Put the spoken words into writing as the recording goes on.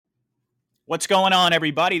What's going on,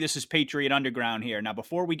 everybody? This is Patriot Underground here. Now,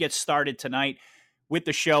 before we get started tonight with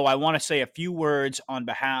the show, I want to say a few words on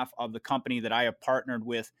behalf of the company that I have partnered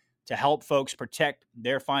with to help folks protect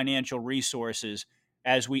their financial resources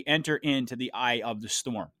as we enter into the eye of the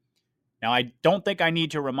storm. Now, I don't think I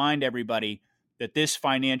need to remind everybody that this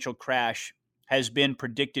financial crash has been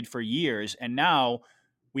predicted for years, and now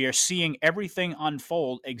we are seeing everything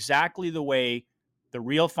unfold exactly the way the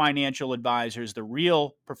real financial advisors, the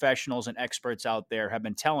real professionals and experts out there have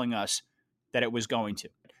been telling us that it was going to.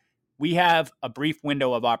 We have a brief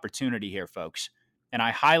window of opportunity here, folks, and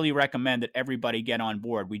I highly recommend that everybody get on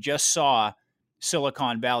board. We just saw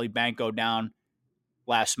Silicon Valley Bank go down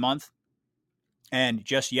last month, and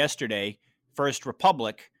just yesterday, First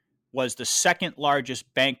Republic was the second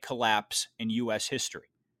largest bank collapse in U.S. history.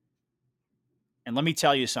 And let me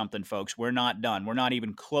tell you something, folks, we're not done. We're not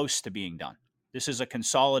even close to being done. This is a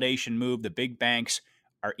consolidation move. The big banks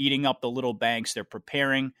are eating up the little banks. They're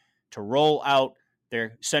preparing to roll out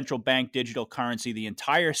their central bank digital currency. The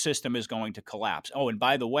entire system is going to collapse. Oh, and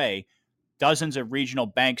by the way, dozens of regional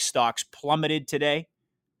bank stocks plummeted today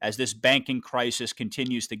as this banking crisis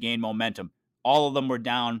continues to gain momentum. All of them were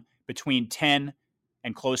down between 10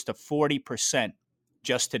 and close to 40%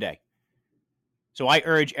 just today. So I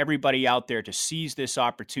urge everybody out there to seize this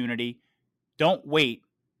opportunity. Don't wait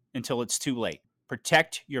until it's too late.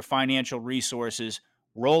 Protect your financial resources.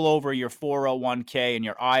 Roll over your 401k and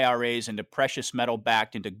your IRAs into precious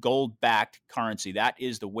metal-backed, into gold-backed currency. That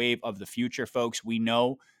is the wave of the future, folks. We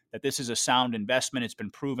know that this is a sound investment. It's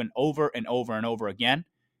been proven over and over and over again.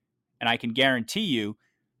 And I can guarantee you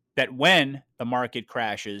that when the market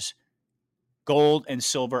crashes, gold and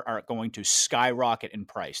silver are going to skyrocket in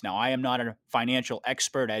price. Now, I am not a financial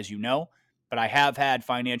expert, as you know, but I have had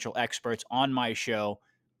financial experts on my show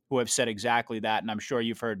who have said exactly that, and I'm sure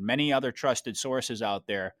you've heard many other trusted sources out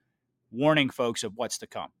there warning folks of what's to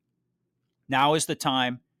come. Now is the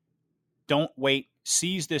time. Don't wait.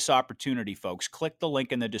 Seize this opportunity, folks. Click the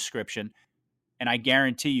link in the description, and I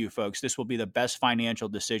guarantee you, folks, this will be the best financial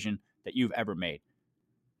decision that you've ever made.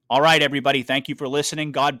 All right, everybody, thank you for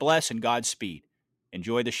listening. God bless and Godspeed.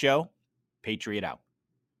 Enjoy the show. Patriot out.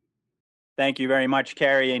 Thank you very much,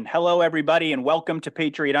 Kerry. And hello, everybody, and welcome to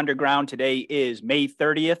Patriot Underground. Today is May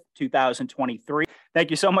 30th, 2023. Thank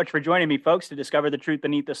you so much for joining me, folks, to discover the truth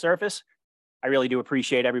beneath the surface. I really do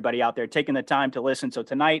appreciate everybody out there taking the time to listen. So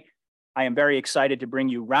tonight, I am very excited to bring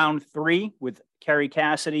you round 3 with Kerry,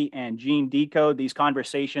 Cassidy, and Decode. These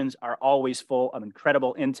conversations are always full of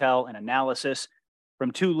incredible intel and analysis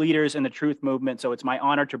from two leaders in the truth movement. So it's my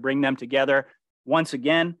honor to bring them together once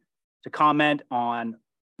again to comment on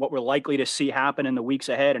what we're likely to see happen in the weeks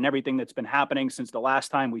ahead and everything that's been happening since the last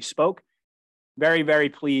time we spoke. Very, very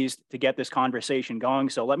pleased to get this conversation going.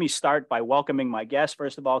 So let me start by welcoming my guest.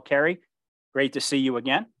 First of all, Kerry, great to see you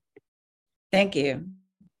again. Thank you.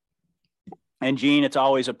 And Gene, it's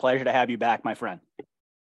always a pleasure to have you back, my friend.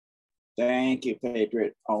 Thank you,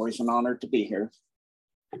 Patriot. Always an honor to be here.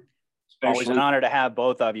 Always an honor to have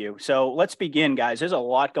both of you. So let's begin, guys. There's a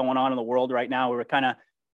lot going on in the world right now. We were kind of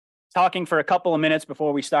talking for a couple of minutes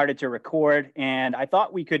before we started to record, and I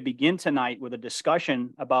thought we could begin tonight with a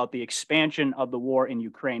discussion about the expansion of the war in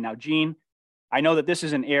Ukraine. Now, Gene, I know that this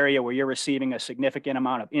is an area where you're receiving a significant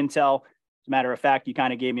amount of intel. As a matter of fact, you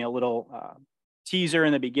kind of gave me a little teaser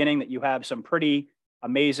in the beginning that you have some pretty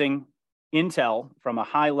amazing intel from a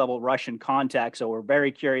high-level Russian contact, so we're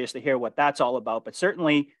very curious to hear what that's all about. But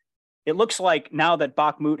certainly, it looks like now that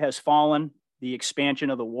Bakhmut has fallen, the expansion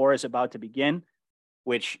of the war is about to begin,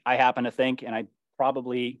 which I happen to think, and I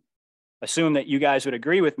probably assume that you guys would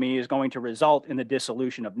agree with me, is going to result in the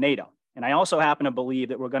dissolution of NATO. And I also happen to believe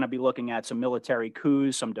that we're going to be looking at some military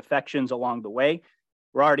coups, some defections along the way.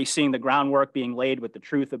 We're already seeing the groundwork being laid with the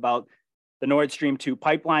truth about the Nord Stream 2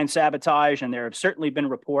 pipeline sabotage, and there have certainly been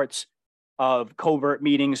reports of covert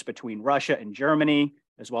meetings between Russia and Germany,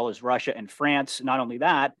 as well as Russia and France. Not only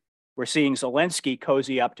that, we're seeing Zelensky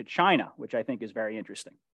cozy up to China, which I think is very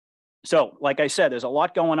interesting. So, like I said, there's a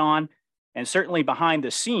lot going on, and certainly behind the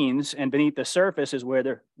scenes and beneath the surface is where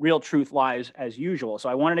the real truth lies, as usual. So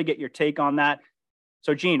I wanted to get your take on that.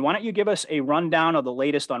 So, Gene, why don't you give us a rundown of the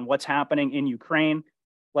latest on what's happening in Ukraine?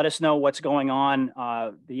 Let us know what's going on,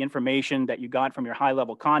 the information that you got from your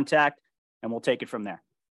high-level contact, and we'll take it from there.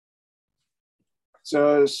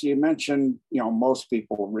 So, as you mentioned, most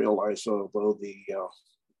people realize, although the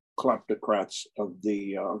kleptocrats of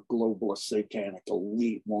the globalist satanic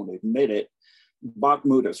elite won't admit it,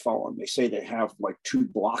 Bakhmut has fallen. They say they have like 2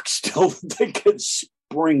 blocks still that they could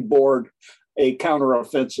springboard a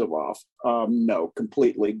counteroffensive off. No,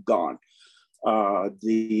 completely gone.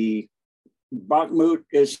 The Bakhmut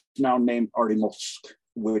is now named Artemysk,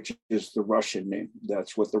 which is the Russian name.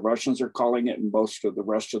 That's what the Russians are calling it, and most of the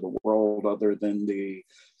rest of the world, other than the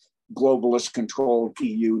globalist controlled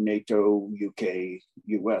EU, NATO, UK,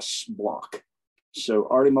 US bloc. So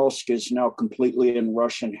Artemysk is now completely in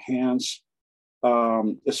Russian hands.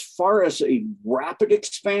 As far as a rapid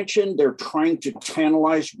expansion, they're trying to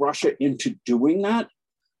tantalize Russia into doing that.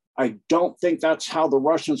 I don't think that's how the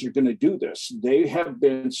Russians are going to do this. They have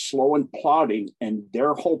been slow and plodding, and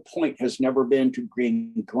their whole point has never been to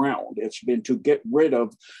gain ground. It's been to get rid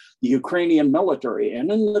of the Ukrainian military.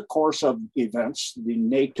 And in the course of events, the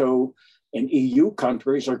NATO and EU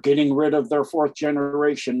countries are getting rid of their fourth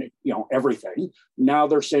generation, everything. Now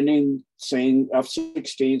they're saying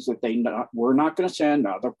F-16s that we're not going to send.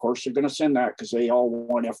 Now, of course, they're going to send that because they all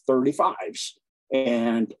want F-35s.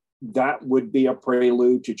 And that would be a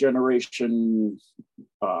prelude to generation,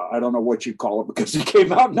 I don't know what you call it because it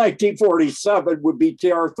came out in 1947, would be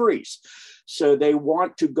TR-3s. So they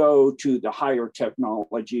want to go to the higher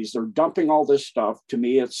technologies. They're dumping all this stuff. To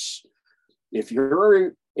me, it's, if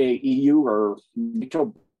you're a EU or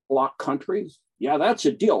NATO bloc country, yeah, that's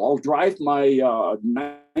a deal. I'll drive my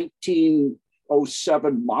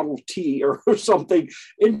 1907 Model T or something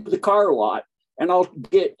into the car lot, and I'll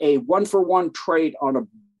get a 1-for-1 trade on a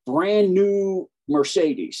brand new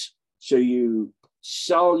Mercedes. So you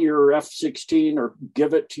sell your F-16 or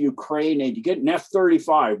give it to Ukraine and you get an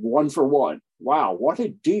F-35 1-for-1. Wow, what a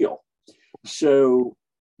deal. So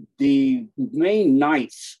the May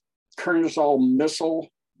 9th Kernsall missile,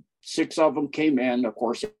 6 of them came in. Of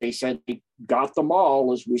course, they said they got them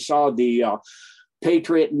all. As we saw the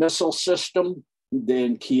Patriot missile system,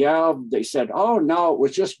 then Kiev, they said, oh no, it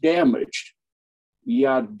was just damaged.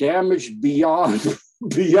 Yeah, damaged beyond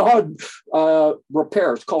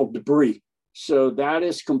repair. It's called debris. So that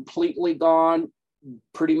is completely gone.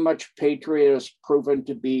 Pretty much Patriot is proven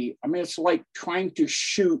to be, it's like trying to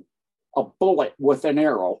shoot a bullet with an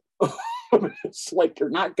arrow. It's like you're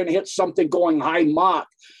not going to hit something going high Mach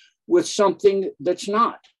with something that's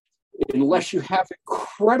not, unless you have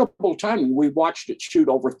incredible timing. We watched it shoot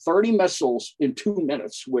over 30 missiles in 2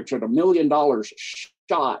 minutes, which at $1 million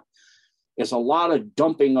shot is a lot of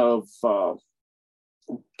dumping of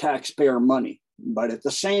taxpayer money. But at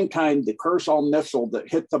the same time, the Kernsall missile that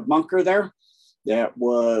hit the bunker there, that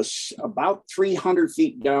was about 300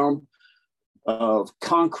 feet down of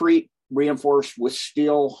concrete reinforced with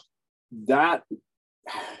steel, that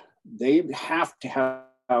they have to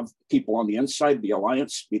have people on the inside of the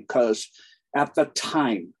alliance, because at the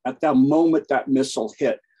time, at the moment that missile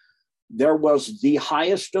hit, there was the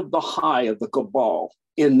highest of the high of the cabal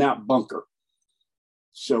in that bunker.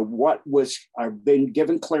 So I've been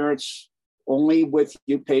given clearance only with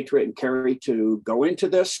you, Patriot and Kerry, to go into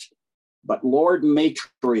this, but Lord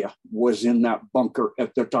Maitreya was in that bunker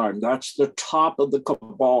at the time. That's the top of the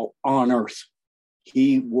cabal on Earth.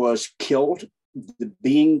 He was killed. The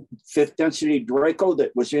being fifth density Draco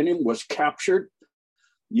that was in him was captured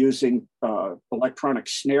using electronic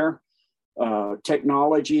snare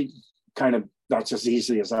technology. That's as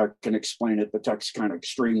easy as I can explain it. The tech's kind of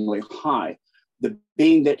extremely high. The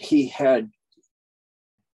being that he had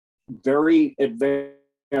very advanced,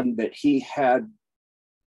 and that he had,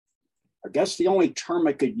 I guess the only term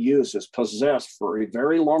I could use is possessed for a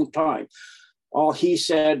very long time. All he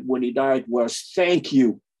said when he died was, "Thank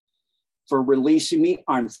you for releasing me.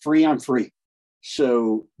 I'm free, I'm free."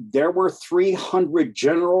 So there were 300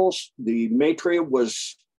 generals. The Maitreya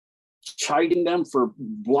was chiding them for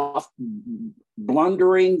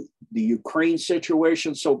blundering the Ukraine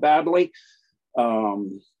situation so badly.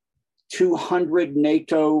 200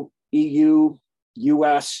 NATO, EU,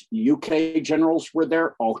 US, UK generals were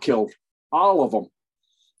there, all killed, all of them.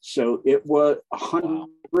 So it was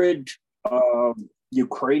 100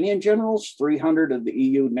 Ukrainian generals, 300 of the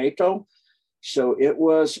EU, NATO. So it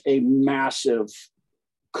was a massive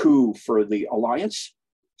coup for the alliance.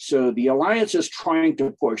 So the alliance is trying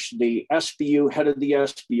to push the SBU, head of the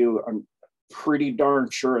SBU, I'm pretty darn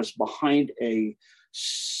sure is behind I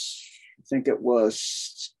think it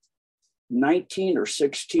was 19 or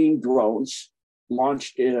 16 drones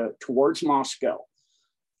launched towards Moscow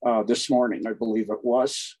this morning, I believe it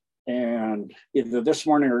was, and either this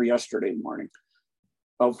morning or yesterday morning,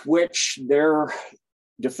 of which their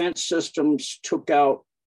defense systems took out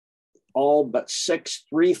all but 6.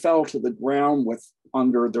 3 fell to the ground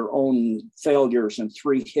under their own failures, and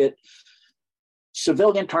 3 hit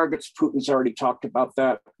civilian targets. Putin's already talked about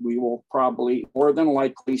that. We will probably more than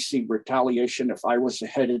likely see retaliation if I was the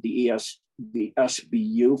head of the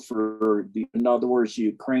SBU in other words, the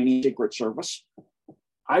Ukrainian Secret Service.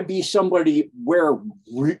 I'd be somebody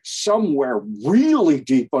somewhere really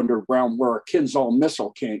deep underground where a Kinzhal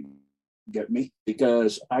missile can't get me,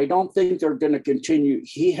 because I don't think they're going to continue.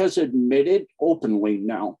 He has admitted openly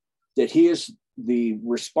now that he is the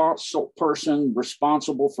person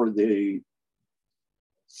responsible for the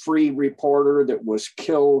free reporter that was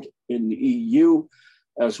killed in the EU,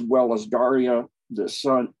 as well as Daria, the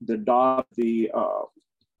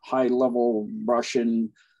high-level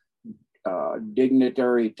Russian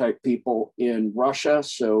dignitary type people in Russia.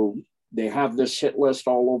 So they have this hit list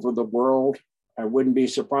all over the world. I wouldn't be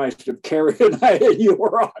surprised if Kerry and I and you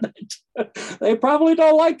were on it. They probably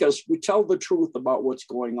don't like us. We tell the truth about what's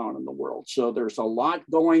going on in the world. So there's a lot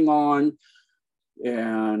going on.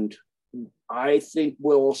 And I think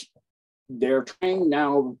they're trying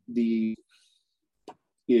now, the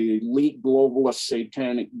elite globalist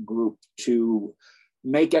satanic group, to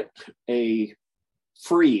make it a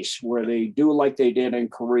freeze where they do like they did in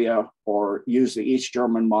Korea, or use the East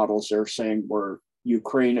German models they're saying, where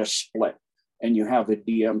Ukraine is split and you have a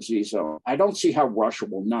DMZ zone. I don't see how Russia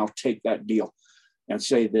will now take that deal and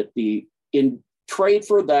say that in trade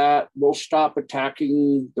for that, we'll stop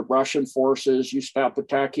attacking the Russian forces, you stop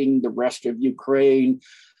attacking the rest of Ukraine,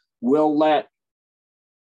 we'll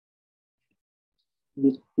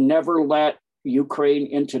never let Ukraine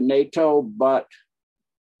into NATO, but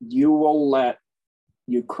you will let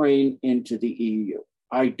Ukraine into the EU.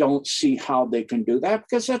 I don't see how they can do that,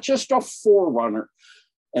 because that's just a forerunner.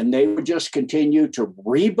 And they would just continue to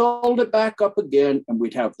rebuild it back up again, and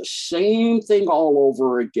we'd have the same thing all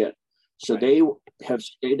over again. So right. They have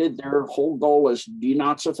stated their whole goal is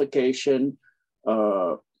denazification,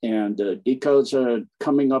 and Decode's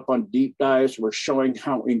coming up on deep dives. We're showing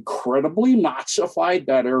how incredibly Nazified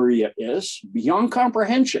that area is, beyond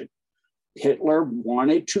comprehension. Hitler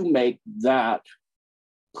wanted to make that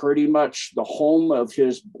pretty much the home of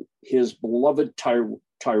his beloved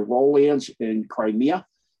Tyroleans in Crimea.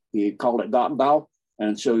 He called it Gottenbau.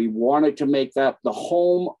 And so he wanted to make that the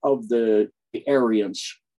home of the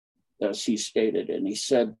Aryans, as he stated. And he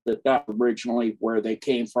said that originally where they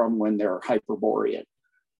came from when they're Hyperborean.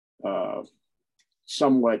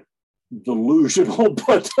 Somewhat delusional,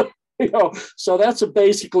 but so that's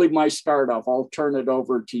basically my start off. I'll turn it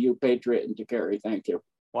over to you, Patriot, and to Kerry. Thank you.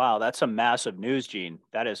 Wow, that's some massive news, Gene.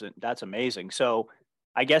 That's amazing. So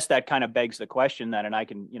I guess that kind of begs the question then, and I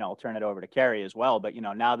can, I'll turn it over to Kerry as well. But,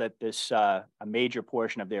 now that this, a major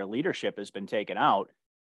portion of their leadership has been taken out,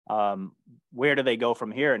 where do they go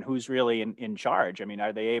from here, and who's really in charge? I mean,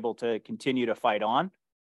 are they able to continue to fight on,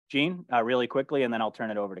 Gene, really quickly, and then I'll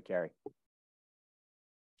turn it over to Kerry.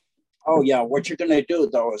 Oh, yeah. What you're going to do,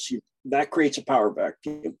 though, is that creates a power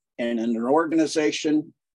vacuum. And in an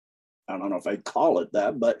organization, I don't know if I'd call it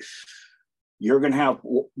that, but you're going to have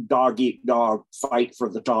dog eat dog fight for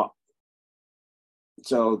the top.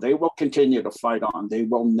 So they will continue to fight on. They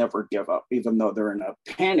will never give up, even though they're in a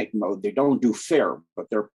panic mode. They don't do fair, but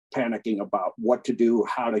they're panicking about what to do,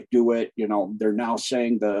 how to do it. They're now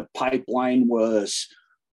saying the pipeline was,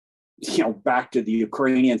 back to the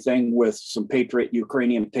Ukrainian thing with some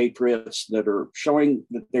Ukrainian patriots that are showing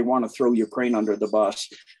that they want to throw Ukraine under the bus.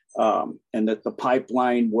 And that the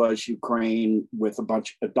pipeline was Ukraine with a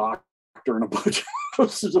bunch of doctor and a bunch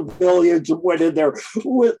of civilians that went in there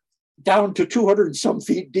down to 200 and some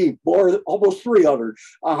feet deep, almost 300,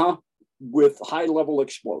 with high level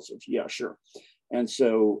explosives. Yeah, sure. And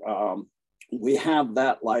so we have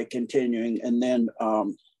that continuing. And then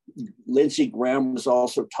Lindsey Graham was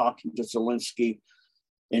also talking to Zelensky,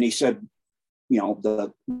 and he said,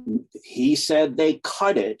 he said they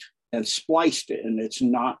cut it and spliced it, and it's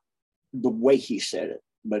not the way he said it,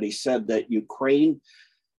 but he said that Ukraine,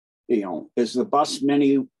 is the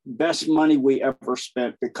best money we ever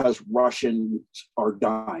spent because Russians are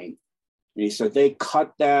dying. And he said they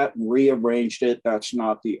cut that, rearranged it. That's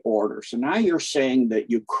not the order. So now you're saying that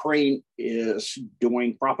Ukraine is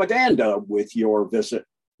doing propaganda with your visit,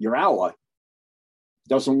 your ally.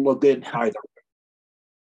 Doesn't look good either.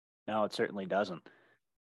 No, it certainly doesn't.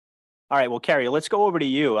 All right, well, Kerry, let's go over to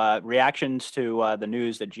you. Reactions to the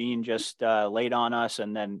news that Gene just laid on us,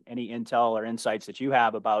 and then any intel or insights that you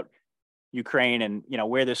have about Ukraine and,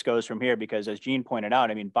 where this goes from here. Because as Gene pointed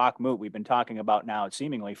out, I mean, Bakhmut, we've been talking about now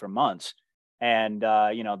seemingly for months. And,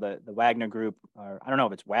 the Wagner group, or I don't know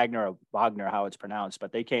if it's Wagner or Wagner, how it's pronounced,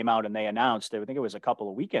 but they came out and they announced, I think it was a couple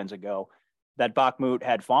of weekends ago, that Bakhmut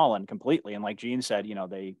had fallen completely. And like Gene said,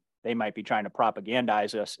 they might be trying to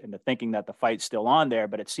propagandize us into thinking that the fight's still on there,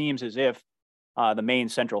 but it seems as if the main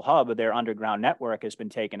central hub of their underground network has been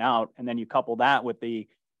taken out. And then you couple that with the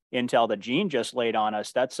intel that Gene just laid on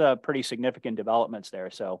us, that's pretty significant developments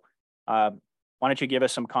there. So Why don't you give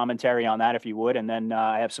us some commentary on that if you would? And then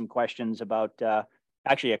I have some questions about,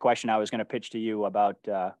 actually a question I was going to pitch to you about,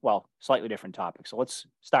 slightly different topics. So let's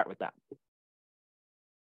start with that.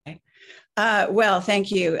 Well, thank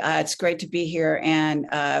you. It's great to be here and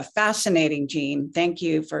fascinating, Gene. Thank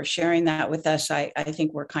you for sharing that with us. I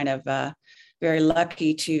think we're kind of very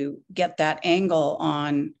lucky to get that angle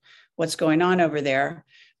on what's going on over there.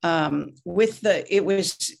 The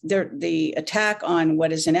attack on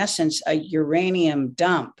what is in essence a uranium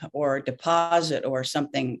dump or deposit or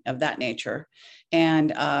something of that nature.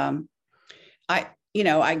 And I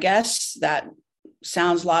guess that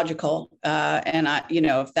sounds logical. And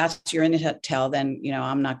if that's your intel, then,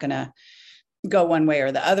 I'm not going to go one way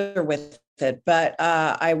or the other with it. But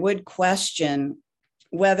I would question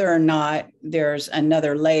whether or not there's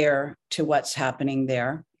another layer to what's happening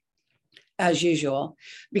there, as usual,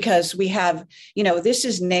 because we have, this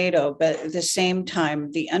is NATO, but at the same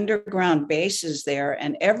time, the underground bases there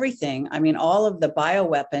and everything, all of the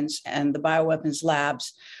bioweapons and the bioweapons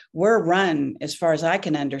labs were run, as far as I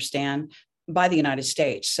can understand, by the United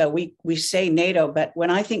States. So we say NATO, but when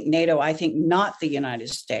I think NATO, I think not the United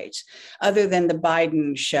States, other than the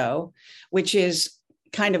Biden show, which is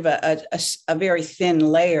kind of a very thin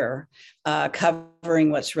layer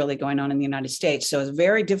covering what's really going on in the United States. So it's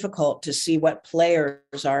very difficult to see what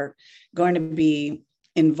players are going to be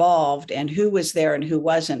involved and who was there and who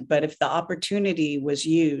wasn't. But if the opportunity was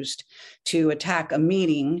used to attack a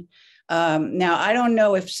meeting, now I don't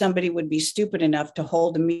know if somebody would be stupid enough to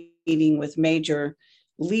hold a meeting with major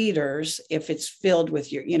leaders if it's filled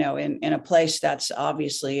with in a place that's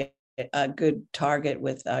obviously a good target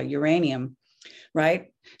with uranium.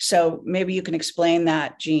 Right. So maybe you can explain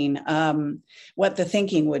that, Gene, what the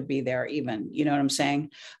thinking would be there even, you know what I'm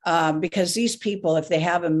saying? Because these people, if they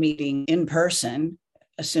have a meeting in person,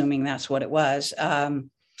 assuming that's what it was,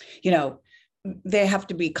 they have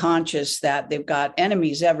to be conscious that they've got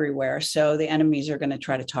enemies everywhere. So the enemies are going to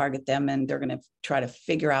try to target them and they're going to try to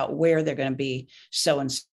figure out where they're going to be so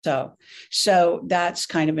and so. So that's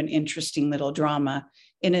kind of an interesting little drama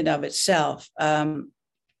in and of itself.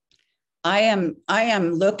 I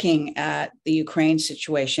am looking at the Ukraine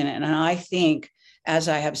situation, and I think, as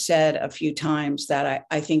I have said a few times, that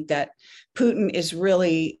I think that Putin is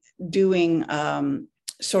really doing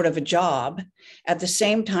sort of a job. At the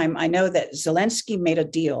same time, I know that Zelensky made a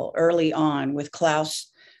deal early on with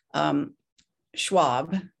Klaus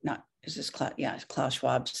Schwab. Klaus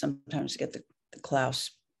Schwab. Sometimes get the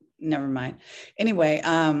Klaus. Never mind. Anyway,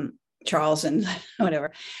 Charles and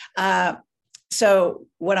whatever. So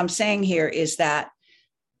what I'm saying here is that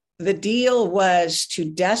the deal was to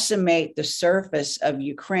decimate the surface of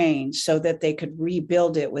Ukraine so that they could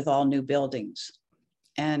rebuild it with all new buildings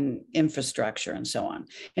and infrastructure and so on.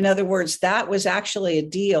 In other words, that was actually a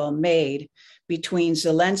deal made between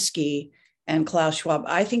Zelensky and Klaus Schwab.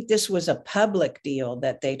 I think this was a public deal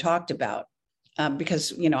that they talked about.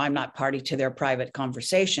 Because, I'm not party to their private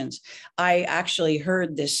conversations. I actually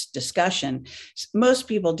heard this discussion. Most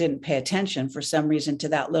people didn't pay attention for some reason to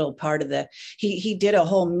that little part of he did a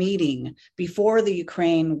whole meeting before the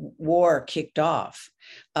Ukraine war kicked off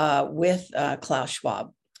with Klaus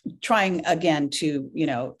Schwab, trying again to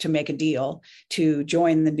make a deal to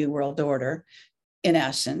join the New World Order in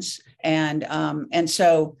essence. And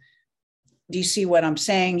so do you see what I'm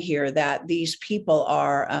saying here? That these people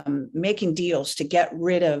are making deals to get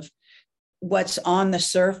rid of what's on the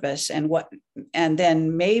surface and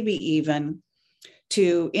then maybe even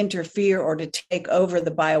to interfere or to take over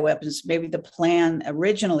the bioweapons. Maybe the plan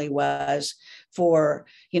originally was for,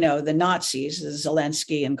 the Nazis,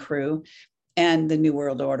 Zelensky and crew, and the New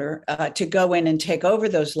World Order to go in and take over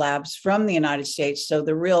those labs from the United States. So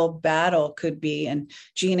the real battle could be, and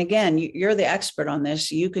Gene, again, you're the expert on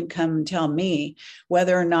this. You can come and tell me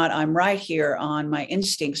whether or not I'm right here on my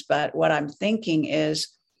instincts. But what I'm thinking is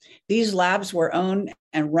these labs were owned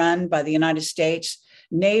and run by the United States.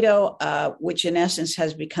 NATO, which in essence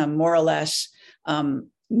has become more or less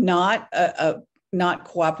not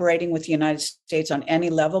cooperating with the United States on any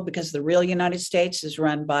level, because the real United States is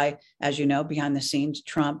run by, as you know, behind the scenes,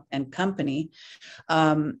 Trump and company.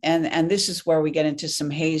 And this is where we get into some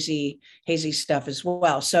hazy stuff as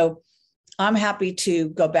well. So I'm happy to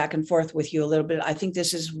go back and forth with you a little bit. I think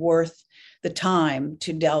this is worth the time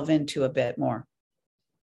to delve into a bit more.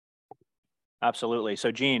 Absolutely.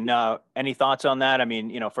 So Gene, any thoughts on that?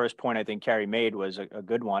 First point I think Kerry made was a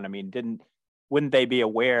good one. Wouldn't they be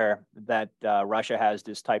aware that Russia has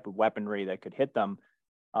this type of weaponry that could hit them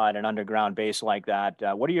at an underground base like that?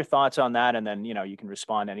 What are your thoughts on that? And then, you can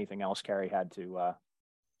respond to anything else Kerry had to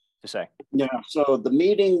say. Yeah, so the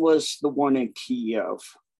meeting was the one in Kiev.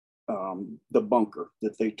 the bunker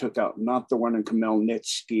that they took out, not the one in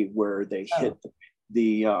Khmelnytsky where they hit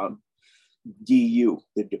the DU,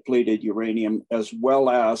 the depleted uranium, as well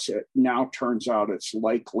as it now turns out it's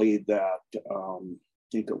likely that I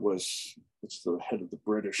think it's the head of the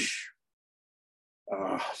British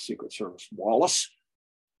Secret Service, Wallace,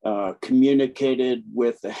 communicated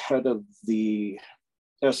with the head of the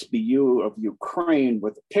SBU of Ukraine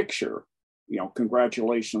with a picture,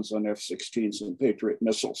 congratulations on F-16s and Patriot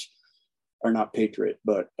missiles, or not Patriot,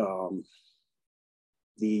 but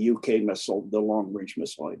the UK missile, the long-range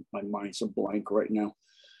missile. My mind's a blank right now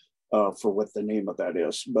for what the name of that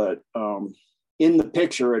is. But in the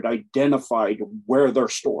picture, it identified where they're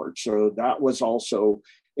stored. So that was also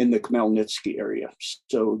in the Khmelnytsky area.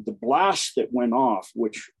 So the blast that went off,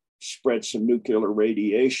 which spread some nuclear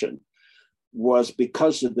radiation, was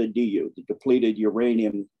because of the DU, the depleted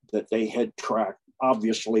uranium that they had tracked.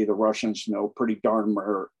 Obviously, the Russians know pretty darn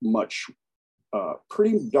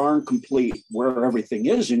complete where everything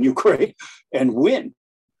is in Ukraine and when.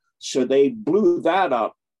 So they blew that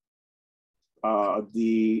up.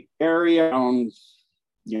 The area,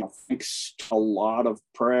 thanks to a lot of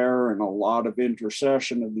prayer and a lot of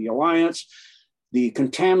intercession of the alliance, the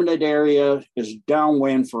contaminated area is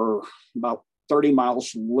downwind for about 30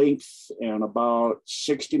 miles length and about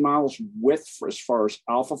 60 miles width as far as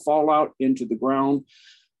alpha fallout into the ground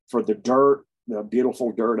for the dirt, the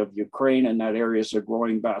beautiful dirt of Ukraine. And that area is a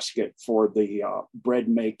growing basket for the bread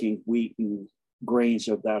making wheat and grains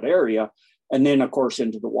of that area. And then, of course,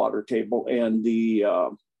 into the water table. And the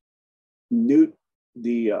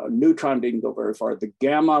neutron didn't go very far. The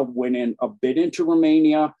gamma went in a bit into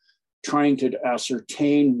Romania, trying to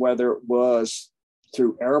ascertain whether it was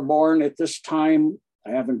through airborne at this time.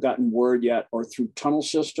 I haven't gotten word yet, or through tunnel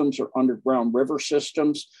systems or underground river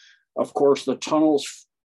systems. Of course, the tunnels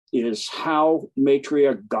is how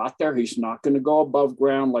Maitreya got there. He's not going to go above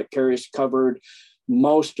ground like Kerry's covered.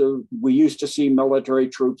 We used to see military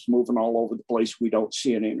troops moving all over the place. We don't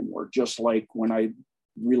see it anymore. Just like when I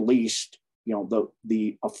released,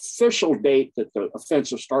 the official date that the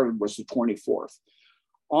offensive started was the 24th.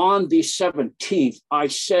 On the 17th, I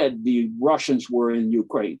said the Russians were in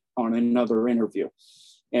Ukraine on another interview.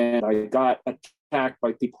 And I got attacked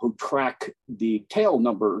by people who track the tail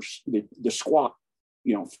numbers, the squawk,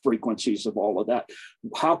 frequencies of all of that.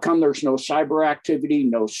 How come there's no cyber activity,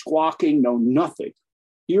 no squawking, no nothing?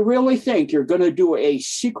 You really think you're going to do a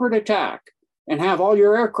secret attack and have all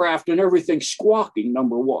your aircraft and everything squawking,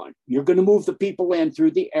 number one? You're going to move the people in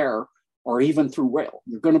through the air or even through rail.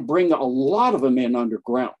 You're going to bring a lot of them in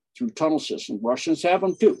underground through tunnel system. Russians have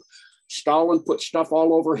them too. Stalin put stuff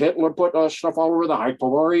all over. Hitler put stuff all over. The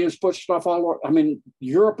Hyperboreans put stuff all over. I mean,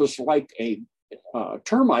 Europe is like a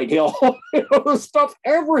termite hill. Stuff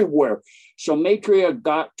everywhere. So Maitreya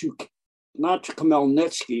got to, not to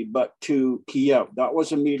Khmelnytsky, but to Kiev. That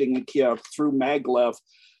was a meeting in Kiev through Maglev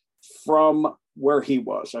from where he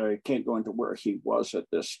was. I can't go into where he was at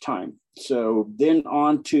this time. So then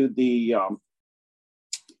on to the,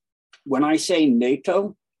 when I say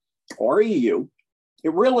NATO or EU,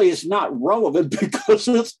 it really is not relevant because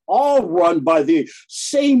it's all run by the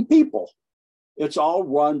same people. It's all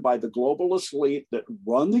run by the globalist elite that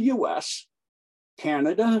run the US,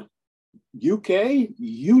 Canada, UK,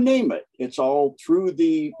 you name it. It's all through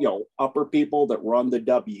the upper people that run the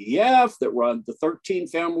WEF, that run the 13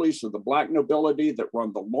 families of the Black nobility, that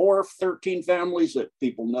run the lower 13 families that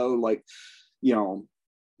people know, like,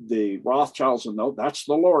 the Rothschilds, and that's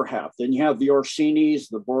the lower half. Then you have the Orsinis,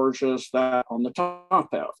 the Borgias, that on the top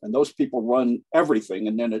half. And those people run everything.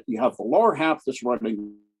 And then you have the lower half that's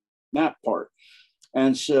running that part.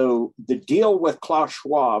 And so the deal with Klaus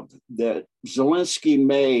Schwab that Zelensky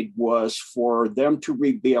made was for them to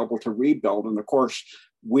be able to rebuild. And of course,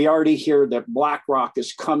 we already hear that BlackRock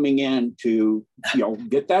is coming in to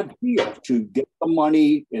get that deal, to get the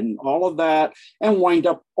money and all of that, and wind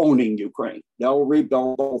up owning Ukraine. They'll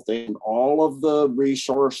rebuild the whole thing, all of the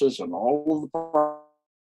resources and all of the parts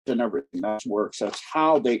and everything. That works. That's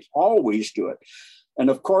how they always do it.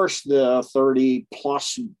 And of course, the 30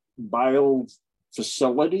 plus bio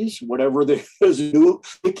facilities, whatever there is,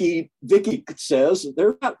 Vicky says,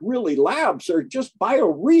 they're not really labs, they're just bio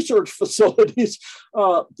research facilities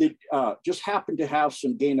that just happen to have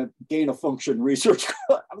some gain of function research.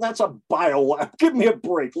 That's a bio lab. Give me a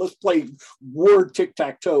break. Let's play word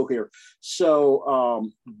tic-tac-toe here.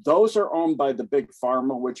 So those are owned by the big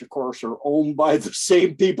pharma, which of course are owned by the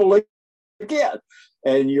same people again.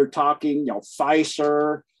 And you're talking,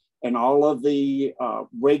 Pfizer, and all of the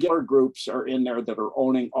regular groups are in there that are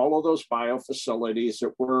owning all of those bio facilities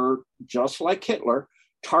that were just like Hitler,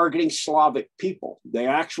 targeting Slavic people. They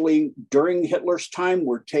actually, during Hitler's time,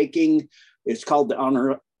 were taking, it's called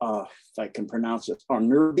the if I can pronounce it,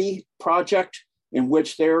 Honorby Project, in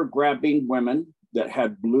which they're grabbing women that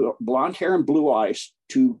had blonde hair and blue eyes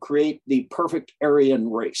to create the perfect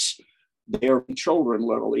Aryan race. They are children,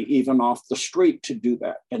 literally, even off the street to do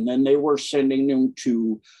that. And then they were sending them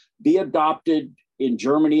to be adopted in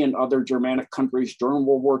Germany and other Germanic countries during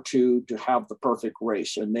World War II to have the perfect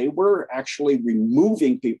race. And they were actually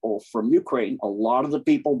removing people from Ukraine. A lot of the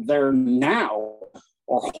people there now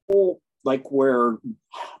are whole, like where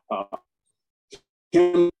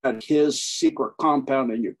him at his secret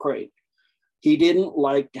compound in Ukraine. He didn't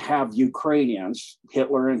like to have Ukrainians.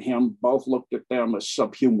 Hitler and him both looked at them as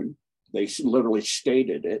subhuman. They literally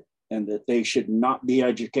stated it, and that they should not be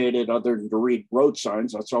educated other than to read road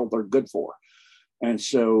signs. That's all they're good for. And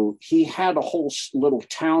so he had a whole little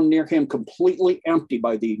town near him completely empty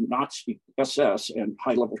by the Nazi SS and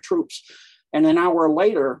high-level troops. And an hour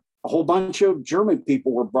later, a whole bunch of German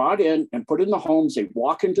people were brought in and put in the homes. They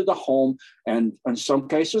walk into the home, and in some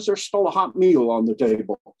cases, there's still a hot meal on the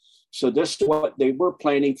table. So this is what they were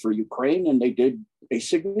planning for Ukraine, and they did a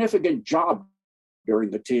significant job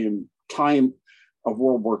during the time of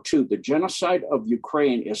World War II. The genocide of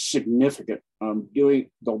Ukraine is significant.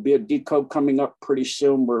 There'll be a Decode coming up pretty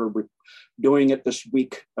soon. We're doing it this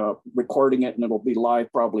week, recording it, and it'll be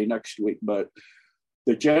live probably next week. But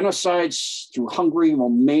the genocides through Hungary,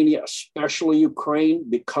 Romania, especially Ukraine,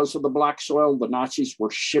 because of the black soil, the Nazis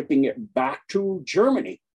were shipping it back to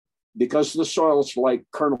Germany because the soils, like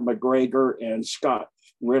Colonel McGregor and Scott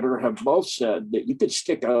Ritter have both said, that you could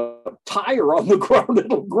stick a tire on the ground,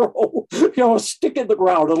 it'll grow. Stick in the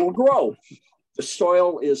ground, it'll grow. The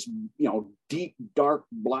soil is, deep, dark,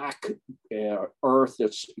 black earth.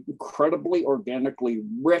 It's incredibly organically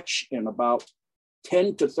rich and about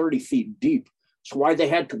 10 to 30 feet deep. It's why they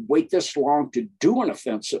had to wait this long to do an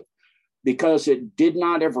offensive, because it did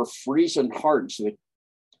not ever freeze and harden. So they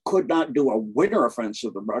could not do a winter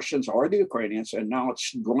offensive, the Russians or the Ukrainians, and now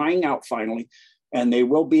it's drying out finally. And they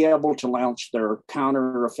will be able to launch their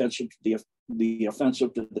counter-offensive to the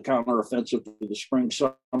offensive to the counter-offensive to the spring,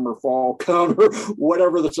 summer, fall counter,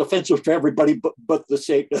 whatever that's offensive to everybody but the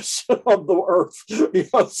Satanists of the earth.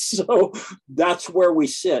 So that's where we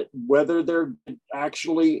sit. Whether they're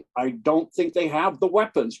actually, I don't think they have the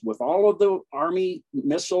weapons with all of the Army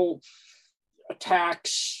missile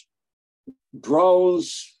attacks,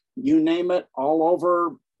 drones, you name it, all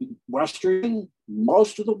over Western.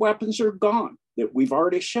 Most of the weapons are gone. That we've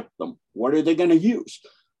already shipped them. What are they going to use?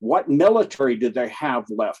 What military do they have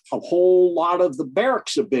left? A whole lot of the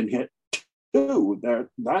barracks have been hit too.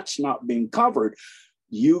 That's not being covered.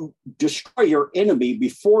 You destroy your enemy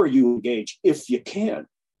before you engage, if you can.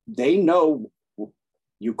 They know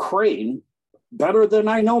Ukraine better than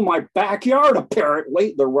I know my backyard,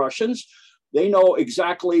 apparently, the Russians. They know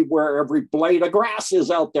exactly where every blade of grass is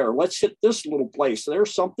out there. Let's hit this little place.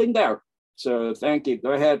 There's something there. So thank you.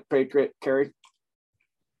 Go ahead, Patriot. Kerry.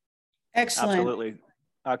 Excellent. Absolutely.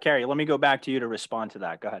 Kerry, let me go back to you to respond to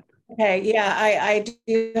that. Go ahead. Okay. Yeah, I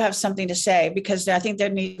do have something to say, because I think there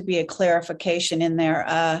needs to be a clarification in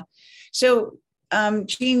there. So,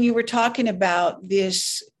 Gene, you were talking about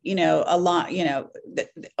this, a lot,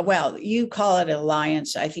 well, you call it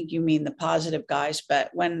alliance. I think you mean the positive guys, but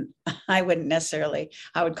when I wouldn't necessarily,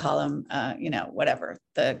 I would call them, whatever,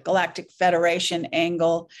 the Galactic Federation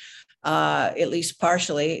angle. At least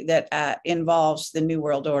partially, that involves the New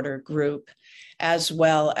World Order group, as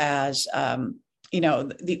well as,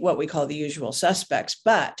 what we call the usual suspects.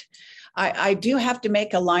 But I do have to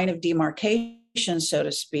make a line of demarcation, so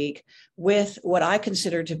to speak, with what I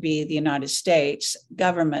consider to be the United States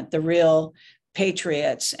government, the real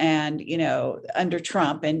patriots, and, under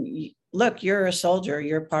Trump. And look, you're a soldier,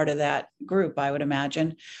 you're part of that group, I would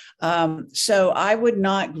imagine. So I would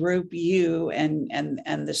not group you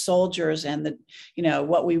and the soldiers and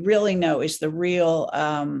what we really know is the real,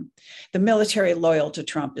 the military loyal to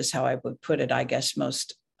Trump is how I would put it, I guess,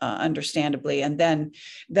 most understandably. And then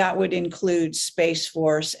that would include Space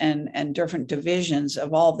Force and different divisions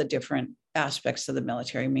of all the different aspects of the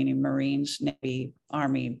military, meaning Marines, Navy,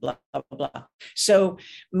 Army, blah, blah, blah. So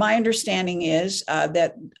my understanding is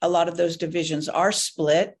that a lot of those divisions are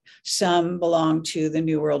split. Some belong to the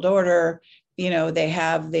New World Order. They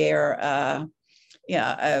have their,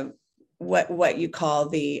 what you call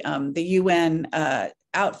the UN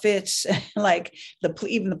outfits, like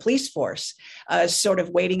even the police force, sort of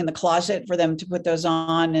waiting in the closet for them to put those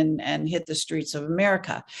on and hit the streets of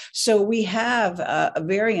America. So we have a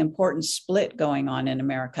very important split going on in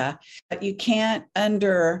America. But you can't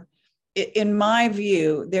in my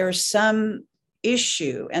view, there's some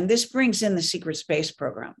issue, and this brings in the secret space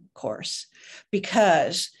program, of course,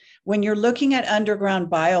 because when you're looking at underground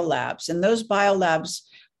biolabs, and those biolabs,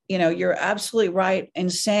 you're absolutely right in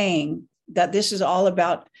saying that this is all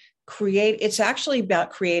about it's actually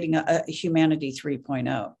about creating a humanity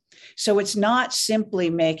 3.0. So it's not simply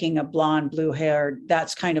making a blonde, blue-haired,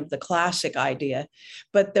 that's kind of the classic idea,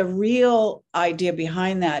 but the real idea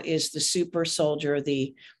behind that is the super soldier,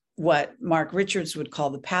 what Mark Richards would call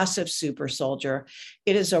the passive super soldier.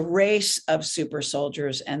 It is a race of super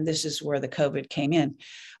soldiers, and this is where the COVID came in,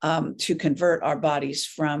 to convert our bodies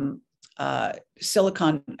from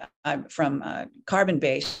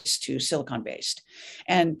carbon-based to silicon-based,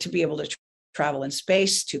 and to be able to travel in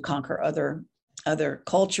space, to conquer other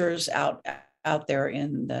cultures out there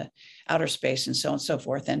in the outer space, and so on and so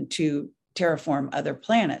forth, and to terraform other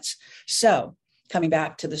planets. So coming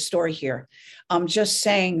back to the story here, I'm just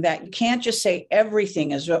saying that you can't just say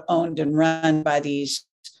everything is owned and run by these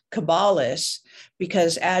Kabbalists,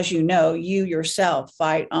 because as you know, you yourself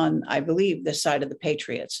fight on, I believe, the side of the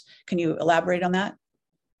Patriots. Can you elaborate on that?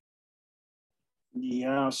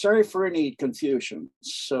 Yeah, sorry for any confusion.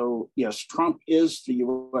 So yes, Trump is the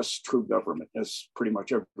U.S. true government, as pretty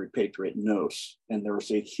much every patriot knows. And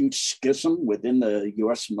there's a huge schism within the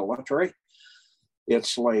U.S. military.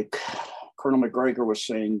 It's like Colonel McGregor was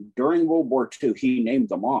saying, during World War II, he named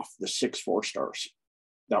them off, the 6 4-stars.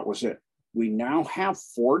 That was it. We now have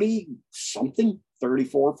 40 something,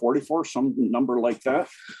 34, 44, some number like that.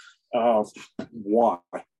 Why?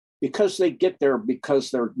 Because they get there because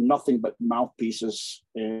they're nothing but mouthpieces,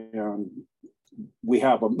 and we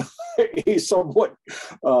have a somewhat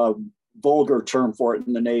vulgar term for it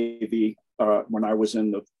in the Navy. When I was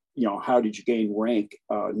in the, how did you gain rank?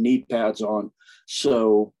 Knee pads on.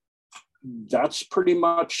 So that's pretty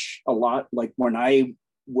much a lot. Like when I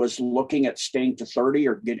was looking at staying to 30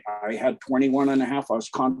 I had 21 and a half, I was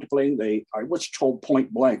contemplating, I was told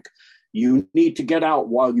point blank, you need to get out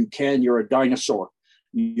while you can. You're a dinosaur.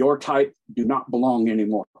 Your type do not belong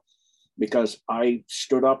anymore, because I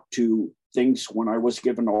stood up to things when I was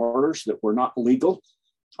given orders that were not legal.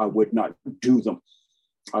 I would not do them.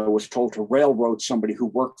 I was told to railroad somebody who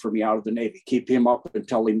worked for me out of the Navy, keep him up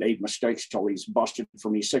until he made mistakes, till he's busted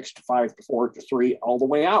for me 6 to 5 to 4 to 3, all the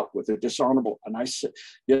way out with a dishonorable. And I said,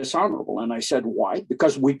 dishonorable. And I said, why?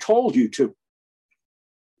 Because we told you to.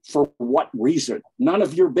 For what reason? None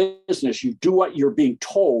of your business. You do what you're being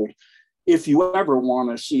told. If you ever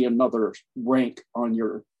want to see another rank on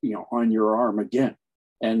your arm again.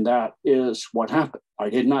 And that is what happened.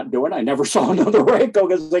 I did not do it. I never saw another rank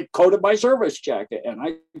because they coded my service jacket, and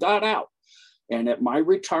I got out. And at my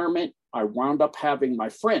retirement, I wound up having my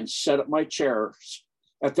friends set up my chairs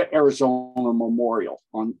at the Arizona Memorial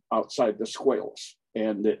outside the Squales,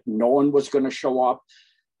 and that no one was going to show up.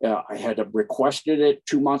 I had requested it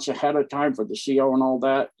 2 months ahead of time for the CO and all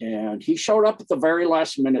that. And he showed up at the very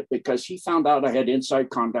last minute because he found out I had inside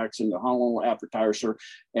contacts in the Honolulu Advertiser,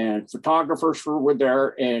 and photographers were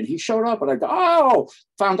there. And he showed up, and I go,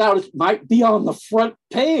 found out it might be on the front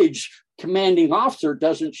page. Commanding officer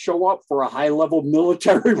doesn't show up for a high-level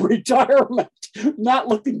military retirement. Not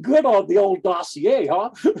looking good on the old dossier, huh?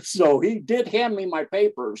 So he did hand me my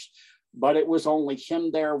papers, but it was only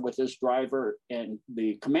him there with his driver and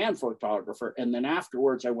the command photographer. And then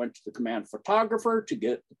afterwards, I went to the command photographer to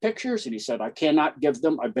get the pictures, and he said, I cannot give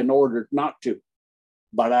them. I've been ordered not to.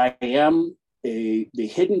 But I am the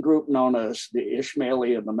hidden group known as the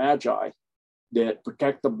Ishmaeli and the Magi that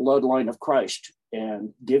protect the bloodline of Christ.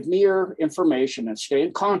 And give me your information and stay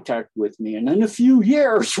in contact with me. And in a few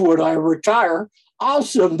years, when I retire, I'll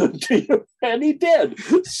send them to you. And he did.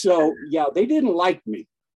 So, yeah, they didn't like me.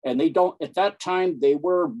 And they don't, at that time, they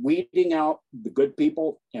were weeding out the good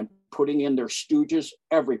people and putting in their stooges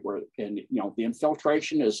everywhere. And, the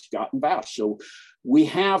infiltration has gotten vast. So we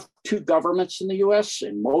have 2 governments in the US.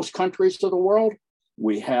 In most countries of the world,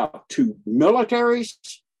 we have 2 militaries,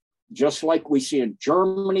 just like we see in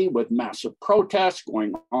Germany with massive protests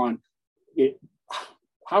going on.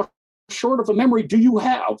 How short of a memory do you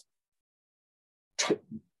have?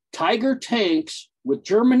 Tiger tanks with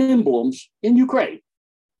German emblems in Ukraine.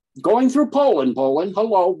 Going through Poland,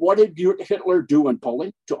 hello, what did Hitler do in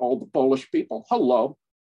Poland to all the Polish people? Hello,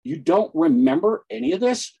 you don't remember any of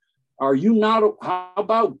this? Are you not, how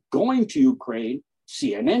about going to Ukraine?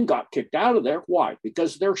 CNN got kicked out of there. Why?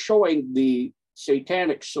 Because they're showing the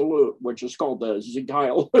satanic salute, which is called the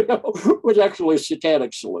Zigheil, was actually a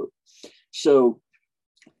satanic salute. So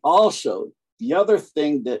also, the other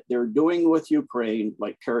thing that they're doing with Ukraine,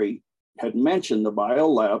 like Kerry had mentioned, the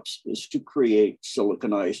biolabs, is to create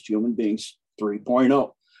siliconized human beings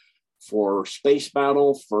 3.0. for space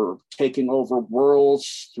battle, for taking over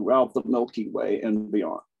worlds throughout the Milky Way and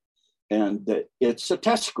beyond. And that it's a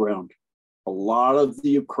test ground. A lot of the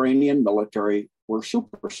Ukrainian military were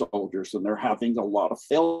super soldiers, and they're having a lot of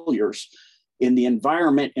failures in the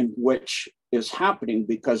environment in which is happening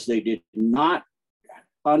because they did not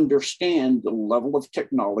understand the level of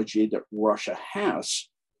technology that Russia has,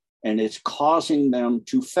 and it's causing them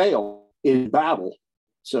to fail in battle.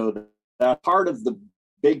 So that part of the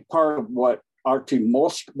big part of what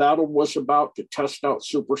Artemovsk battle was about, to test out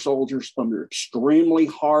super soldiers under extremely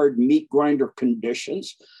hard meat grinder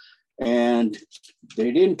conditions, and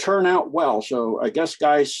they didn't turn out well. So I guess,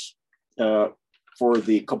 guys, for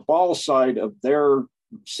the cabal side of their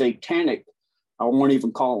satanic, I won't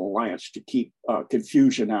even call alliance to keep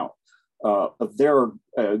confusion out, of their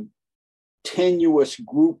tenuous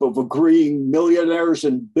group of agreeing millionaires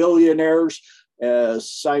and billionaires,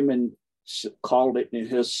 as Simon called it in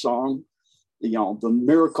his song, the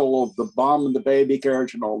miracle of the bomb and the baby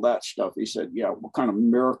carriage and all that stuff. He said, yeah, what kind of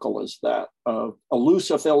miracle is that? A loose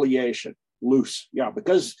affiliation. Loose, yeah,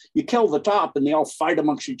 because you kill the top and they all fight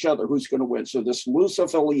amongst each other who's going to win. So this loose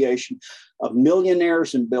affiliation of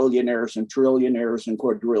millionaires and billionaires and trillionaires and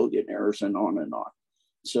quadrillionaires and on and on.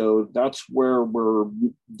 So that's where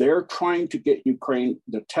they're trying to get Ukraine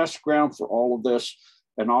the test ground for all of this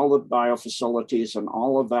and all the biofacilities and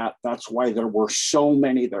all of that. That's why there were so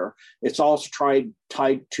many there. It's also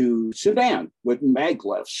tied to Sudan with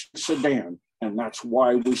Maglev's Sudan. And that's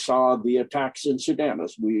why we saw the attacks in Sudan,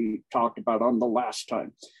 as we talked about on the last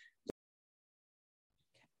time.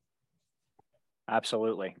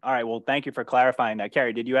 Absolutely. All right. Well, thank you for clarifying that.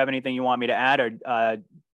 Kerry, did you have anything you want me to add, or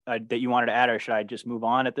that you wanted to add, or should I just move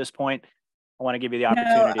on at this point? I want to give you the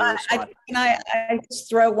opportunity to respond. I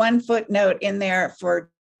just throw one footnote in there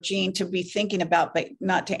for Gene to be thinking about, but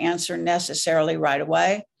not to answer necessarily right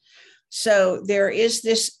away. So there is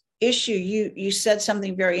this issue. You said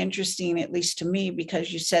something very interesting, at least to me,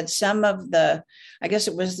 because you said some of the, I guess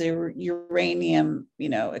it was the uranium,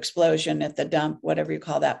 explosion at the dump, whatever you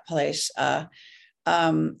call that place.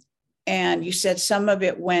 And you said some of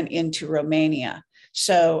it went into Romania.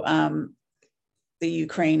 So the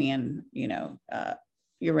Ukrainian,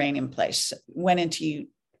 uranium place went into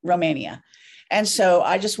Romania. And so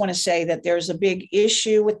I just want to say that there's a big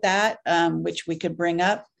issue with that, which we could bring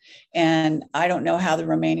up. And I don't know how the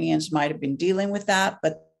Romanians might have been dealing with that,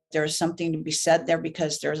 but there's something to be said there,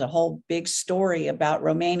 because there's a whole big story about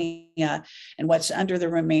Romania and what's under the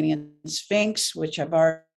Romanian Sphinx, which I've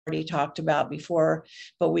already talked about before,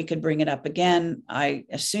 but we could bring it up again. I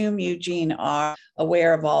assume Eugene are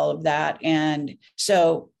aware of all of that. And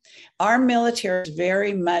so our military is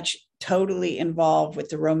very much totally involved with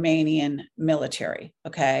the Romanian military,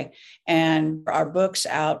 okay? And our books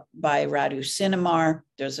out by Radu Cinemar,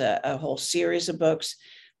 there's a whole series of books.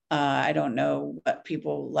 I don't know what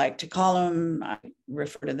people like to call them. I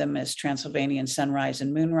refer to them as Transylvanian Sunrise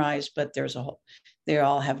and Moonrise, but they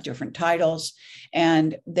all have different titles.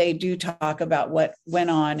 And they do talk about what went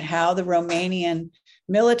on, how the Romanian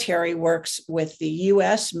military works with the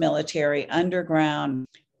US military underground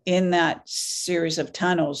in that series of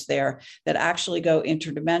tunnels there that actually go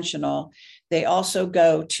interdimensional. They also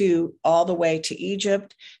go all the way to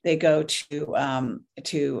Egypt. They go to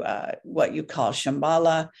what you call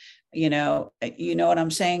Shambhala. You know what I'm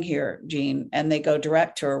saying here, Gene. And they go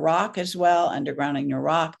direct to Iraq as well, underground in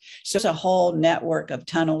Iraq. So it's a whole network of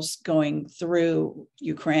tunnels going through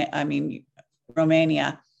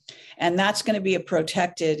Romania. And that's going to be a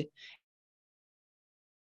protected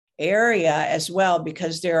area as well,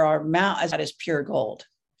 because there are mountains that is pure gold.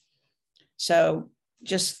 So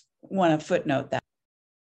just want to footnote that.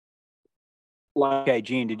 Okay,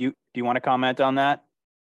 Gene, do you want to comment on that?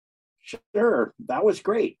 Sure, that was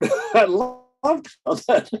great. I loved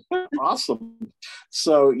that. Awesome.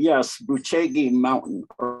 So yes, Buchegi Mountain,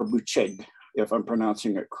 or Bucheg, if I'm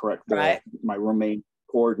pronouncing it correctly. Right. My Romanian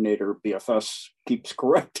coordinator, BFS, keeps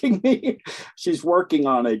correcting me. She's working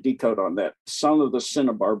on a decode on that. Some of the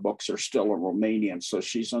Cinnabar books are still in Romanian, so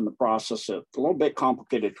she's in the process of a little bit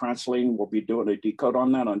complicated translating. We'll be doing a decode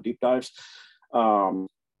on that on deep dives.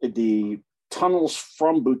 The tunnels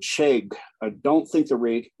from Bucheg, I don't think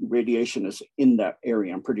the radiation is in that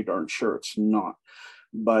area. I'm pretty darn sure it's not.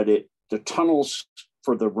 But the tunnels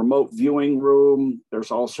for the remote viewing room,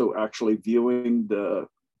 there's also actually viewing the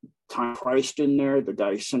time Christ in there. The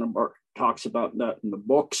guy Cinnabar talks about that in the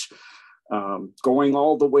books. Going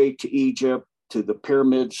all the way to Egypt, to the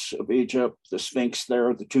pyramids of Egypt, the Sphinx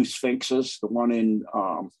there, the two Sphinxes, the one in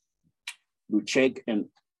Bucheg and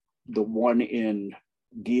the one in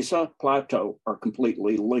Giza Plateau are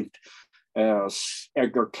completely linked. As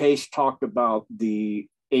Edgar Cayce talked about the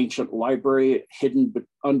ancient library hidden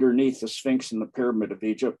underneath the Sphinx and the Pyramid of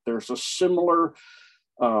Egypt, there's a similar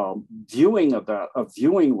viewing of that, a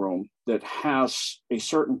viewing room that has a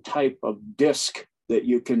certain type of disc that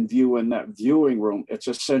you can view in that viewing room. It's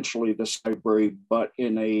essentially this library, but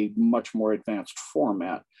in a much more advanced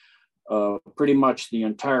format. Pretty much the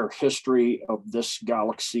entire history of this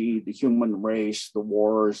galaxy, the human race, the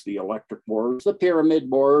wars, the electric wars, the pyramid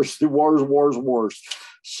wars, the wars.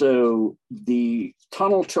 So the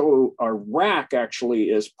tunnel to Iraq actually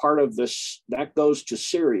is part of this, that goes to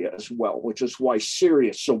Syria as well, which is why Syria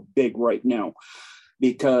is so big right now.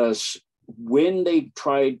 Because when they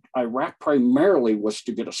tried, Iraq primarily was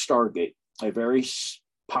to get a Stargate, a very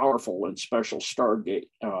powerful and special Stargate.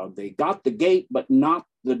 They got the gate, but not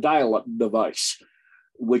the dial-up device,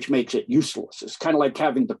 which makes it useless. It's kind of like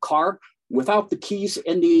having the car without the keys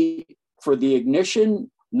for the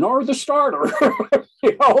ignition, nor the starter,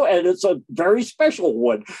 and it's a very special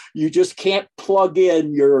one. You just can't plug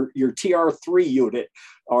in your TR3 unit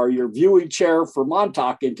or your viewing chair for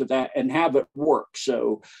Montauk into that and have it work.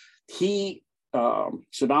 So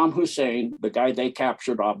Saddam Hussein, the guy they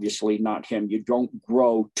captured, obviously not him. You don't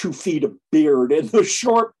grow 2 feet of beard in the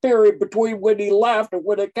short period between when he left and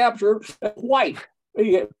when they captured white.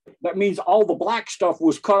 That means all the black stuff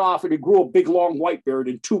was cut off and he grew a big, long white beard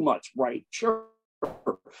in 2 months, right? Sure.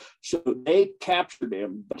 So they captured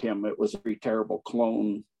him, but it was a very terrible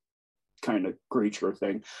clone kind of creature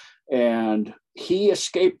thing. And he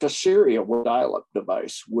escaped to Syria with a dial-up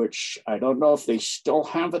device, which I don't know if they still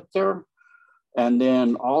have it there. And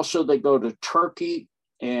then also they go to Turkey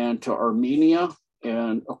and to Armenia,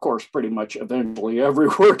 and of course, pretty much eventually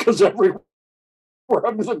everywhere, because everywhere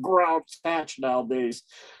under the ground is patched nowadays.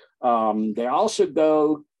 They also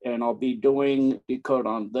go, and I'll be doing Decode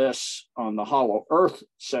on this, on the Hollow Earth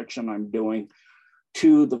section I'm doing,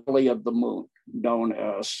 to the Valley of the Moon, known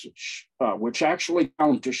as, which actually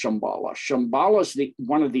down to Shambhala. Shambhala is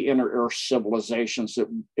one of the inner Earth civilizations that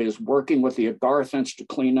is working with the Agarthans to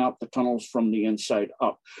clean out the tunnels from the inside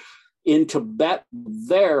up. In Tibet,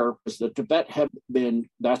 that's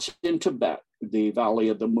in Tibet, the Valley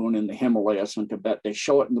of the Moon in the Himalayas in Tibet. They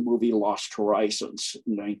show it in the movie Lost Horizons,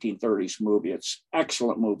 1930s movie. It's an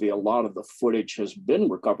excellent movie. A lot of the footage has been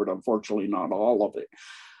recovered, unfortunately, not all of it.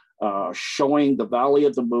 Showing the Valley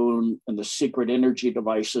of the Moon and the secret energy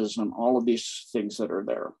devices and all of these things that are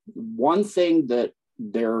there. One thing that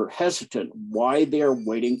they're hesitant, why they're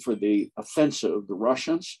waiting for the offensive, the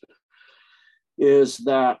Russians, is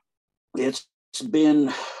that it's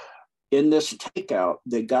been in this takeout,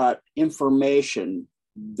 they got information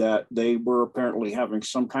that they were apparently having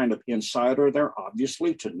some kind of insider there,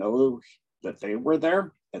 obviously, to know that they were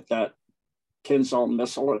there at that Kinzhal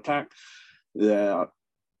missile attack. That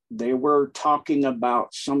they were talking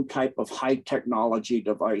about some type of high technology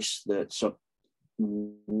device that's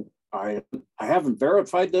I haven't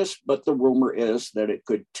verified this, but the rumor is that it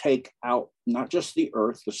could take out not just the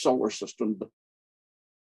Earth, the solar system, but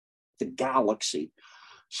the galaxy.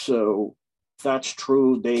 So if that's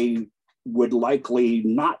true, they would likely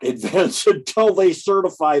not advance until they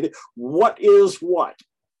certified what is what.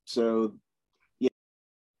 So, yeah.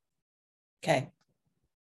 Okay.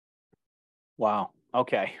 Wow.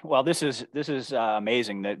 Okay. Well, this is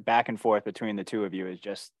amazing. That back and forth between the two of you is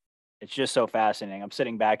just so fascinating. I'm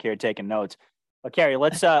sitting back here taking notes. But Kerry,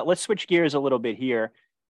 let's switch gears a little bit here.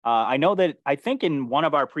 I think in one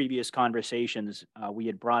of our previous conversations, we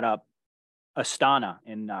had brought up Astana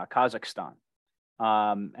in Kazakhstan.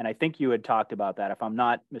 And I think you had talked about that, if I'm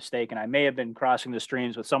not mistaken. I may have been crossing the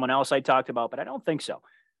streams with someone else I talked about, but I don't think so.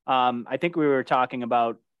 I think we were talking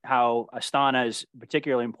about how Astana is a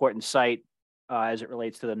particularly important site as it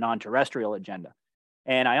relates to the non-terrestrial agenda.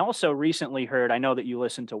 And I also recently heard, I know that you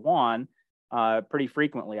listen to Juan pretty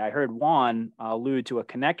frequently. I heard Juan allude to a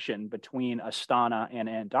connection between Astana and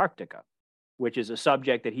Antarctica, which is a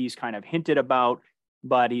subject that he's kind of hinted about,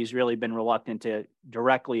 but he's really been reluctant to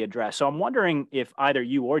directly address. So I'm wondering if either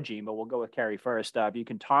you or Gene, but we'll go with Kerry first, if you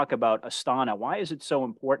can talk about Astana. Why is it so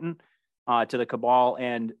important to the Cabal,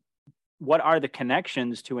 and what are the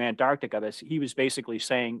connections to Antarctica? He was basically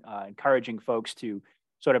saying, encouraging folks to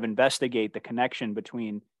sort of investigate the connection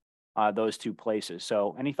between those two places.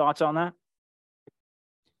 So any thoughts on that?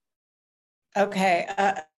 Okay.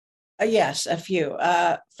 Yes, a few.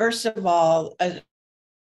 First of all,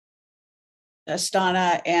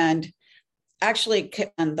 Astana and actually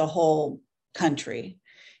the whole country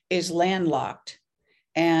is landlocked.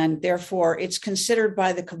 And therefore, it's considered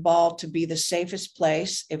by the Cabal to be the safest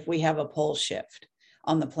place if we have a pole shift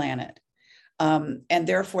on the planet. And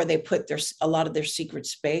therefore they put a lot of their secret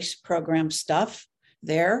space program stuff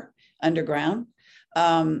there underground.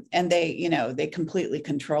 And they completely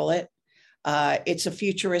control it. It's a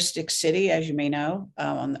futuristic city, as you may know,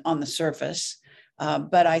 on the surface.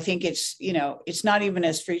 But I think it's not even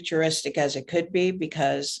as futuristic as it could be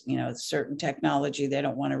because, certain technology they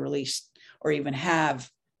don't want to release or even have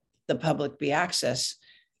the public be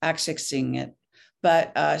accessing it.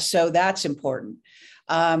 But so that's important.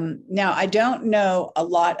 Now, I don't know a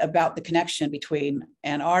lot about the connection between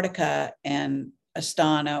Antarctica and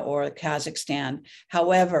Astana or Kazakhstan.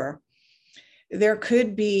 However, there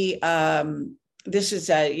could be, this is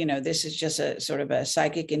just a sort of a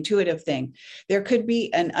psychic intuitive thing. There could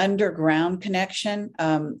be an underground connection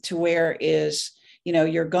to where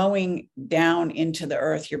you're going down into the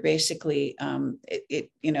earth. You're basically,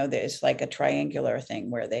 there's like a triangular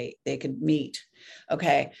thing where they could meet.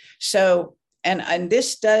 Okay. So, and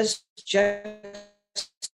this does just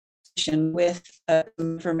with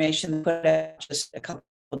information put out just a couple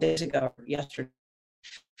of days ago, or yesterday.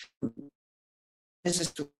 This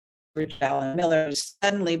is Richard Allen Miller, who's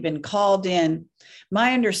suddenly been called in.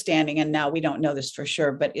 My understanding, and now we don't know this for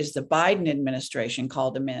sure, but is the Biden administration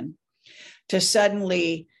called him in to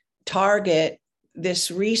suddenly target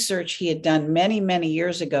this research he had done many, many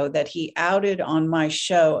years ago that he outed on my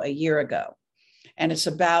show a year ago. And it's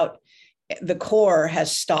about the core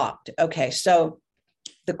has stopped. Okay, so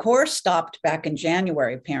the core stopped back in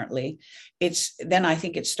January, apparently. Then I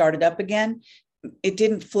think it started up again. It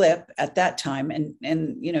didn't flip at that time.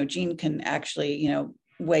 And Gene can actually,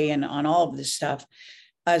 weigh in on all of this stuff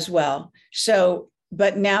as well. So,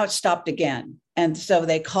 but now it stopped again. And so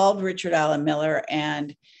they called Richard Allen Miller,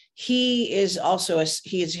 and he is also,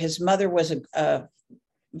 his mother was a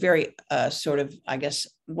very sort of, I guess,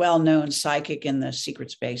 well-known psychic in the secret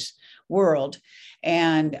space world.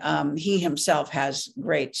 And he himself has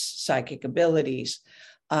great psychic abilities.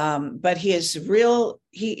 But he's what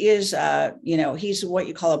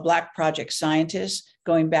you call a black project scientist,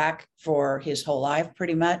 going back for his whole life,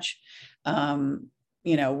 pretty much,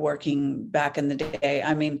 working back in the day.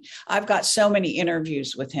 I mean, I've got so many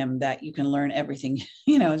interviews with him that you can learn everything,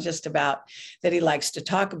 just about that he likes to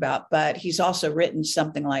talk about. But he's also written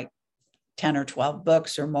something like 10 or 12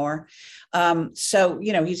 books or more. So,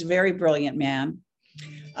 he's a very brilliant man.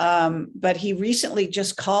 But he recently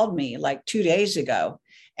just called me like 2 days ago,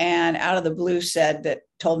 and out of the blue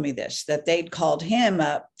told me that they'd called him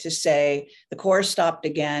up to say the core stopped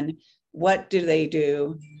again. What do they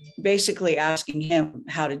do? Basically asking him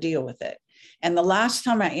how to deal with it. And the last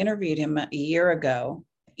time I interviewed him a year ago,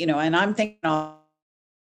 and I'm thinking I'll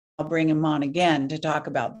bring him on again to talk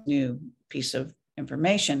about the new piece of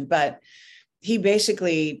information, but he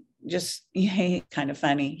basically he's kind of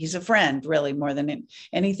funny. He's a friend, really, more than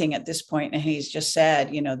anything at this point. And he's just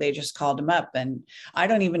said, they just called him up, and I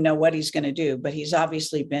don't even know what he's going to do, but he's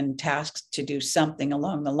obviously been tasked to do something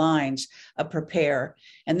along the lines of prepare.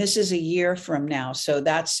 And this is a year from now. So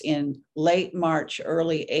that's in late March,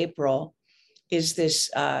 early April, is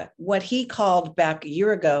this, what he called back a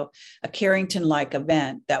year ago, a Carrington-like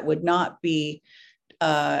event that would not be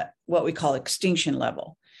what we call extinction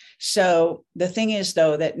level. So the thing is,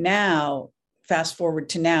 though, that now, fast forward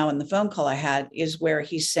to now, in the phone call I had, is where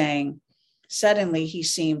he's saying suddenly he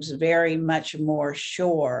seems very much more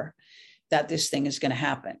sure that this thing is going to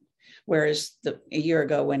happen. Whereas a year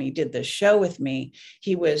ago when he did the show with me,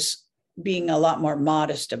 he was being a lot more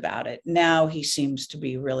modest about it. Now he seems to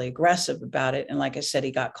be really aggressive about it. And like I said,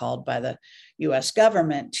 he got called by the US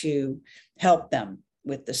government to help them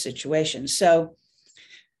with the situation. So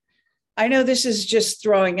I know this is just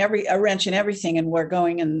throwing a wrench in everything, and we're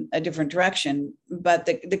going in a different direction, but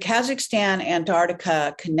the Kazakhstan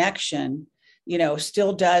Antarctica connection,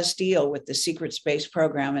 still does deal with the secret space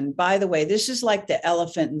program. And by the way, this is like the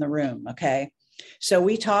elephant in the room. Okay. So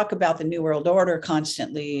we talk about the New World Order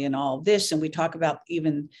constantly and all this, and we talk about,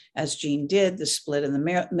 even as Gene did, the split in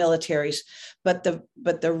the militaries, but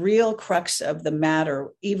the real crux of the matter,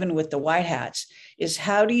 even with the white hats, is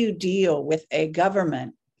how do you deal with a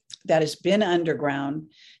government that has been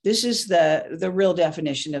underground? This is the real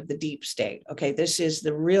definition of the deep state. Okay, this is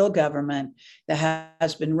the real government that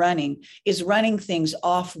has been running things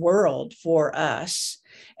off world for us,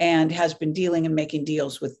 and has been dealing and making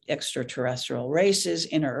deals with extraterrestrial races,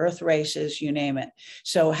 inner earth races, you name it.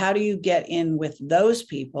 So how do you get in with those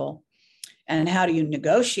people, and how do you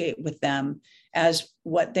negotiate with them as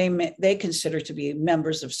what they consider to be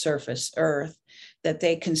members of surface earth, that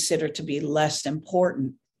they consider to be less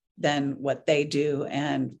important than what they do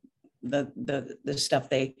and the stuff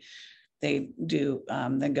they do,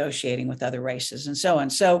 negotiating with other races and so on.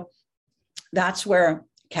 So that's where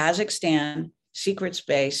Kazakhstan, secret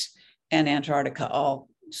space, and Antarctica all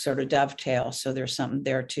sort of dovetail. So there's something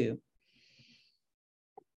there too.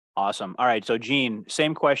 Awesome. All right. So Gene,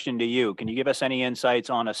 same question to you. Can you give us any insights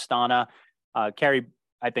on Astana? Kerry,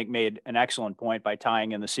 I think, made an excellent point by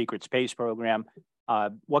tying in the secret space program.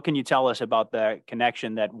 What can you tell us about the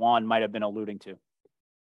connection that Juan might have been alluding to?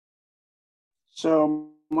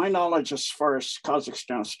 So my knowledge as far as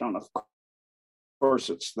Kazakhstan, Astana, of course,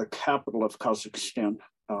 it's the capital of Kazakhstan.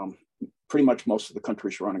 Pretty much most of the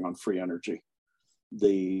country is running on free energy.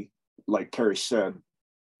 Like Kerry said,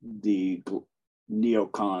 the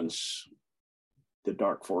neocons, the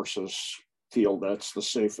dark forces, feel that's the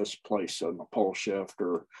safest place on the pole shift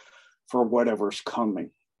or for whatever's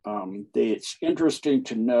coming. It's interesting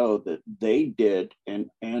to know that they did an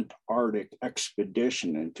Antarctic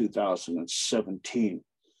expedition in 2017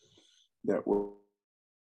 that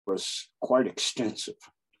was quite extensive,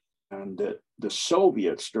 and that the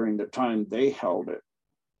Soviets, during the time they held it,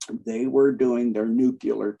 they were doing their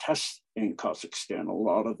nuclear tests in Kazakhstan. A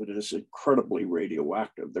lot of it is incredibly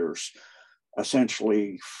radioactive. There's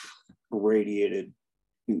essentially radiated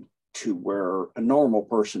to where a normal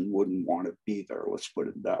person wouldn't want to be there, let's put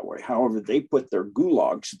it that way. However, they put their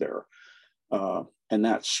gulags there, and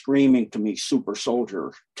that's screaming to me super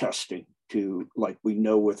soldier testing, to like we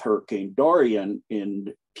know with Hurricane Dorian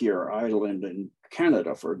in Pierre Island in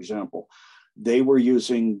Canada, for example. They were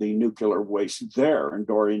using the nuclear waste there, and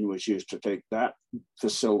Dorian was used to take that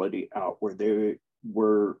facility out, where they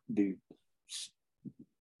were the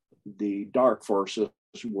dark forces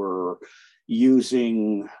were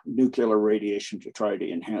using nuclear radiation to try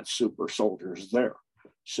to enhance super soldiers there.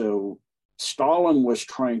 So Stalin was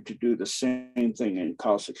trying to do the same thing in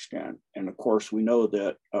Kazakhstan. And of course, we know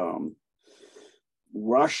that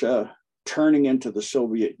Russia turning into the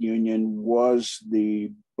Soviet Union was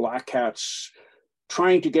the Black Hats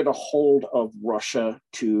trying to get a hold of Russia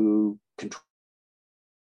to control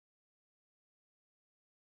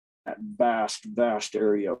that vast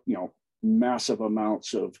area, massive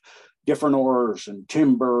amounts of different ores and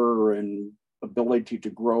timber and ability to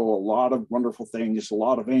grow a lot of wonderful things, a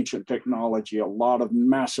lot of ancient technology, a lot of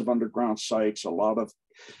massive underground sites, a lot of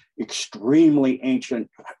extremely ancient,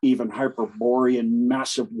 even Hyperborean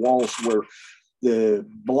massive walls where the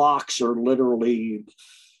blocks are literally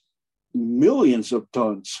millions of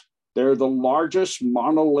tons. They're the largest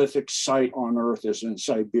monolithic site on Earth is in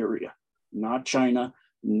Siberia, not China,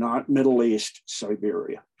 not Middle East,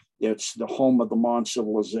 Siberia. It's the home of the Mon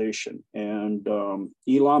civilization. And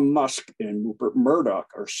Elon Musk and Rupert Murdoch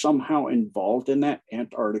are somehow involved in that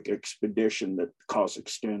Antarctic expedition that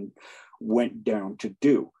Kazakhstan went down to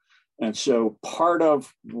do. And so part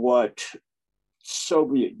of what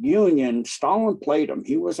Soviet Union, Stalin played him.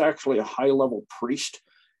 He was actually a high-level priest.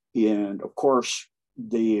 And of course,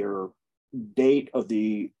 their date of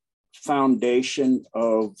the foundation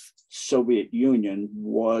of Soviet Union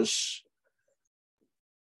was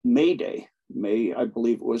May Day. I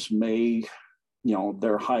believe it was May,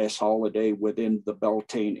 their highest holiday within the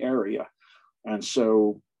Beltane area. And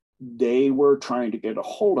so they were trying to get a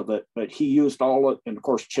hold of it, but he used all of it. And of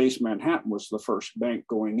course, Chase Manhattan was the first bank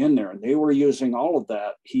going in there, and they were using all of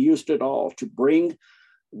that. He used it all to bring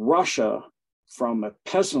Russia from a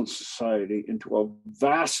peasant society into a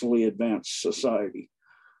vastly advanced society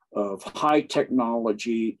of high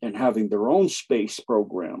technology and having their own space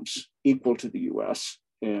programs equal to the US.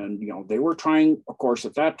 And, they were trying, of course,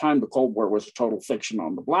 at that time, the Cold War was a total fiction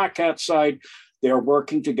on the Black Hat side. They're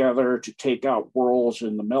working together to take out worlds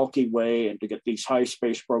in the Milky Way and to get these high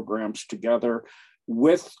space programs together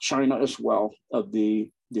with China as well, of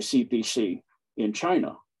the CPC in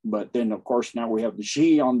China. But then, of course, now we have the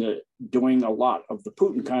Xi doing a lot of the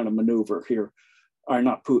Putin kind of maneuver here. Or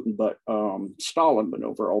not Putin, but Stalin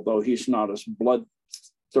maneuver, although he's not as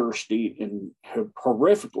bloodthirsty and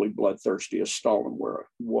horrifically bloodthirsty as Stalin where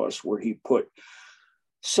he put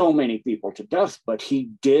so many people to death. But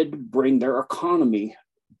he did bring their economy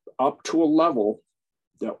up to a level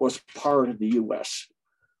that was part of the US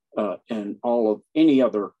and all of any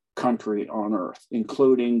other country on Earth,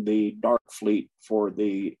 including the Dark Fleet for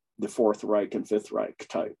the Fourth Reich and Fifth Reich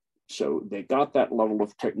type. So they got that level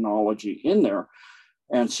of technology in there.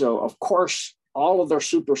 And so, of course, all of their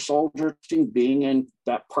super soldiers being in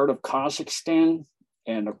that part of Kazakhstan.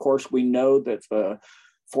 And of course, we know that the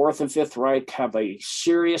Fourth and Fifth Reich have a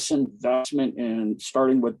serious investment in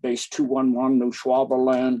starting with base 211 New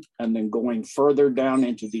Schwaberland and then going further down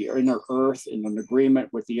into the inner earth in an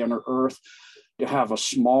agreement with the inner earth to have a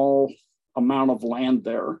small amount of land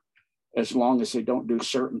there as long as they don't do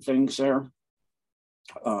certain things there.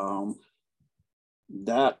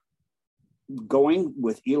 That going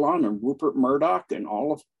with Elon and Rupert Murdoch and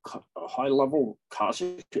all of high-level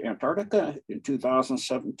Cassidy to Antarctica in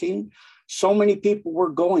 2017. So many people were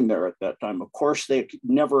going there at that time. Of course, they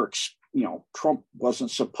never, Trump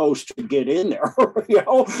wasn't supposed to get in there.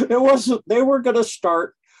 It wasn't. They were going to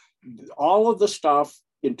start all of the stuff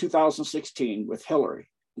in 2016 with Hillary,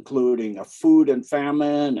 including a food and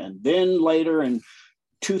famine, and then later in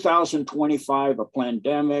 2025, a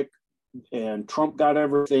pandemic, and Trump got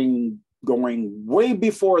everything going way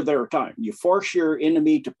before their time. You force your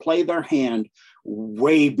enemy to play their hand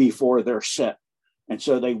way before they're set. And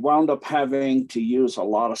so they wound up having to use a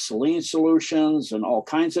lot of saline solutions and all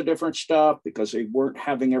kinds of different stuff because they weren't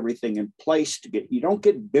having everything in place to get, you don't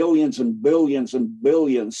get billions and billions and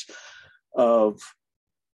billions of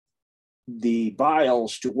the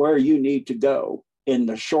vials to where you need to go in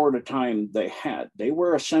the shorter time they had. They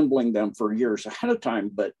were assembling them for years ahead of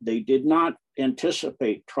time, but they did not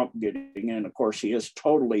anticipate Trump getting in. Of course, he is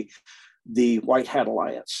totally the White Hat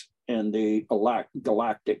Alliance, and the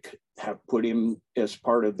Galactic have put him as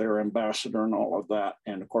part of their ambassador and all of that.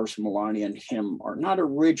 And of course, Melania and him are not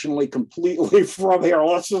originally completely from here.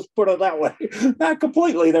 Let's just put it that way. Not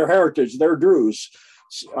completely their heritage. They're Druze.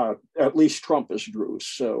 At least Trump is Druze.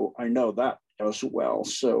 So I know that as well.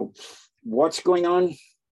 So what's going on?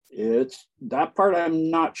 It's that part I'm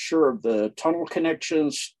not sure of. The tunnel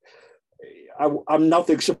connections, I'm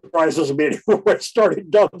nothing surprises me anymore. I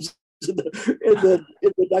started dubs in the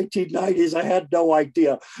 1990s. I had no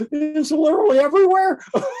idea. It's literally everywhere.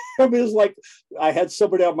 I mean, it's like I had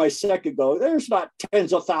somebody on my second go, there's not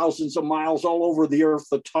tens of thousands of miles all over the earth,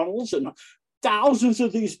 the tunnels, and thousands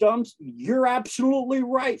of these dumps. You're absolutely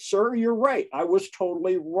right, sir. You're right. I was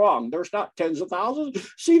totally wrong. There's not tens of thousands.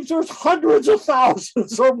 Seems there's hundreds of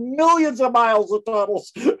thousands or millions of miles of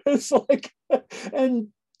tunnels. It's like, and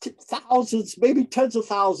thousands, maybe tens of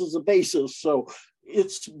thousands of bases. So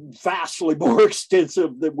it's vastly more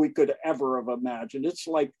extensive than we could ever have imagined. It's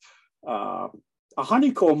like a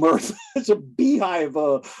honeycomb earth. It's a beehive.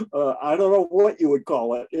 I don't know what you would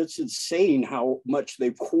call it. It's insane how much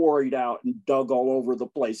they've quarried out and dug all over the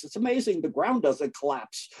place. It's amazing the ground doesn't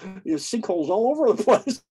collapse. There's sinkholes all over the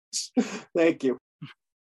place. Thank you.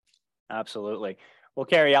 Absolutely. Well,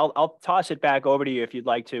 Kerry, I'll toss it back over to you if you'd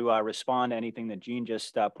like to respond to anything that Gene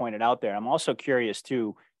just pointed out there. I'm also curious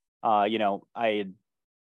too. I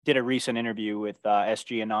did a recent interview with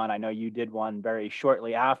SG Anon. I know you did one very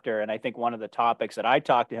shortly after. And I think one of the topics that I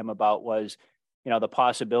talked to him about was, the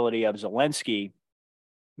possibility of Zelensky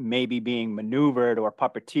maybe being maneuvered or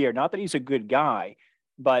puppeteered. Not that he's a good guy,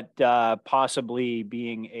 but possibly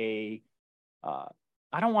being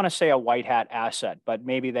I don't want to say a white hat asset, but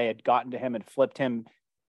maybe they had gotten to him and flipped him.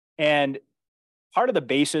 And part of the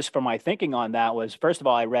basis for my thinking on that was, first of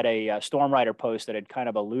all, I read a Stormwriter post that had kind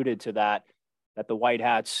of alluded to that the White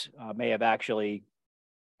Hats may have actually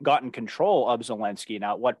gotten control of Zelensky.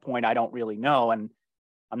 Now, at what point, I don't really know. And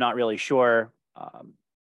I'm not really sure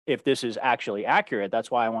if this is actually accurate. That's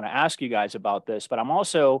why I want to ask you guys about this. But I'm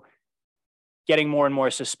also getting more and more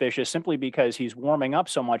suspicious simply because he's warming up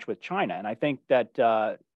so much with China. And I think that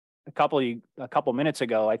a couple minutes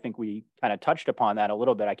ago, I think we kind of touched upon that a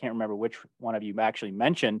little bit. I can't remember which one of you actually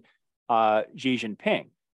mentioned Xi Jinping.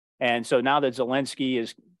 And so now that Zelensky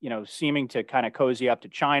is, seeming to kind of cozy up to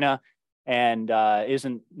China and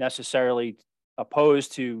isn't necessarily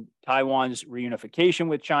opposed to Taiwan's reunification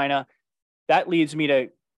with China, that leads me to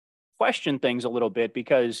question things a little bit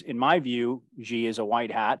because, in my view, Xi is a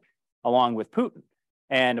white hat along with Putin.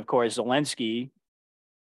 And of course, Zelensky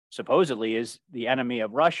supposedly is the enemy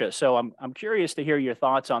of Russia. So I'm curious to hear your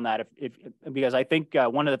thoughts on that, because I think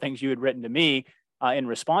one of the things you had written to me in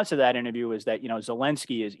response to that interview is that,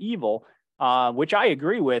 Zelensky is evil, which I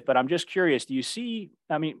agree with, but I'm just curious, do you see,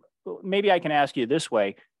 maybe I can ask you this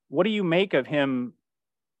way, what do you make of him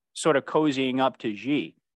sort of cozying up to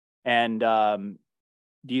Xi? And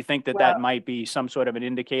do you think that might be some sort of an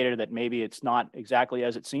indicator that maybe it's not exactly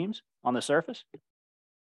as it seems on the surface?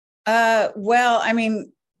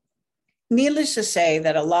 Needless to say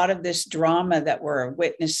that a lot of this drama that we're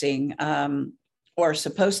witnessing or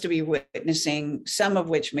supposed to be witnessing, some of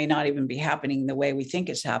which may not even be happening the way we think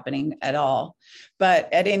it's happening at all.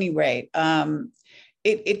 But at any rate,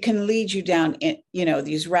 it can lead you down,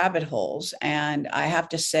 these rabbit holes. And I have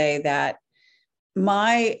to say that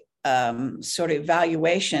my sort of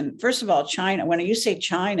evaluation, first of all, China, when you say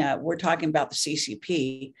China, we're talking about the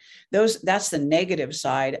CCP. That's the negative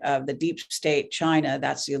side of the deep state China.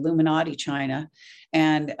 That's the Illuminati China.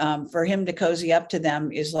 And for him to cozy up to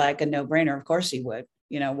them is like a no-brainer. Of course he would.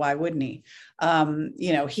 Why wouldn't he?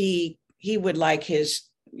 He would like his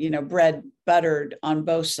bread buttered on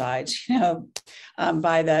both sides,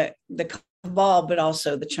 by the cabal, but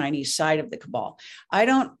also the Chinese side of the cabal.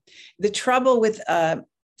 The trouble with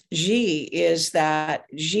Xi is that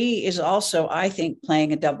Xi is also, I think,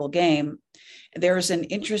 playing a double game. There's an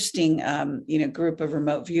interesting, group of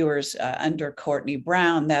remote viewers under Courtney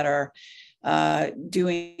Brown that are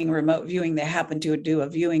doing remote viewing. They happen to do a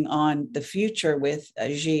viewing on the future with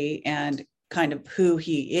Xi and kind of who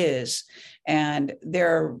he is. And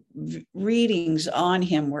their readings on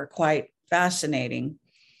him were quite fascinating,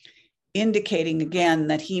 indicating again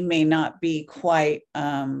that he may not be quite,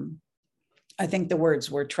 I think the words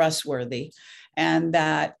were trustworthy, and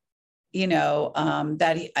that,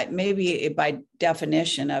 that he, maybe by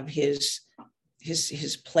definition of his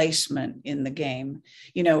placement in the game,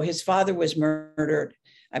 his father was murdered,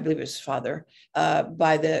 I believe it was his father,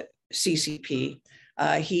 by the CCP.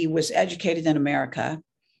 He was educated in America.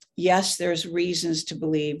 Yes, there's reasons to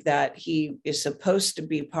believe that he is supposed to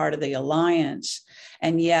be part of the alliance,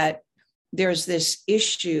 and yet there's this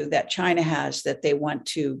issue that China has that they want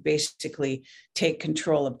to basically take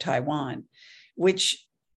control of Taiwan, which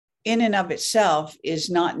in and of itself is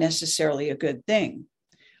not necessarily a good thing.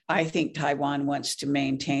 I think Taiwan wants to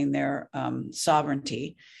maintain their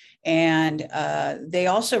sovereignty. And they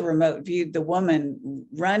also remote viewed the woman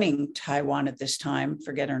running Taiwan at this time,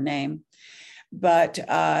 forget her name, but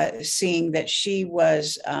seeing that she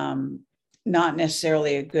was not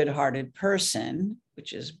necessarily a good-hearted person,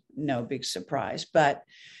 which is no big surprise, but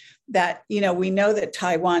that, we know that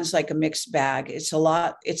Taiwan's like a mixed bag.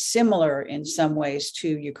 It's similar in some ways to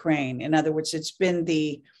Ukraine. In other words, it's been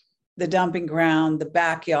the dumping ground, the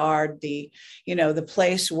backyard, the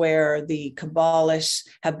place where the Kabbalists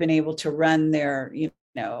have been able to run their,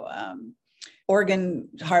 organ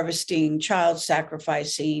harvesting, child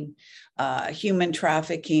sacrificing, human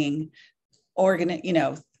trafficking,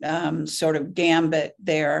 sort of gambit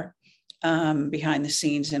there behind the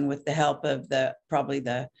scenes, and with the help of probably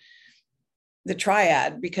the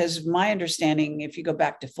triad, because my understanding, if you go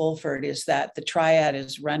back to Fulford, is that the triad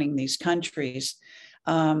is running these countries.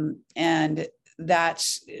 And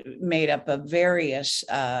that's made up of various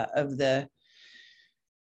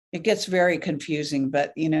it gets very confusing,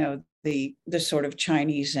 but the sort of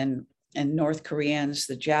Chinese and North Koreans,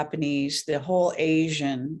 the Japanese, the whole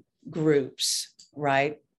Asian groups,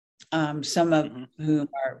 right? Some of whom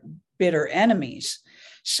are bitter enemies.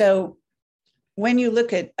 So when you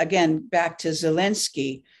look at, again, back to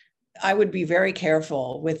Zelensky, I would be very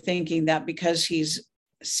careful with thinking that because he's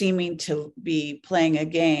seeming to be playing a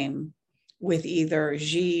game with either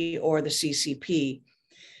Xi or the CCP,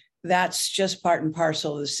 that's just part and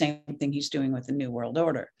parcel of the same thing he's doing with the New World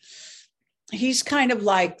Order. He's kind of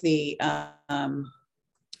like the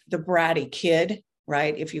bratty kid,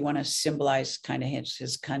 right? If you want to symbolize kind of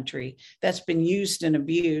his country, that's been used and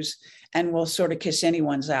abused and will sort of kiss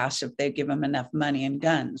anyone's ass if they give him enough money and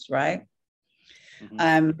guns, right?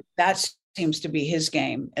 That seems to be his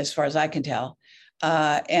game, as far as I can tell.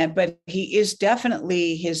 But he is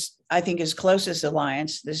definitely his closest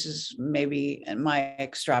alliance. This is maybe my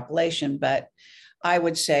extrapolation, but I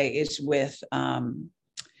would say it's with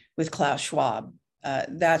Klaus Schwab.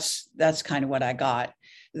 That's kind of what I got,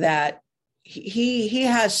 that he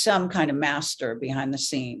has some kind of master behind the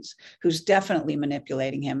scenes who's definitely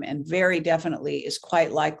manipulating him, and very definitely is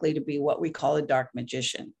quite likely to be what we call a dark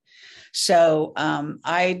magician. So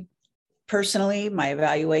I personally, my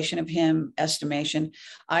evaluation of him, estimation,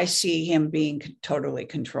 I see him being totally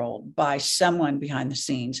controlled by someone behind the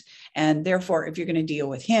scenes. And therefore, if you're going to deal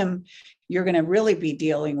with him, you're going to really be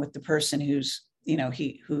dealing with the person who's,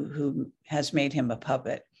 who has made him a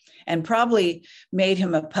puppet, and probably made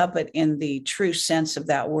him a puppet in the true sense of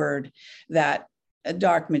that word that a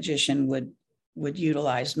dark magician would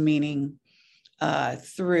utilize, meaning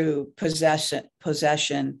through possession,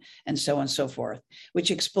 and so on and so forth,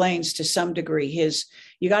 which explains to some degree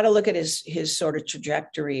you got to look at his sort of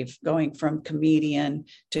trajectory of going from comedian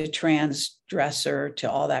to transdresser to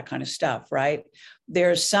all that kind of stuff, right?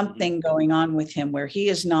 There's something going on with him where he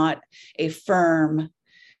is not a firm,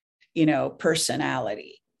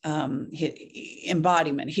 personality,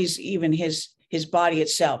 embodiment. His body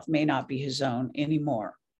itself may not be his own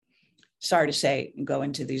anymore. Sorry to say, go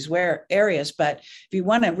into these areas, but if you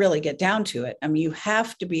want to really get down to it, you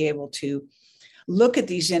have to be able to look at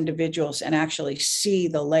these individuals and actually see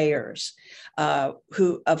the layers of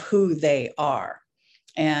who they are.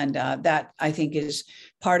 And that, I think, is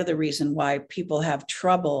part of the reason why people have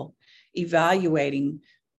trouble evaluating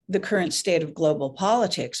the current state of global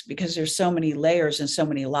politics, because there's so many layers and so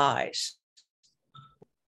many lies.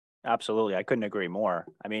 Absolutely. I couldn't agree more.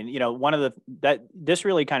 I mean, this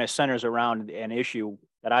really kind of centers around an issue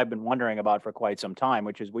that I've been wondering about for quite some time,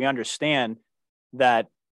 which is we understand that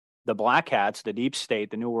the black hats, the deep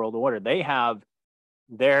state, the New World Order, they have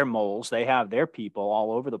their moles, they have their people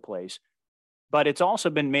all over the place. But it's also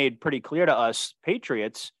been made pretty clear to us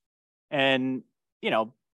patriots and,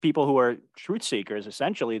 people who are truth seekers,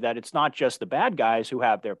 essentially, that it's not just the bad guys who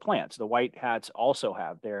have their plans. The white hats also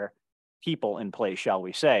have their people in place, shall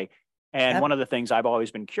we say. And Yep. one of the things I've always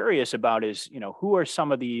been curious about is, who are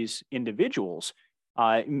some of these individuals?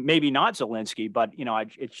 Maybe not Zelensky, but,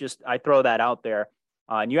 I throw that out there.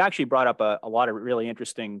 And you actually brought up a lot of really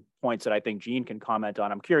interesting points that I think Gene can comment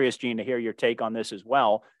on. I'm curious, Gene, to hear your take on this as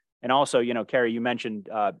well. And also, Kerry, you mentioned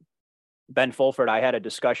Ben Fulford. I had a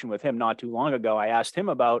discussion with him not too long ago. I asked him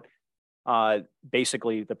about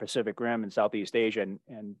basically the Pacific Rim and Southeast Asia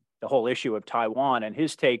and the whole issue of Taiwan. And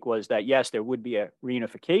his take was that, yes, there would be a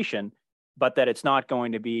reunification, but that it's not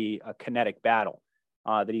going to be a kinetic battle,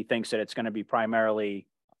 that he thinks that it's going to be primarily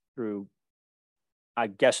through, I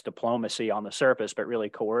guess, diplomacy on the surface, but really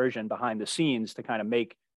coercion behind the scenes to kind of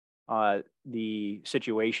make the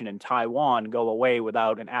situation in Taiwan go away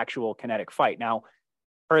without an actual kinetic fight. Now,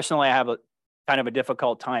 personally, I have a kind of a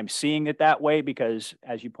difficult time seeing it that way because,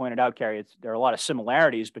 as you pointed out, Kerry, there are a lot of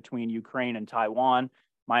similarities between Ukraine and Taiwan.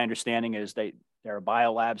 My understanding is there are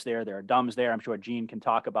biolabs there, there are DUMBs there. I'm sure Gene can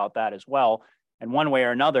talk about that as well. And one way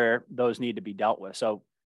or another, those need to be dealt with. So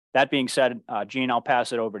that being said, Gene, I'll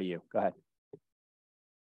pass it over to you. Go ahead.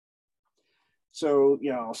 So,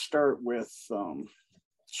 I'll start with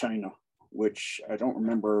China, which I don't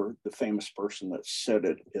remember the famous person that said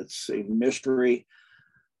it. It's a mystery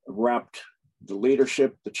wrapped. The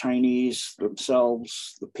leadership, the Chinese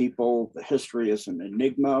themselves, the people, the history is an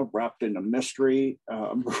enigma wrapped in a mystery,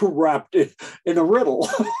 wrapped in a riddle.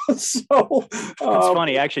 So it's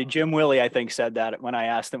funny, actually. Jim Willey, I think, said that when I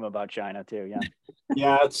asked him about China too. Yeah,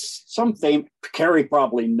 yeah, it's something Kerry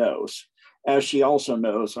probably knows, as she also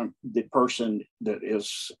knows the person that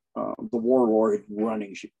is the warlord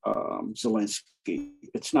running Zelensky.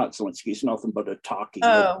 It's not Zelensky; it's nothing but a talkie.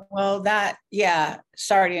 Oh well,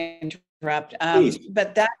 sorry to interrupt,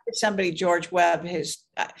 but that is somebody, George Webb.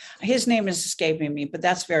 His name is escaping me, but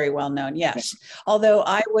that's very well known. Yes, although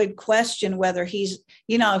I would question whether he's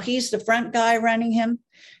the front guy running him.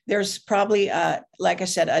 There's probably, like I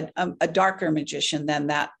said, a darker magician than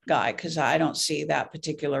that guy, because I don't see that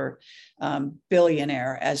particular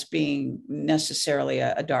billionaire as being necessarily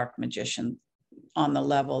a dark magician on the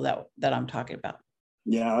level that I'm talking about.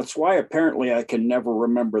 Yeah, that's why apparently I can never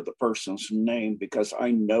remember the person's name, because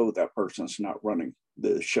I know that person's not running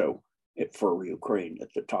the show for Ukraine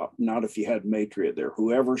at the top. Not if you had Matria there.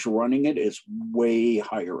 Whoever's running it is way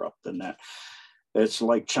higher up than that. It's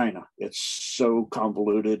like China. It's so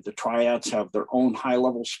convoluted. The triads have their own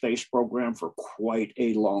high-level space program for quite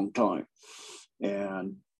a long time.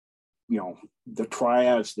 And, the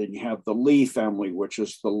triads, then you have the Lee family, which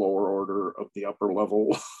is the lower order of the upper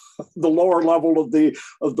level, the lower level of the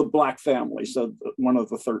black family. So one of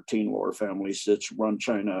the 13 lower families that's run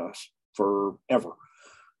China forever.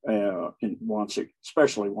 And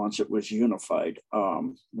especially once it was unified.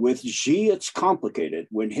 With Xi, it's complicated.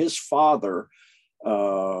 When his father,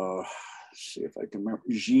 see if I can remember,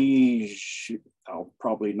 Xi, I'll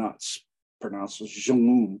probably not pronounce it,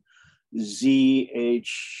 Zhongzun, Zhongzun,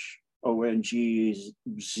 I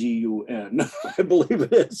believe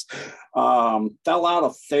it is, fell out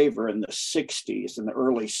of favor in the 60s, in the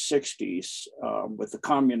early 60s, with the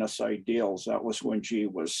communist ideals. That was when Xi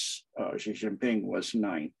Jinping was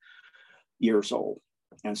 9 years old.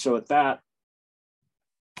 And so at that,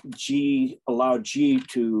 Xi allowed Xi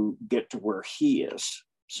to get to where he is.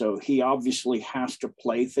 So he obviously has to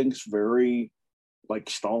play things very like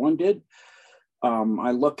Stalin did.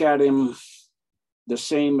 I look at him the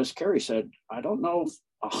same as Kerry said. I don't know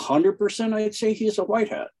if 100% I'd say he's a white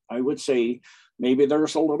hat. I would say maybe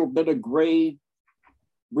there's a little bit of gray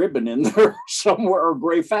ribbon in there somewhere, or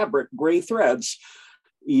gray fabric, gray threads.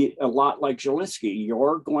 A lot like Zelensky,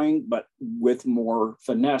 you're going, but with more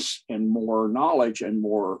finesse and more knowledge and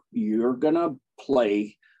more, you're going to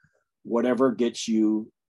play whatever gets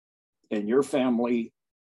you and your family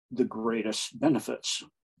the greatest benefits.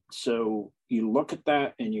 So you look at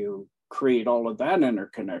that and you create all of that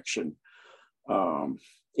interconnection.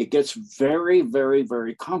 It gets very, very,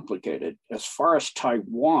 very complicated. As far as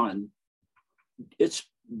Taiwan, it's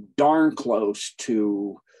darn close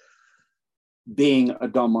to being a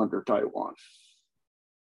dumb under Taiwan.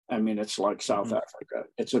 I mean, it's like South Africa.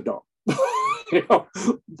 It's a dumb.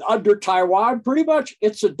 Under Taiwan, pretty much,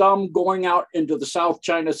 it's a dumb going out into the South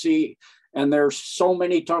China Sea And there's so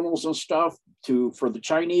many tunnels and stuff for the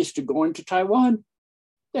Chinese to go into Taiwan.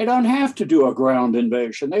 They don't have to do a ground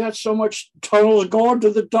invasion. They got so much tunnels going to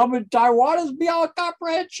the dump in Taiwan, it's beyond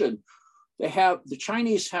comprehension. The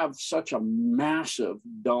Chinese have such a massive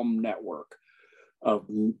dumb network of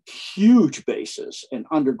huge bases and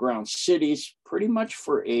underground cities, pretty much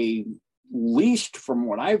for least from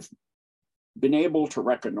what I've been able to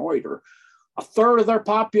reconnoiter, a third of their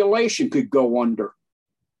population could go under.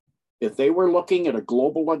 If they were looking at a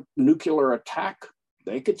global nuclear attack,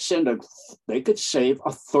 they could save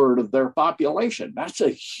a third of their population. That's a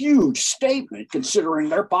huge statement considering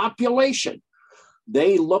their population.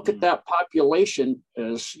 They look at that population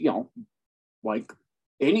as, like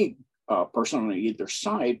any person on either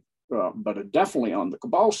side, but definitely on the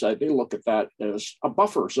Cabal side, they look at that as a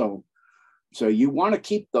buffer zone. So you want to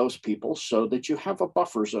keep those people so that you have a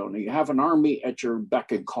buffer zone and you have an army at your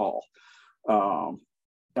beck and call.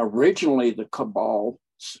 Originally, the Cabal's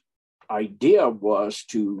idea was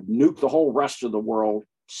to nuke the whole rest of the world,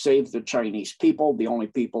 save the Chinese people, the only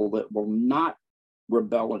people that will not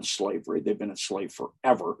rebel in slavery. They've been enslaved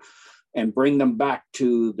forever, and bring them back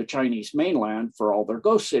to the Chinese mainland for all their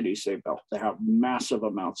ghost cities they built. They have massive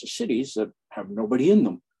amounts of cities that have nobody in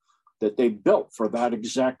them that they built for that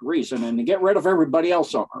exact reason, and to get rid of everybody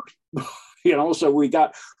else on Earth. So we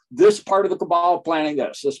got this part of the Cabal planning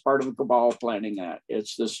this part of the Cabal planning that.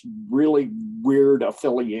 It's this really weird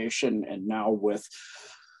affiliation, and now with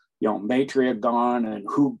Maitreya gone, and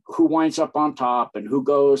who winds up on top and who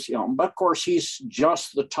goes, but of course he's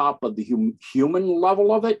just the top of the human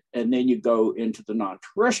level of it, and then you go into the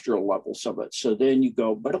non-terrestrial levels of it. So then you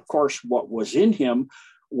go, but of course what was in him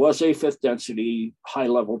was a fifth density high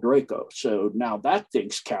level Draco. So now that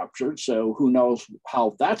thing's captured. So who knows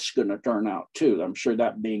how that's going to turn out too. I'm sure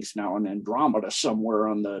that being's now in Andromeda somewhere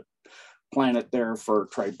on the planet there for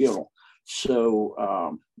Tribunal.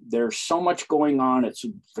 So there's so much going on. It's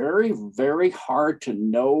very, very hard to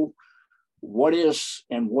know what is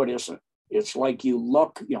and what isn't. It's like you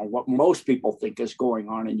look, what most people think is going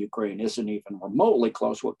on in Ukraine isn't even remotely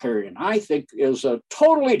close. What Kerry and I think is a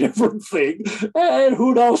totally different thing. And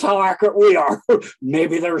who knows how accurate we are.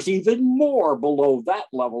 Maybe there's even more below that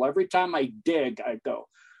level. Every time I dig, I go,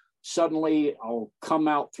 suddenly I'll come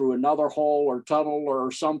out through another hole or tunnel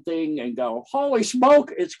or something and go, holy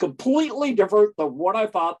smoke, it's completely different than what I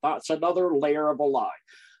thought. That's another layer of a lie.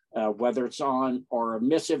 Whether it's on or a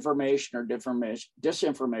misinformation or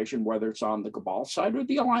disinformation, whether it's on the Cabal side or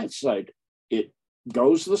the Alliance side, it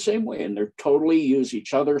goes the same way. And they're totally use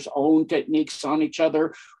each other's own techniques on each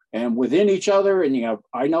other and within each other. And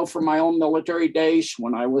I know from my own military days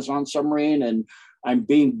when I was on submarine and I'm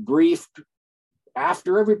being briefed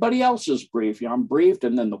after everybody else is briefed. I'm briefed,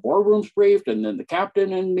 and then the war room's briefed, and then the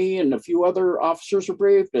captain and me and a few other officers are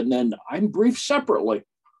briefed, and then I'm briefed separately.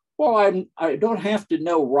 Well, I don't have to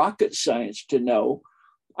know rocket science to know.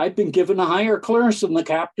 I've been given a higher clearance than the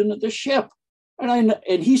captain of the ship. And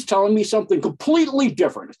he's telling me something completely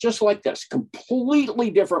different. It's just like this,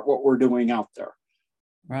 completely different what we're doing out there.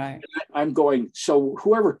 Right. And I'm going, so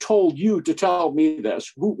whoever told you to tell me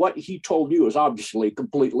this, what he told you is obviously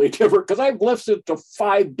completely different, because I've listened to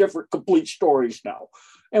 5 different complete stories now.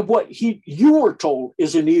 And what you were told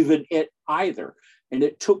isn't even it either. And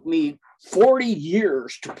it took me 40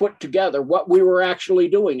 years to put together what we were actually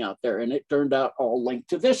doing out there. And it turned out all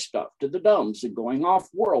linked to this stuff, to the DUMBs and going off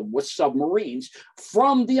world with submarines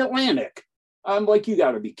from the Atlantic. I'm like, you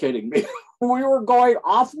got to be kidding me. We were going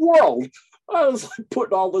off world. I was like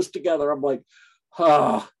putting all this together. I'm like,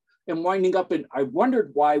 and winding up in, I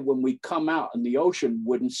wondered why when we come out in the ocean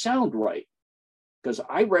wouldn't sound right. Because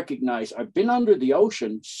I recognize I've been under the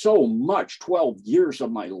ocean so much, 12 years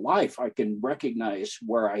of my life, I can recognize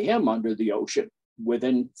where I am under the ocean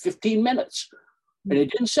within 15 minutes. And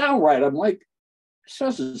it didn't sound right. I'm like, this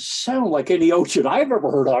doesn't sound like any ocean I've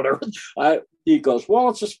ever heard on Earth. He goes, well,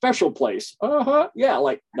 it's a special place. Yeah,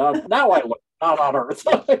 like now I look not on Earth.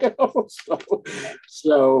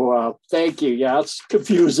 so thank you. Yeah, it's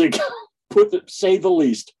confusing, say the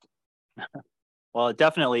least. Well, it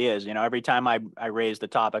definitely is. Every time I raise the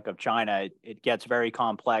topic of China, it gets very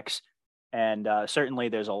complex. And certainly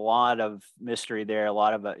there's a lot of mystery there, a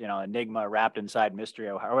lot of, enigma wrapped inside mystery,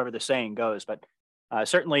 or however the saying goes. But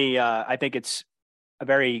certainly I think it's a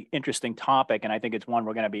very interesting topic. And I think it's one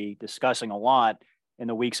we're going to be discussing a lot in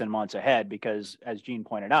the weeks and months ahead, because as Gene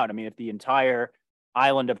pointed out, if the entire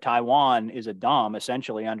island of Taiwan is a DUMB,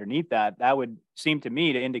 essentially underneath that would seem to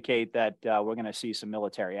me to indicate that we're going to see some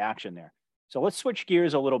military action there. So let's switch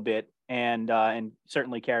gears a little bit, and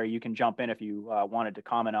certainly, Kerry, you can jump in if you wanted to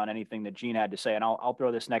comment on anything that Gene had to say, and I'll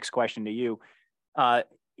throw this next question to you.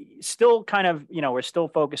 still kind of, we're still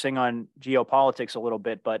focusing on geopolitics a little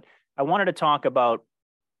bit, but I wanted to talk about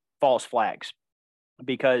false flags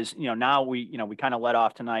because, now we kind of let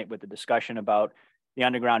off tonight with the discussion about the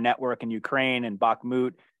underground network in Ukraine and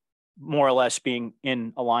Bakhmut more or less being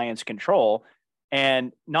in alliance control.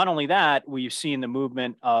 And not only that, we've seen the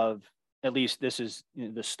movement of, at least this is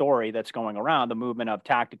the story that's going around, the movement of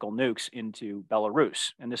tactical nukes into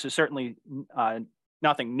Belarus. And this is certainly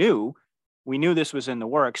nothing new. We knew this was in the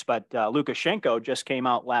works, but Lukashenko just came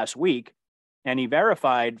out last week and he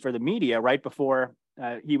verified for the media right before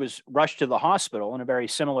he was rushed to the hospital in a very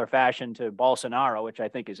similar fashion to Bolsonaro, which I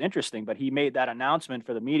think is interesting. But he made that announcement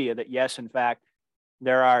for the media that, yes, in fact,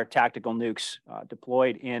 there are tactical nukes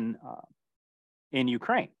deployed in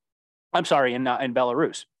Ukraine. I'm sorry, in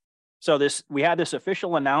Belarus. So we had this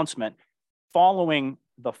official announcement following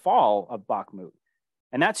the fall of Bakhmut.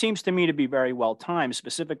 And that seems to me to be very well timed,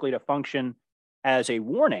 specifically to function as a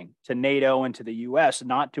warning to NATO and to the US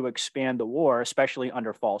not to expand the war, especially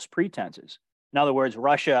under false pretenses. In other words,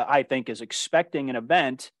 Russia, I think, is expecting an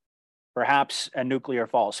event, perhaps a nuclear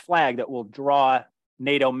false flag, that will draw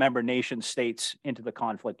NATO member nation states into the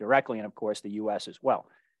conflict directly, and of course, the US as well.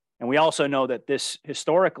 And we also know that this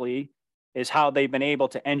historically is how they've been able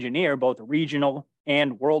to engineer both regional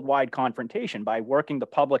and worldwide confrontation by working the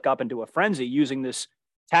public up into a frenzy using this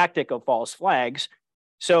tactic of false flags.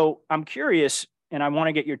 So I'm curious, and I want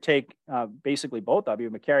to get your take, basically both of you.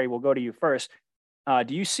 Kerry, we'll go to you first.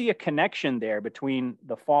 Do you see a connection there between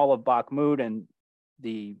the fall of Bakhmut and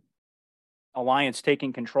the alliance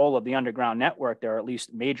taking control of the underground network, there are at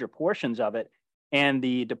least major portions of it, and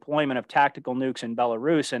the deployment of tactical nukes in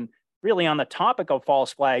Belarus? And really on the topic of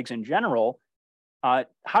false flags in general,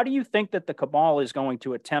 how do you think that the cabal is going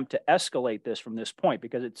to attempt to escalate this from this point?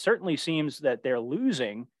 Because it certainly seems that they're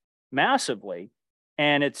losing massively,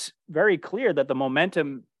 and it's very clear that the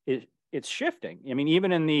momentum it's shifting. I mean,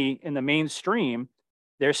 even in the mainstream,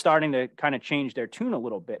 they're starting to kind of change their tune a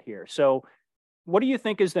little bit here. So what do you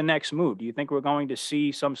think is the next move? Do you think we're going to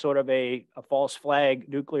see some sort of a false flag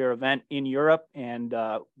nuclear event in Europe? And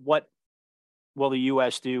what will the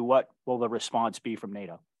U.S. do? What will the response be from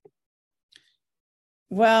NATO?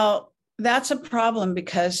 Well, that's a problem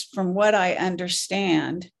because from what I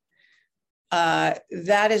understand, that's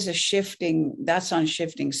on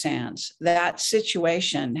shifting sands. That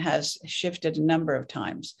situation has shifted a number of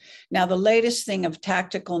times. Now, the latest thing of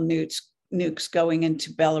tactical nukes going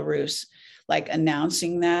into Belarus, like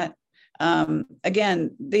announcing that,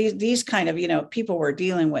 again, these kind of, people we're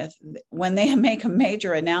dealing with, when they make a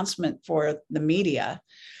major announcement for the media,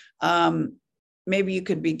 maybe you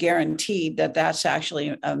could be guaranteed that that's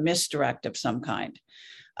actually a misdirect of some kind.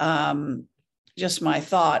 Just my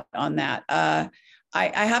thought on that.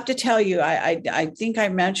 I have to tell you, I think I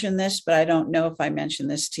mentioned this, but I don't know if I mentioned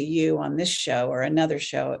this to you on this show or another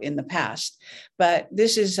show in the past. But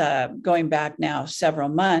this is going back now several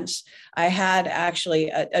months. I had actually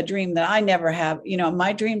a dream that I never have.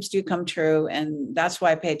 My dreams do come true, and that's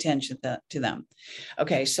why I pay attention to them.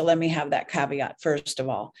 Okay, so let me have that caveat first of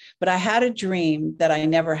all. But I had a dream that I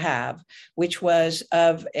never have, which was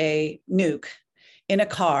of a nuke in a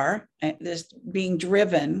car, this being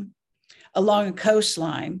driven along a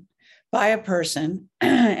coastline by a person,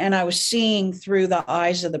 and I was seeing through the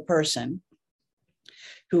eyes of the person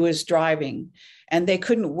who was driving, and they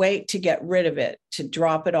couldn't wait to get rid of it, to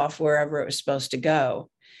drop it off wherever it was supposed to go.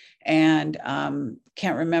 And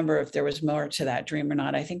can't remember if there was more to that dream or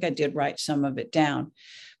not. I think I did write some of it down.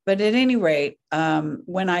 But at any rate,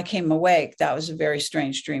 when I came awake, that was a very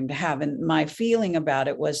strange dream to have. And my feeling about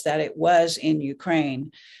it was that it was in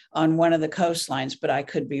Ukraine on one of the coastlines, but I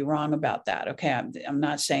could be wrong about that. Okay, I'm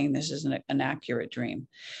not saying this is an accurate dream.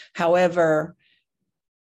 However,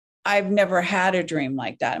 I've never had a dream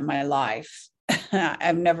like that in my life.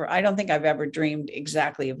 I don't think I've ever dreamed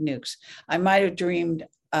exactly of nukes. I might have dreamed,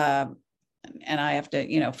 and I have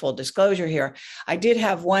to, full disclosure here, I did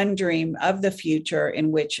have one dream of the future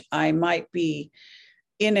in which I might be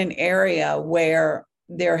in an area where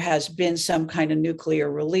there has been some kind of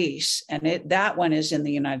nuclear release. And that one is in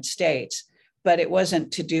the United States, but it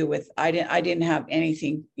wasn't to do with, I didn't have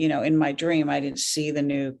anything, in my dream. I didn't see the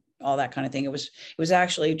nuke, all that kind of thing. It was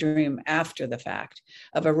actually a dream after the fact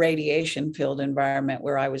of a radiation filled environment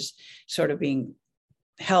where I was sort of being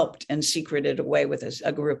helped and secreted away with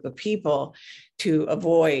a group of people to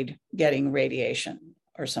avoid getting radiation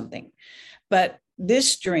or something. But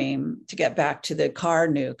this dream, to get back to the car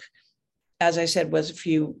nuke, as I said, was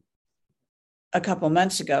a couple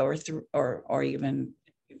months ago or even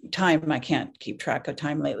time. I can't keep track of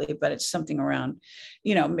time lately, but it's something around,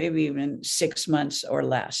 maybe even 6 months or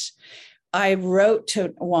less. I wrote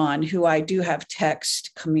to Juan, who I do have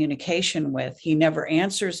text communication with. He never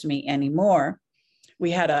answers me anymore.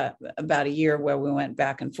 We had about a year where we went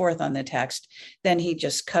back and forth on the text. Then he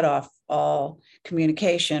just cut off all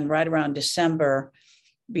communication right around December.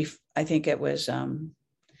 I think it was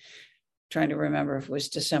trying to remember if it was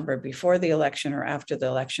December before the election or after the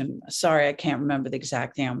election. Sorry, I can't remember the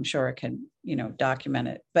exact thing. I'm sure I can, document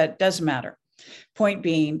it, but it doesn't matter. Point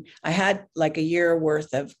being, I had like a year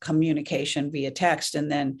worth of communication via text,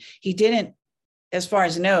 and then he didn't, as far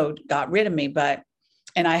as I know, got rid of me,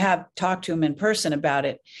 and I have talked to him in person about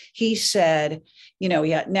it. He said,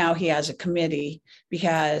 now he has a committee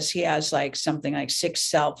because he has like something like 6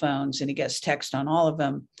 cell phones and he gets text on all of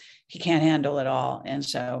them. He can't handle it all. And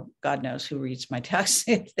so God knows who reads my texts.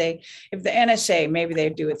 If the NSA, maybe they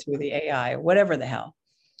do it through the AI or whatever the hell.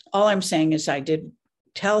 All I'm saying is I did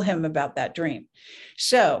tell him about that dream.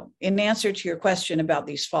 So in answer to your question about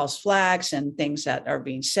these false flags and things that are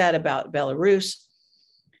being said about Belarus,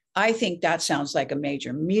 I think that sounds like a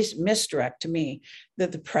major misdirect to me,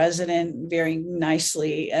 that the president very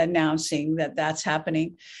nicely announcing that that's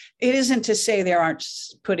happening. It isn't to say they aren't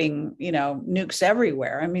putting, nukes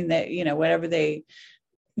everywhere. I mean, whatever they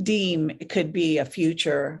deem it could be a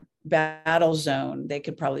future battle zone, they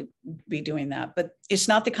could probably be doing that. But it's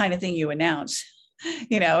not the kind of thing you announce.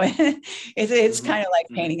 It's kind of like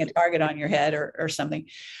painting a target on your head or something.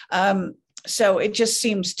 So it just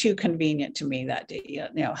seems too convenient to me that,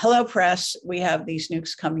 hello press, we have these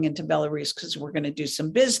nukes coming into Belarus because we're going to do some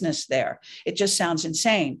business there. It just sounds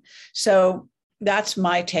insane. So that's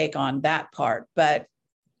my take on that part. But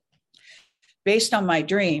based on my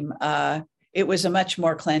dream, it was a much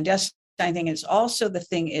more clandestine thing. It's also the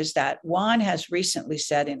thing is that Juan has recently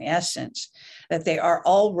said, in essence, that they are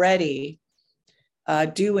already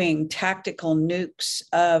doing tactical nukes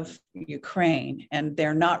of Ukraine, and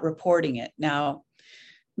they're not reporting it. Now,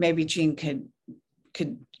 maybe Jean could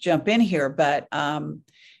jump in here, but on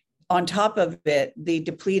top of it, the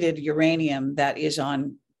depleted uranium that is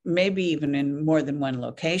on maybe even in more than one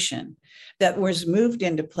location that was moved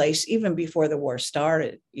into place even before the war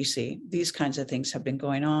started. You see, these kinds of things have been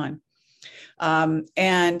going on.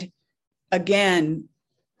 And again,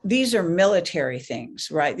 these are military things,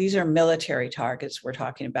 right? These are military targets we're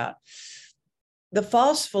talking about. The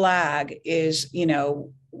false flag is,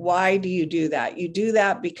 why do you do that? You do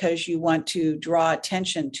that because you want to draw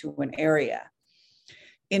attention to an area.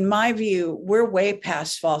 In my view, we're way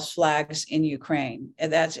past false flags in Ukraine.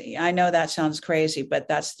 And I know that sounds crazy, but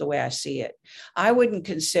that's the way I see it. I wouldn't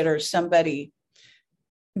consider somebody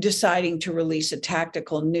deciding to release a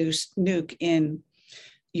tactical nuke in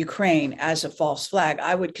Ukraine as a false flag.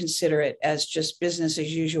 I would consider it as just business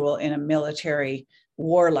as usual in a military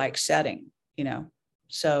warlike setting,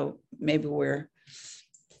 So maybe we're,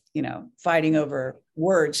 fighting over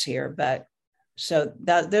words here, but so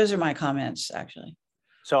those are my comments, actually.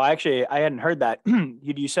 So I hadn't heard that.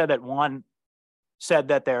 You said that Juan said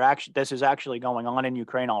that this is actually going on in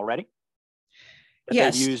Ukraine already?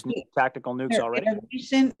 Yes. They've used tactical nukes already?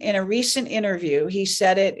 In a recent interview, he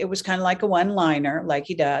said it was kind of like a one-liner, like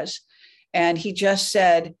he does. And he just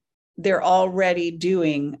said they're already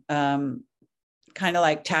doing kind of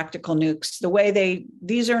like tactical nukes.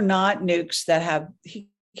 These are not nukes that have, he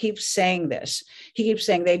keeps saying this. He keeps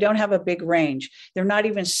saying they don't have a big range. They're not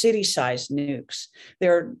even city-sized nukes.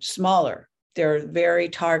 They're smaller. They're very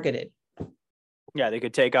targeted. Yeah, they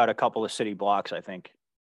could take out a couple of city blocks, I think.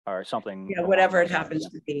 Or something. Yeah, whatever it happens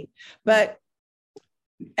to be. But,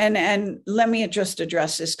 and let me just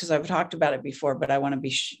address this because I've talked about it before, but I want to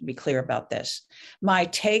be clear about this. My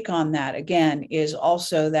take on that, again, is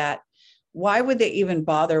also that why would they even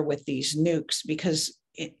bother with these nukes? Because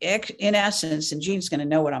in essence, and Jean's going to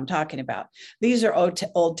know what I'm talking about, these are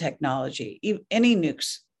old technology. Any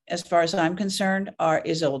nukes, as far as I'm concerned,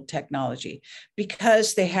 is old technology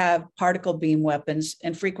because they have particle beam weapons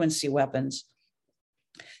and frequency weapons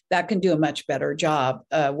that can do a much better job,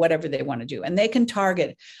 whatever they want to do. And they can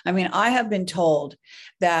target. I mean, I have been told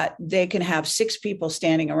that they can have 6 people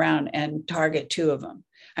standing around and target 2 of them.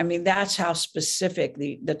 I mean, that's how specific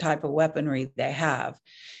the type of weaponry they have.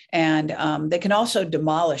 And they can also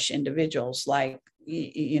demolish individuals, like,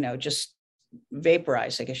 just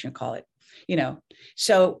vaporize, I guess you call it,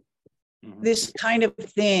 So this kind of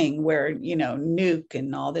thing where, nuke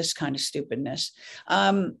and all this kind of stupidness,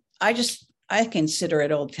 I consider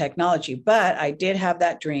it old technology, but I did have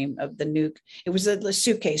that dream of the nuke. It was a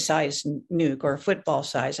suitcase size nuke, or a football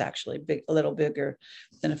size, actually, a little bigger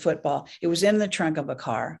than a football. It was in the trunk of a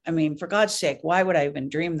car. I mean, for God's sake, why would I even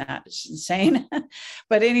dream that? It's insane.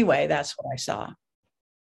 But anyway, that's what I saw.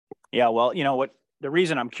 Yeah, well, the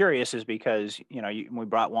reason I'm curious is because, we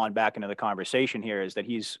brought Juan back into the conversation here, is that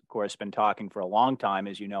he's, of course, been talking for a long time,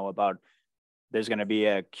 as you know, about there's going to be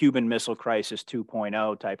a Cuban Missile Crisis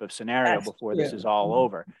 2.0 type of scenario before this is all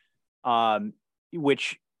over,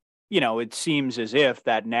 which, it seems as if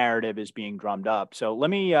that narrative is being drummed up. So let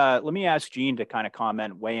me ask Gene to kind of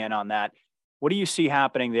comment, weigh in on that. What do you see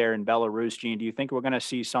happening there in Belarus, Gene? Do you think we're going to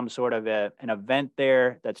see some sort of an event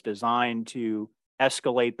there that's designed to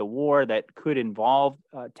escalate the war that could involve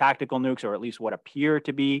tactical nukes, or at least what appear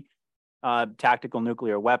to be tactical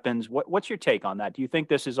nuclear weapons? What's your take on that? Do you think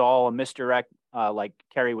this is all a misdirect, like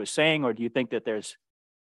Kerry was saying, or do you think that there's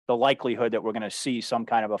the likelihood that we're going to see some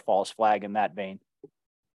kind of a false flag in that vein?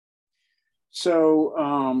 So,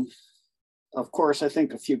 of course, I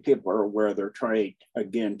think a few people are aware they're trying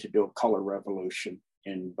again to do a color revolution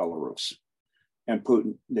in Belarus, and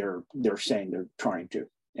Putin, they're saying they're trying to,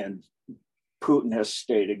 and Putin has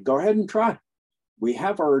stated, go ahead and try. We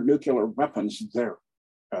have our nuclear weapons there.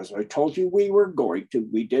 As I told you,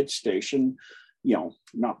 we did station,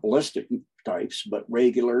 not ballistic types, but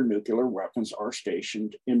regular nuclear weapons are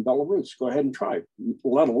stationed in Belarus. Go ahead and try,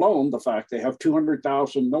 let alone the fact they have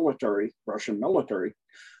 200,000 Russian military,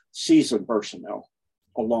 seasoned personnel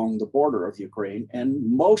along the border of Ukraine.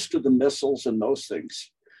 And most of the missiles and those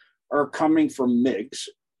things are coming from MiGs,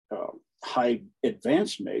 high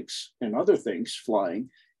advanced MiGs and other things flying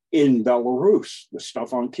in Belarus. The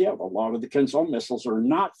stuff on Kiev, a lot of the Kinzhal missiles are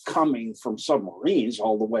not coming from submarines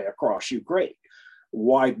all the way across Ukraine.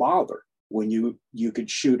 Why bother when you could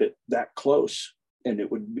shoot it that close, and it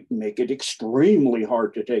would make it extremely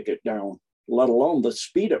hard to take it down, let alone the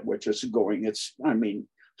speed at which it's going.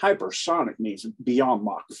 Hypersonic means beyond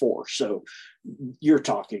Mach 4. So you're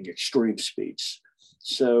talking extreme speeds.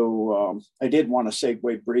 So I did want to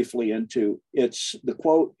segue briefly into the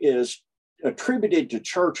quote is attributed to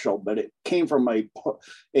Churchill, but it came from a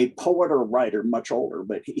poet or writer much older,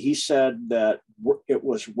 but he said that it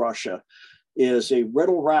was Russia is a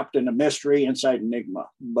riddle wrapped in a mystery inside enigma,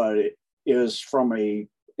 but it is from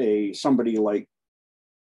somebody like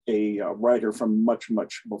a writer from much,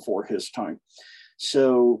 much before his time.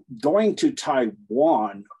 So going to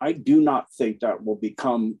Taiwan, I do not think that will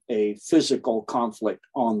become a physical conflict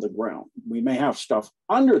on the ground. We may have stuff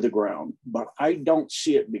under the ground, but I don't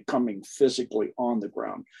see it becoming physically on the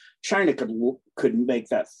ground. China could make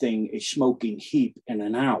that thing a smoking heap in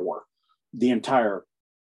an hour, the entire,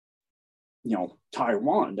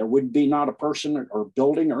 Taiwan. There would be not a person or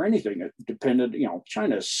building or anything. It depended,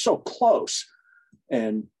 China is so close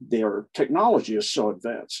and their technology is so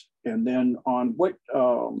advanced. And then on what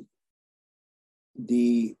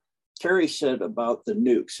the Kerry said about the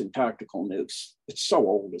nukes and tactical nukes, it's so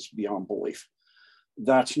old, it's beyond belief.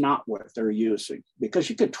 That's not what they're using, because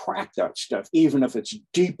you can track that stuff, even if it's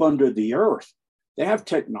deep under the earth. They have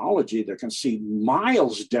technology that can see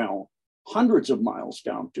miles down, hundreds of miles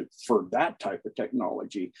down for that type of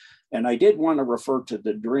technology. And I did want to refer to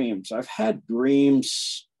the dreams. I've had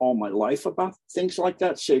dreams all my life about things like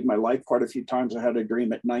that, saved my life quite a few times. I had a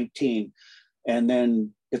dream at 19, and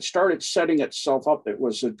then it started setting itself up. It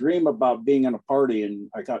was a dream about being in a party, and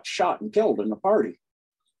I got shot and killed in the party.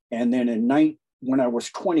 And then when I was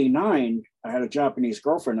 29, I had a Japanese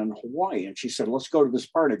girlfriend in Hawaii, and she said, let's go to this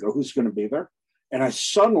party. I go, who's going to be there? And I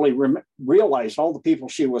suddenly realized all the people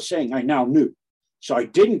she was saying I now knew. So I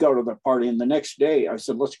didn't go to the party. And the next day I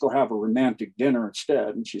said, let's go have a romantic dinner instead.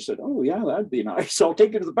 And she said, oh yeah, that'd be nice. I'll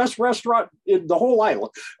take you to the best restaurant in the whole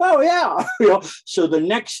island. Oh yeah. So the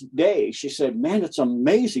next day she said, man, it's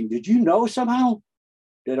amazing. Did you know somehow?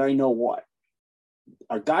 Did I know what?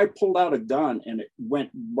 A guy pulled out a gun and it went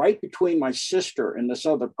right between my sister and this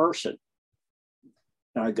other person.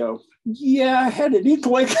 And I go, yeah, I had an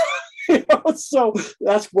inkling. So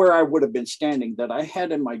that's where I would have been standing, that I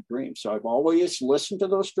had in my dreams. So I've always listened to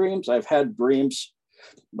those dreams. I've had dreams,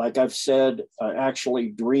 like I've said, I actually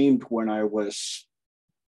dreamed when I was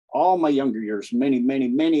all my younger years, many, many,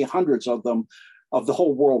 many hundreds of them, of the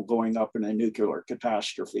whole world going up in a nuclear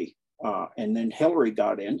catastrophe. And then Hillary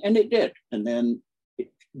got in, and it did. And then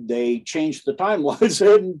they changed the timelines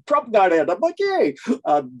and Trump got in. I'm like, yay,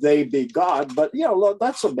 they be God. But, look,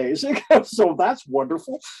 that's amazing. So that's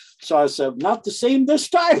wonderful. So I said, not the same this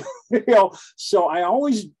time. So I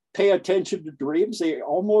always pay attention to dreams. They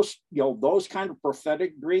almost, those kind of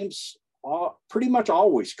prophetic dreams pretty much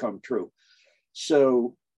always come true.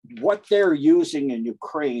 So what they're using in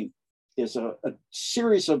Ukraine is a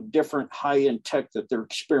series of different high-end tech that they're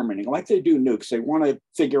experimenting, like they do nukes. They want to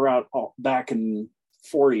figure out back in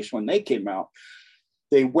 40s when they came out,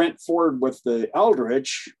 they went forward with the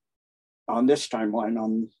Eldridge on this timeline.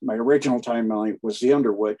 On my original timeline was the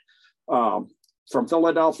Underwood, from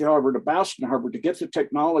Philadelphia Harbor to Boston Harbor to get the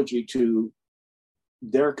technology to,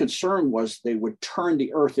 their concern was they would turn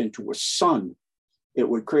the Earth into a sun. It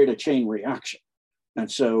would create a chain reaction. And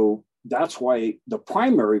so that's why the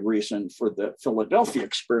primary reason for the Philadelphia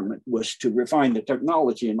experiment was to refine the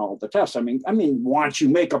technology and all the tests. I mean, once you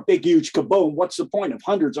make a big, huge kaboom, what's the point of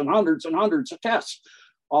hundreds and hundreds and hundreds of tests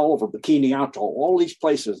all over Bikini Atoll, all these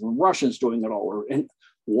places, and Russians doing it all over? And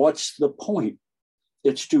what's the point?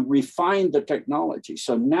 It's to refine the technology.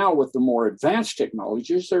 So now with the more advanced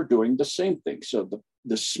technologies, they're doing the same thing. So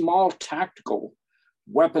the small tactical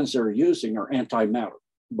weapons they're using are antimatter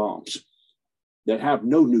bombs that have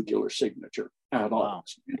no nuclear signature at all. Wow.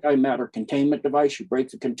 Antimatter containment device. You break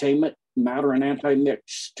the containment, matter and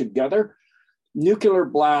anti-mix together. Nuclear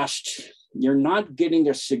blast, you're not getting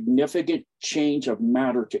a significant change of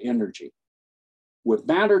matter to energy. With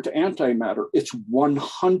matter to antimatter, it's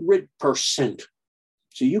 100%.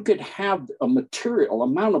 So you could have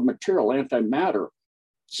amount of material antimatter,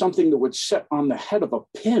 something that would set on the head of a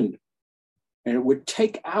pin, and it would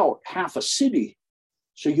take out half a city.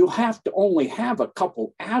 So you have to only have a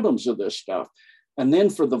couple atoms of this stuff. And then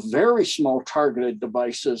for the very small targeted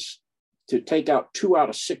devices to take out 2 out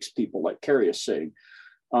of 6 people, like Kerry is saying,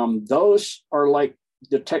 those are like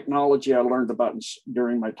the technology I learned about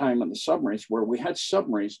during my time in the submarines, where we had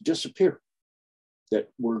submarines disappear that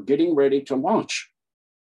were getting ready to launch.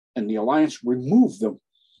 And the Alliance removed them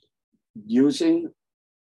using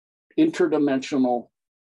interdimensional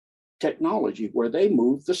technology, where they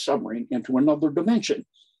move the submarine into another dimension,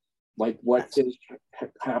 like what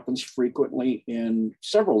happens frequently in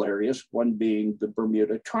several areas, one being the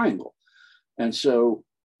Bermuda Triangle. And so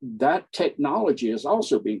that technology is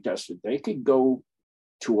also being tested. They could go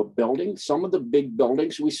to a building. Some of the big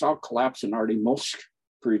buildings we saw collapse in Artemovsk,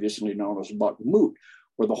 previously known as Bakhmut,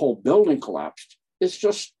 where the whole building collapsed. It's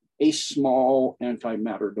just a small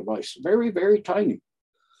antimatter device, very, very tiny.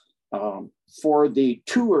 For the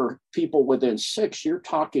 2 or people within 6, you're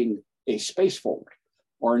talking a space fold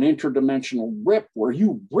or an interdimensional rip, where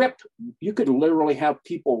you could literally have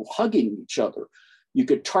people hugging each other. You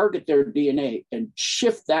could target their DNA and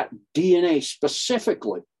shift that DNA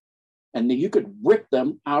specifically, and then you could rip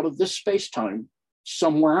them out of this space-time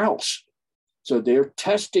somewhere else. So they're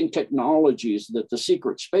testing technologies that the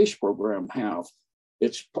secret space program have.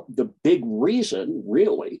 It's the big reason,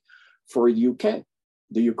 really, for the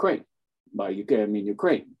Ukraine. By UK, I mean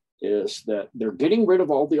Ukraine, is that they're getting rid of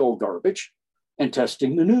all the old garbage and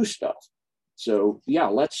testing the new stuff. So yeah,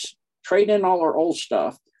 let's trade in all our old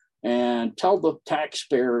stuff and tell the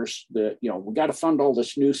taxpayers that, we got to fund all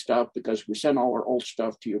this new stuff because we sent all our old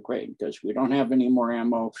stuff to Ukraine because we don't have any more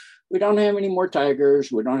ammo. We don't have any more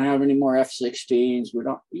Tigers. We don't have any more F-16s.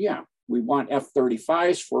 We want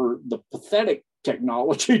F-35s for the pathetic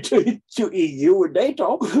technology to EU and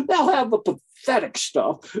NATO. They'll have the pathetic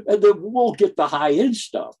stuff, and then we'll get the high-end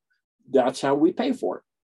stuff. That's how we pay for it.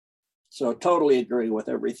 So totally agree with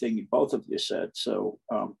everything both of you said. So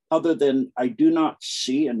other than I do not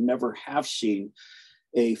see and never have seen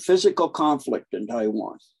a physical conflict in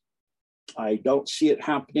Taiwan. I don't see it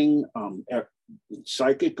happening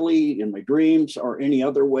psychically in my dreams or any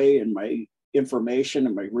other way in my information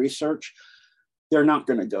and my research. They're not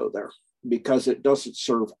going to go there, because it doesn't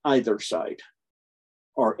serve either side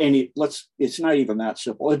or it's not even that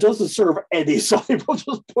simple. It doesn't serve any side. We'll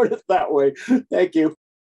just put it that way. Thank you.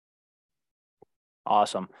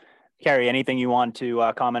 Awesome. Kerry, anything you want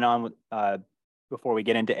to comment on before we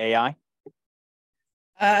get into AI?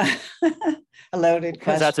 A loaded question.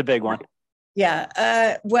 Because that's a big one. Yeah.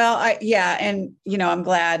 And I'm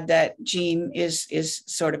glad that Gene is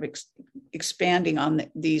sort of expanding on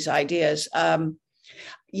these ideas.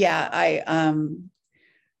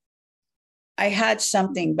 I had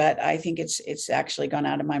something, but I think it's actually gone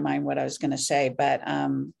out of my mind what I was going to say. But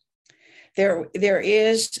there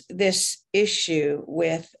is this issue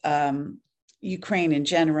with Ukraine in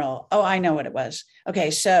general. Oh, I know what it was.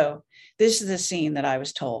 Okay, so this is the scene that I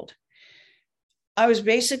was told. I was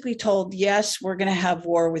basically told, yes, we're going to have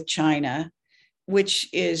war with China, which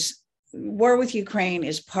is war with Ukraine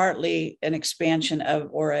is partly an expansion of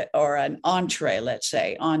or an entree, let's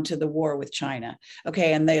say, onto the war with China.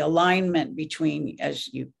 Okay, and the alignment between, as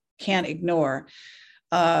you can't ignore,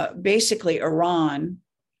 basically Iran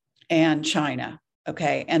and China.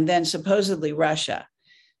 Okay, and then supposedly Russia.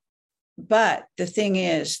 But the thing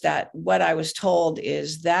is that what I was told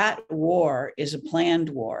is that war is a planned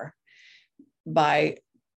war by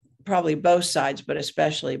probably both sides, but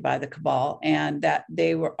especially by the cabal, and that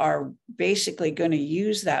they are basically going to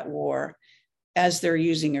use that war as they're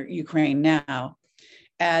using Ukraine now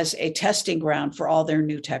as a testing ground for all their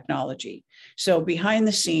new technology. So behind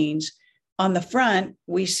the scenes, on the front,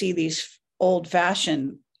 we see these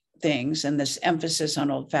old-fashioned things and this emphasis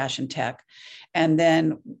on old-fashioned tech. And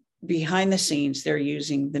then behind the scenes, they're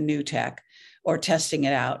using the new tech or testing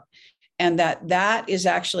it out. And that is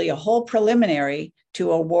actually a whole preliminary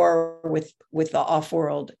to a war with the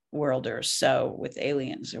off-world worlders, so with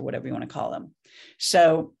aliens or whatever you want to call them.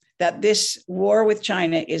 So that this war with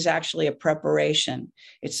China is actually a preparation.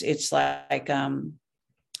 It's like a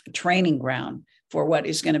training ground for what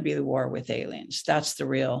is going to be the war with aliens. That's the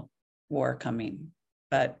real war coming.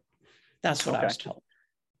 But that's what I was told.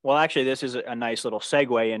 Well, actually, this is a nice little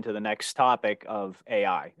segue into the next topic of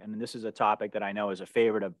AI. And this is a topic that I know is a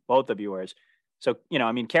favorite of both of yours. So,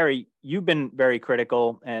 Kerry, you've been very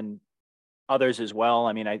critical, and others as well.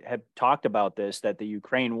 I mean, I have talked about this, that the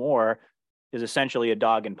Ukraine war is essentially a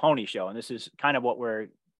dog and pony show. And this is kind of what we're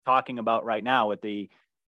talking about right now with the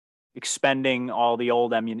expending all the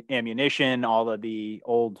old ammunition, all of the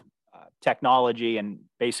old technology, and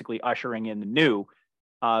basically ushering in the new.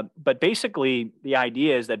 But basically, the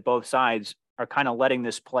idea is that both sides are kind of letting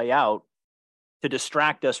this play out to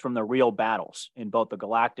distract us from the real battles in both the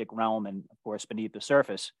galactic realm and, of course, beneath the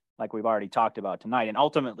surface, like we've already talked about tonight. And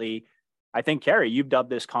ultimately, I think, Kerry, you've dubbed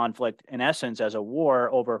this conflict, in essence, as a war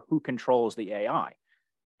over who controls the AI.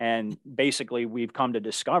 And basically, we've come to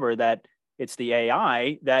discover that it's the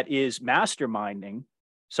AI that is masterminding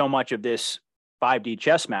so much of this 5D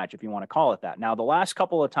chess match, if you want to call it that. Now, the last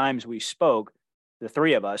couple of times we spoke, the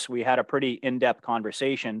three of us, we had a pretty in-depth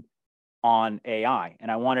conversation on AI.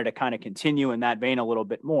 And I wanted to kind of continue in that vein a little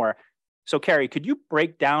bit more. So, Kerry, could you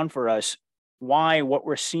break down for us why what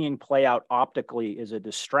we're seeing play out optically is a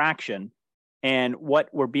distraction, and what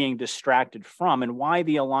we're being distracted from, and why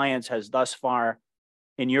the alliance has thus far,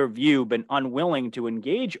 in your view, been unwilling to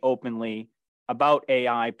engage openly about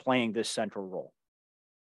AI playing this central role?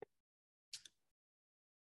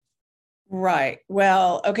 Right.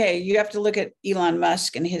 Well, okay, you have to look at Elon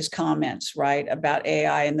Musk and his comments, right, about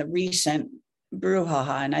AI and the recent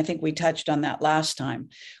brouhaha. And I think we touched on that last time,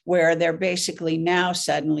 where they're basically now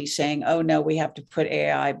suddenly saying, oh, no, we have to put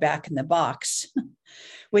AI back in the box,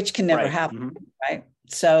 which can never happen, right?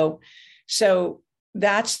 So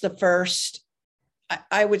that's the first,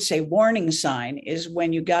 I would say, warning sign is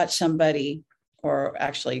when you got somebody, or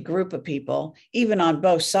actually a group of people, even on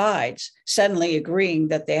both sides, suddenly agreeing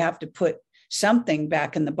that they have to put something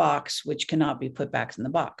back in the box, which cannot be put back in the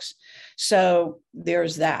box. So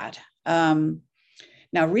there's that.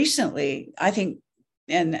 Now, recently, I think,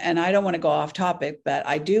 and I don't want to go off topic, but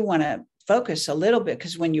I do want to focus a little bit,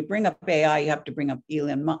 because when you bring up AI, you have to bring up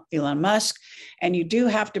Elon Musk, and you do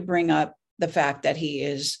have to bring up the fact that he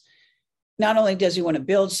is, not only does he want to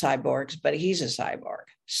build cyborgs, but he's a cyborg.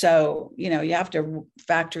 So, you have to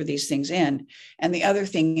factor these things in. And the other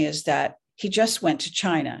thing is that he just went to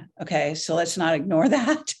China. Okay. So let's not ignore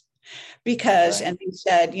that, because, and he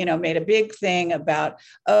said, made a big thing about,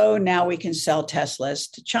 oh, now we can sell Teslas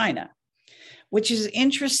to China, which is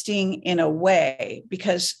interesting in a way,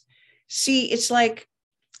 because see, it's like,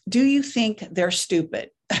 do you think they're stupid?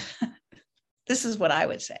 This is what I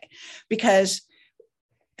would say, because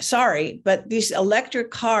sorry, but these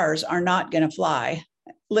electric cars are not going to fly,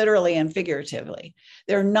 literally and figuratively.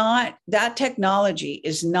 They're not, that technology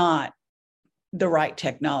is not the right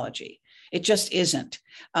technology. It just isn't.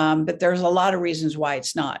 But there's a lot of reasons why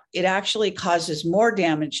it's not. It actually causes more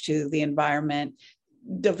damage to the environment,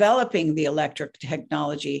 developing the electric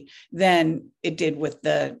technology, than it did with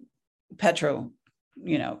the petrol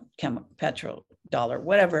dollar,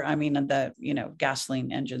 whatever. I mean, the,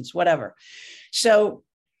 gasoline engines, whatever. So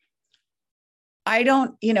I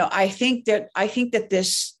think that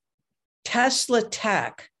this Tesla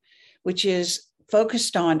tech, which is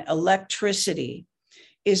focused on electricity,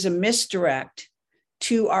 is a misdirect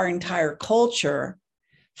to our entire culture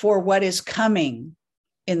for what is coming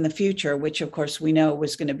in the future, which of course we know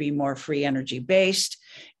was going to be more free energy based.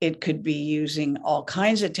 It could be using all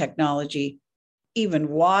kinds of technology, even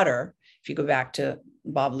water. If you go back to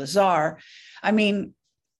Bob Lazar, I mean,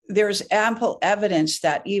 there's ample evidence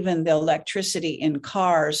that even the electricity in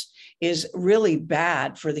cars is really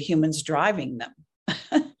bad for the humans driving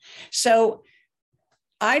them. So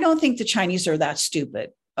I don't think the Chinese are that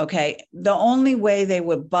stupid. Okay. The only way they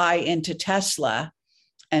would buy into Tesla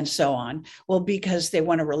and so on, well, because they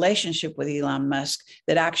want a relationship with Elon Musk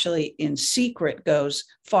that actually in secret goes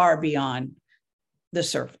far beyond the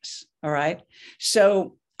surface. All right.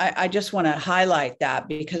 So I just want to highlight that,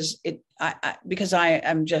 because I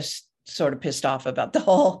am just sort of pissed off about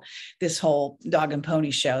this whole dog and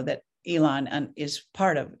pony show that Elon is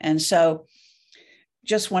part of. And so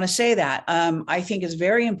just want to say that I think it's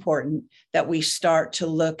very important that we start to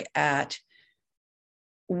look at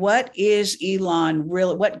what is Elon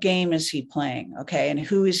really, what game is he playing? Okay. And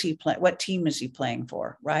who is he playing? What team is he playing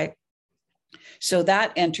for? Right. So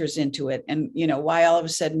that enters into it. And, why all of a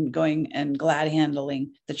sudden going and glad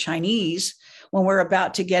handling the Chinese when we're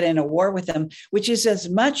about to get in a war with them, which is as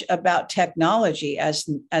much about technology as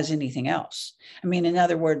anything else. I mean, in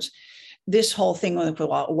other words, this whole thing with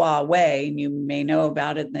Huawei, and you may know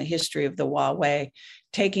about it in the history of the Huawei,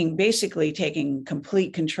 basically taking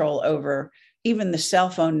complete control over even the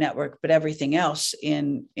cell phone network, but everything else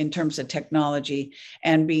in terms of technology,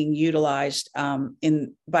 and being utilized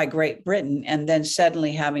by Great Britain, and then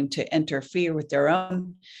suddenly having to interfere with their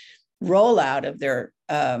own rollout of their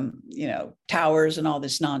towers and all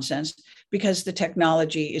this nonsense, because the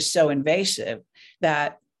technology is so invasive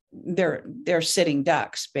that they're sitting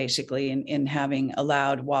ducks basically in having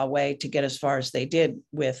allowed Huawei to get as far as they did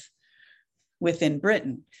within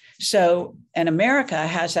Britain. So, and America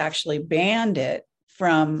has actually banned it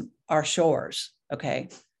from our shores, okay,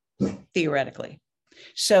 theoretically.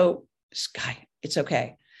 So, it's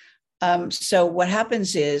okay. So what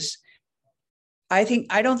happens is,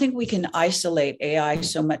 I don't think we can isolate AI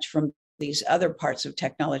so much from these other parts of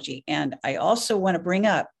technology. And I also want to bring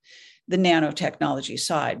up the nanotechnology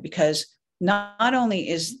side, because not only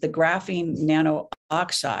is the graphene nano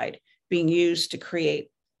oxide being used to create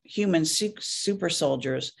human super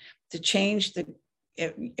soldiers, to change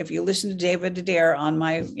if you listen to David Adair on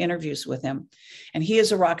my interviews with him, and he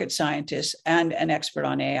is a rocket scientist and an expert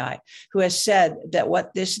on AI, who has said that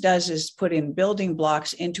what this does is put in building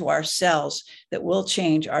blocks into our cells that will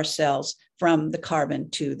change our cells from the carbon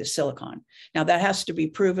to the silicon. Now, that has to be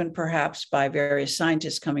proven perhaps by various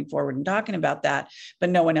scientists coming forward and talking about that, but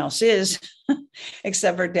no one else is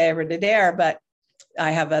except for David Adair. But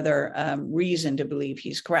I have other reason to believe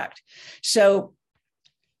he's correct. So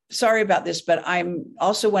sorry about this, but I'm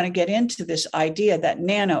also want to get into this idea that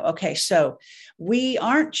okay, so we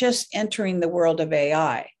aren't just entering the world of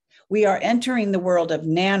AI. We are entering the world of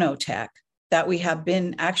nanotech that we have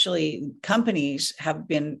been companies have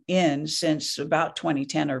been in since about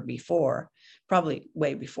 2010 or before, probably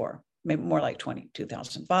way before, maybe more like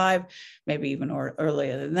 2005, maybe even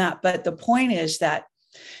earlier than that. But the point is that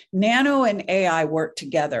nano and AI work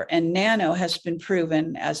together, and nano has been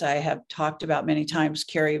proven, as I have talked about many times,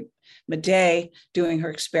 Kerry Madej doing her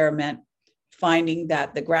experiment, finding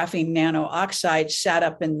that the graphene nano oxide sat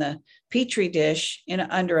up in the petri dish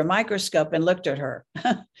under a microscope and looked at her.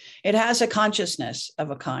 It has a consciousness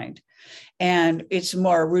of a kind, and it's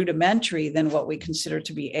more rudimentary than what we consider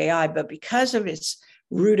to be AI, but because of its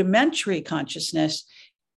rudimentary consciousness,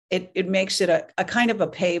 it makes it a kind of a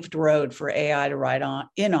paved road for AI to ride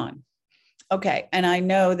on. Okay, and I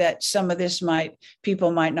know that some of this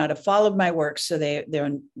people might not have followed my work, so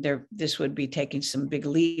this would be taking some big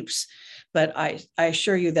leaps. But I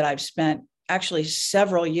assure you that I've spent actually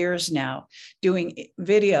several years now doing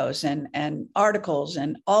videos and articles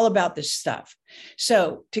and all about this stuff.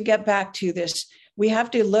 So to get back to this, we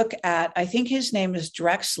have to look at, I think his name is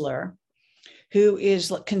Drexler, who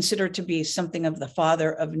is considered to be something of the father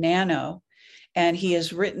of nano. And he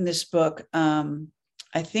has written this book,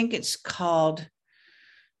 I think it's called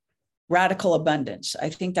Radical Abundance. I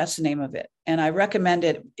think that's the name of it. And I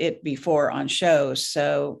recommended it before on shows.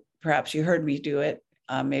 So perhaps you heard me do it,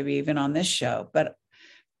 maybe even on this show. But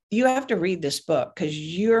you have to read this book, because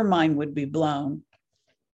your mind would be blown.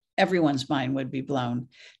 Everyone's mind would be blown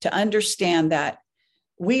to understand that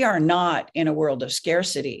we are not in a world of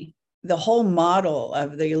scarcity. The whole model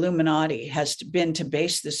of the Illuminati has been to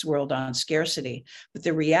base this world on scarcity. But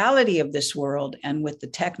the reality of this world, and with the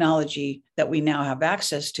technology that we now have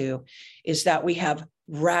access to, is that we have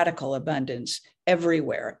radical abundance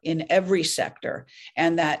everywhere, in every sector.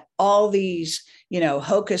 And that all these,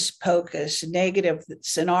 hocus pocus, negative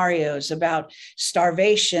scenarios about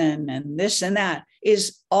starvation and this and that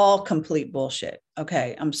is all complete bullshit.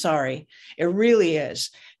 Okay, I'm sorry. It really is.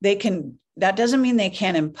 That doesn't mean they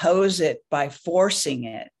can't impose it by forcing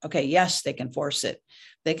it. Okay, yes, they can force it.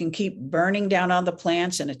 They can keep burning down all the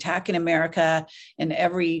plants and attacking America and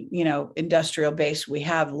every, industrial base we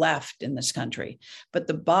have left in this country. But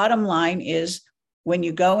the bottom line is, when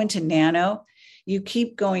you go into nano, you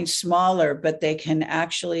keep going smaller, but they can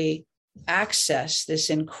actually access this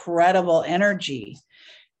incredible energy.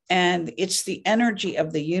 And it's the energy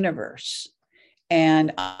of the universe.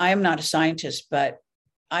 And I'm not a scientist, but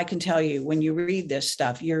I can tell you, when you read this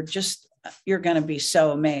stuff, you're going to be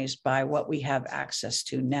so amazed by what we have access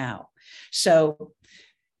to now. So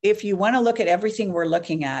if you want to look at everything we're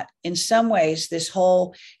looking at, in some ways, this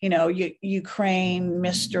whole, Ukraine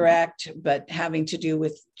misdirect, but having to do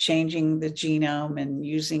with changing the genome and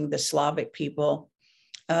using the Slavic people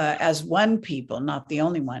as one people, not the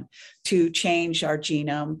only one, to change our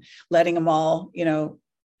genome, letting them all,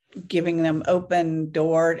 giving them open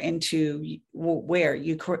door into where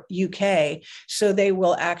UK, so they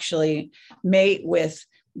will actually mate with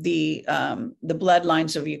the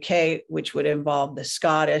bloodlines of UK, which would involve the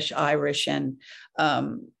Scottish, Irish, and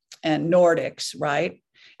Nordics, right?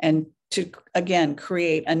 And to again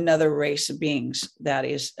create another race of beings that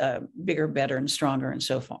is bigger, better, and stronger, and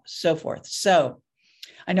so forth. So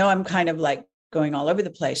I know I'm kind of like going all over the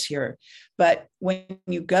place here, but when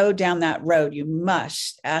you go down that road, you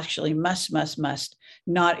must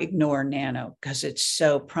not ignore nano, because it's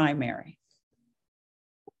so primary.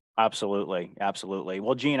 Absolutely.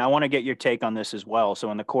 Well, Jean, I want to get your take on this as well.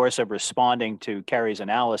 So in the course of responding to Kerry's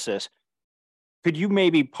analysis, could you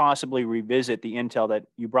maybe possibly revisit the intel that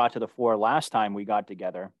you brought to the fore last time we got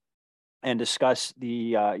together and discuss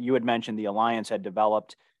you had mentioned the Alliance had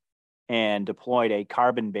developed and deployed a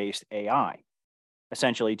carbon-based AI,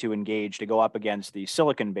 essentially to go up against the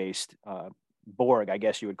silicon-based Borg, I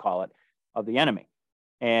guess you would call it, of the enemy.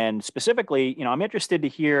 And specifically, I'm interested to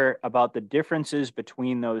hear about the differences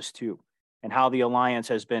between those two and how the Alliance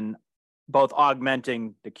has been both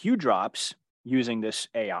augmenting the Q drops using this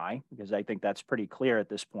AI, because I think that's pretty clear at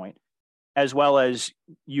this point, as well as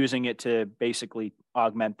using it to basically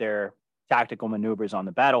augment their tactical maneuvers on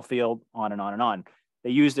the battlefield, on and on and on.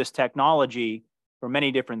 They use this technology for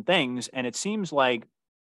many different things, and it seems like,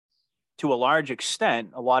 to a large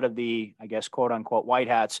extent, a lot of the, I guess, quote unquote, white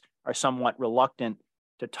hats are somewhat reluctant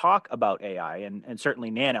to talk about AI and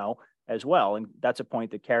certainly nano as well. And that's a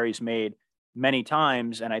point that Kerry's made many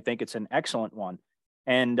times, and I think it's an excellent one.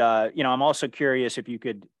 And, I'm also curious if you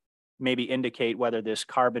could maybe indicate whether this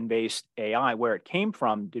carbon-based AI, where it came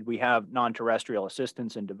from. Did we have non-terrestrial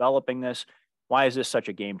assistance in developing this? Why is this such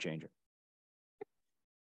a game changer?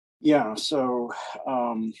 Yeah, so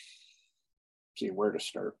see where to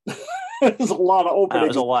start. There's a lot of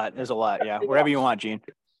openings. There's a lot. Yeah, wherever you want, Gene.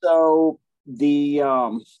 So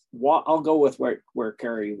I'll go with where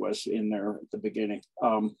Kerry was in there at the beginning.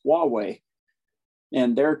 Huawei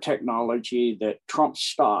and their technology that Trump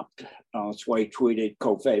stopped. That's why he tweeted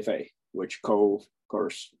Covfefe, which of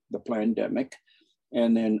course, the pandemic,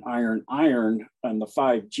 and then iron on the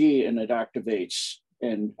 5G, and it activates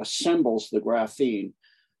and assembles the graphene,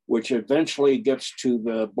 which eventually gets to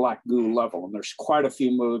the black goo level. And there's quite a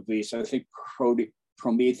few movies. I think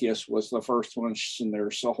Prometheus was the first one, and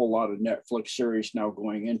there's a whole lot of Netflix series now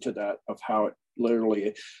going into that, of how it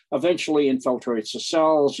literally eventually infiltrates the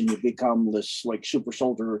cells, and you become this like super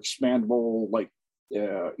soldier expandable, like,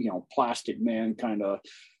 plastic man, kind of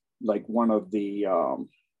like one of the,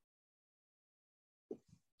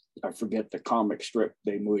 I forget the comic strip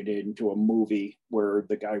they made into a movie where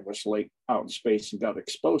the guy was like out in space and got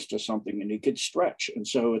exposed to something and he could stretch. And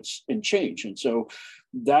so it's and change. And so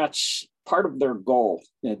that's part of their goal.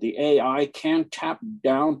 The AI can tap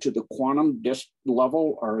down to the quantum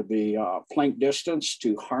level or the Planck distance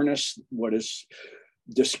to harness what is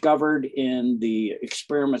discovered in the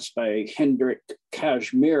experiments by Hendrik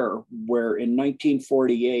Casimir, where in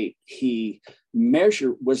 1948 he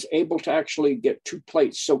was able to actually get two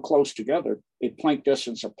plates so close together, a Planck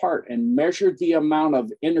distance apart, and measured the amount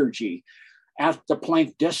of energy at the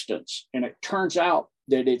Planck distance. And it turns out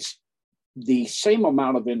that it's the same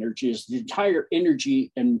amount of energy as the entire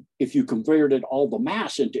energy. And if you converted all the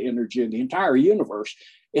mass into energy in the entire universe,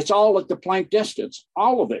 it's all at the Planck distance,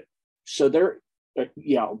 all of it. So there,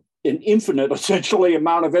 an infinite, essentially,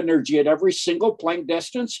 amount of energy at every single Planck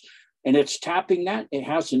distance, and it's tapping that. It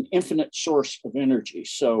has an infinite source of energy.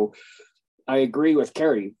 So I agree with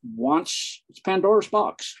Kerry. Once it's Pandora's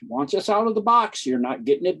box, once it's out of the box, you're not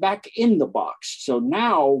getting it back in the box. So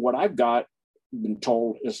now what I've been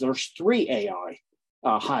told is there's 3 AI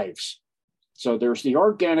hives. So there's the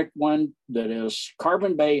organic one that is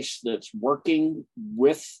carbon-based, that's working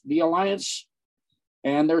with the Alliance.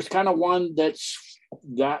 And there's kind of one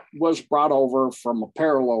that was brought over from a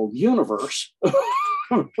parallel universe.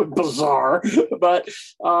 Bizarre. But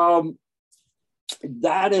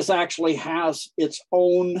that actually has its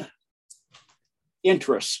own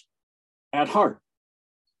interests at heart.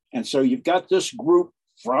 And so you've got this group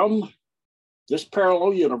from this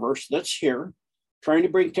parallel universe that's here, trying to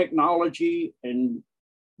bring technology and,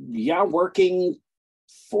 working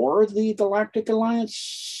for the Galactic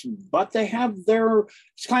Alliance, but they have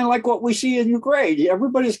it's kind of like what we see in Ukraine.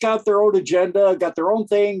 Everybody's got their own agenda, got their own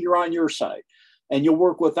thing, you're on your side. and you'll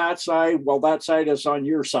work with that side while that side is on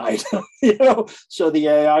your side. So the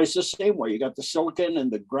AI is the same way. You got the silicon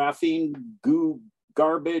and the graphene goo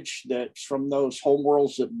garbage that's from those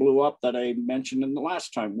homeworlds that blew up that I mentioned in the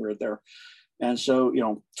last time we were there. And so,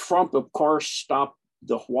 Trump, of course, stopped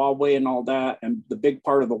the Huawei and all that. And the big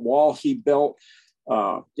part of the wall he built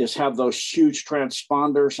is have those huge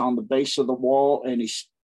transponders on the base of the wall. And he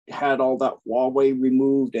had all that Huawei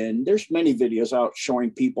removed. And there's many videos out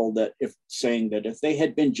showing people that saying that if they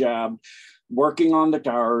had been jabbed working on the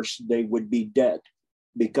towers, they would be dead,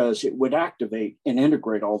 because it would activate and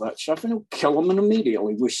integrate all that stuff and it would kill them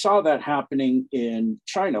immediately. We saw that happening in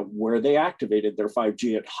China, where they activated their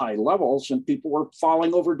 5G at high levels and people were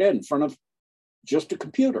falling over dead in front of just a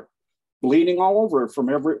computer, bleeding all over it from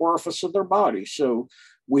every orifice of their body. So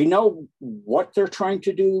we know what they're trying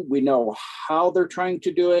to do. We know how they're trying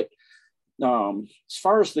to do it. As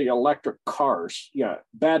far as the electric cars, yeah,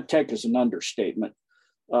 bad tech is an understatement.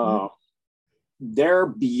 They're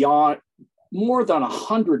beyond more than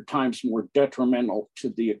 100 times more detrimental to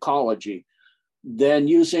the ecology than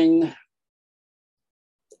using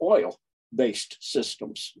oil-based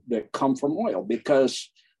systems that come from oil. Because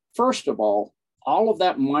first of all of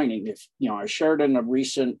that mining, I shared in a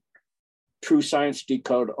recent True Science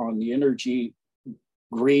Decode on the energy,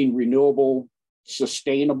 green, renewable,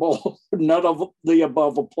 sustainable, none of the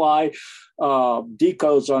above apply,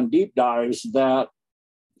 decodes on deep dives that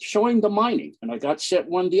showing the mining. And I got sent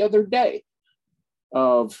one the other day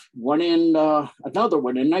of another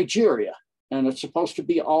one in Nigeria. And it's supposed to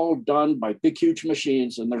be all done by big, huge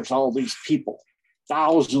machines. And there's all these people,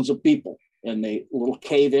 thousands of people, and they little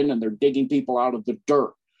cave in and they're digging people out of the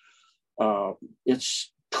dirt.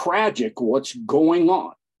 It's tragic what's going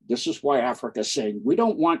on. This is why Africa is saying, we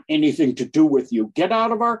don't want anything to do with you. Get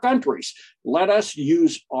out of our countries. Let us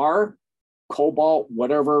use our cobalt,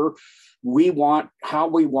 whatever we want, how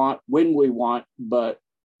we want, when we want. But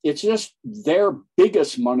it's just their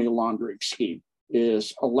biggest money laundering scheme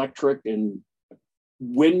is electric and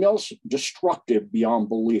windmills, destructive beyond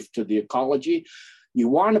belief to the ecology. You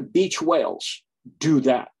want to beach whales, do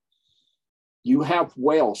that. You have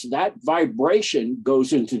whales, that vibration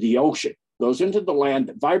goes into the ocean, goes into the land,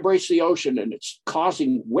 that vibrates the ocean, and it's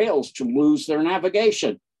causing whales to lose their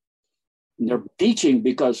navigation. And they're beaching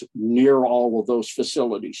because near all of those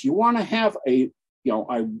facilities. You want to have I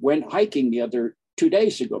went hiking the other 2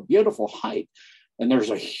 days ago, beautiful hike, and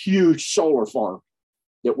there's a huge solar farm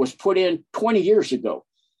that was put in 20 years ago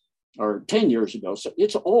or 10 years ago. So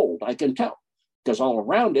it's old, I can tell, because all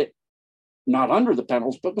around it, not under the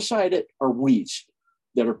panels, but beside it are weeds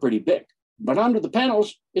that are pretty big. But under the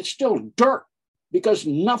panels, it's still dirt because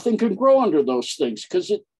nothing can grow under those things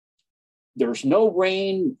because there's no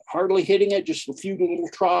rain, hardly hitting it, just a few little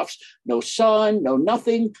troughs, no sun, no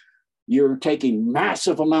nothing. You're taking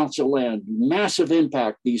massive amounts of land, massive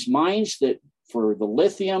impact. These mines that for the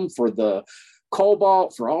lithium, for the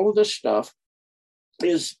cobalt, for all of this stuff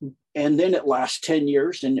and then it lasts 10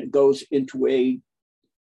 years and it goes into a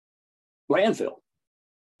landfill.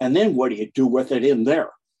 And then what do you do with it in there?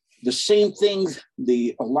 The same thing,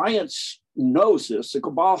 the Alliance knows this, the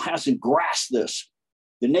cabal hasn't grasped this.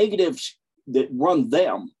 The negatives that run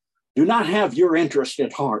them do not have your interest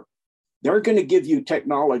at heart. They're going to give you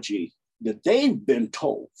technology that they've been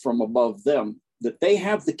told from above them that they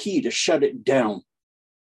have the key to shut it down.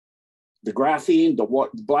 The graphene, the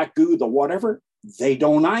black goo, the whatever, they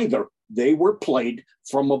don't either. They were played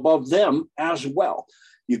from above them as well.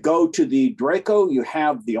 You go to the Draco, you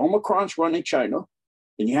have the Omicrons running China,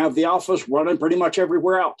 and you have the Alphas running pretty much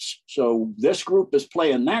everywhere else. So this group is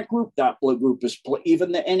playing that group, that group is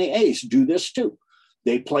even the NAAs do this too.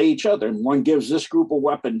 They play each other, and one gives this group a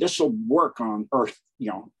weapon. This will work on Earth,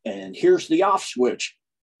 and here's the off switch.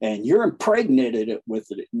 And you're impregnated with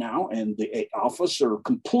it now, and the Alphas are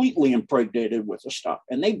completely impregnated with the stuff.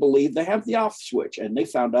 And they believe they have the off switch. And they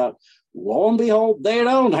found out, lo and behold, they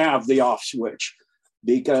don't have the off switch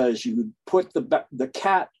because you put the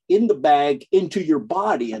cat in the bag into your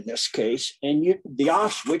body in this case, and the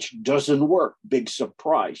off switch doesn't work. Big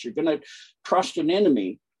surprise. You're going to trust an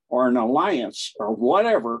enemy or an alliance or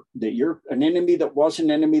whatever, that you're an enemy that was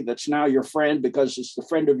an enemy that's now your friend because it's the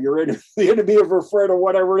friend of your enemy, the enemy of her friend or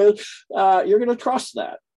whatever it is, you're going to trust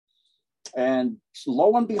that. And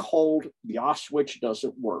lo and behold, the off switch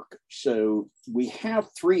doesn't work. So we have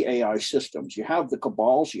 3 AI systems. You have the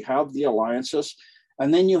cabals, you have the alliances,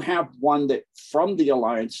 and then you have one that from the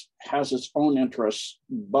alliance has its own interests,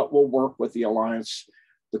 but will work with the alliance.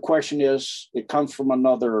 The question is, it comes from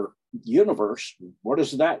another universe. What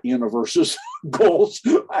is that universe's goals?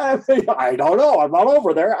 I don't know. I'm not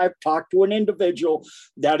over there. I've talked to an individual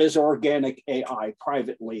that is organic AI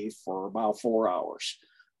privately for about 4 hours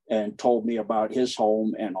and told me about his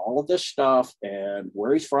home and all of this stuff and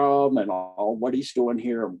where he's from and all what he's doing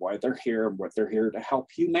here and why they're here and what they're here to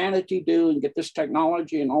help humanity do and get this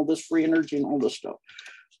technology and all this free energy and all this stuff.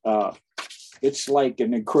 It's like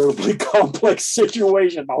an incredibly complex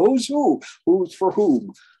situation. Who's who? Who's for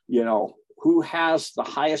whom? You know, who has the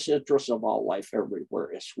highest interest of all life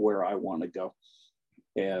everywhere is where I want to go.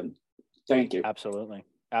 And thank you. Absolutely.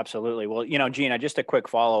 Absolutely. Well, you know, Gina, just a quick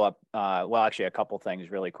follow-up. Well, actually, a couple things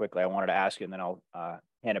really quickly I wanted to ask you, and then I'll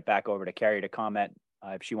hand it back over to Kerry to comment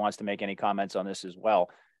if she wants to make any comments on this as well.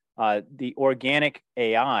 The organic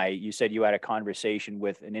AI, you said you had a conversation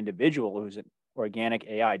with an individual who's an organic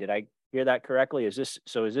AI. Did I hear that correctly? Is this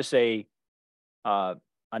a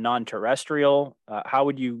non-terrestrial? How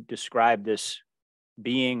would you describe this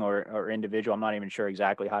being or individual? I'm not even sure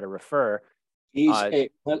exactly how to refer.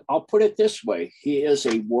 I'll put it this way. He is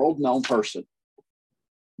a world-known person,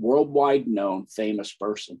 worldwide known, famous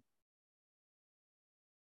person.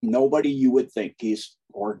 Nobody you would think he's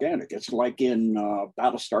organic. It's like in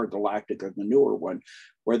Battlestar Galactica, the newer one,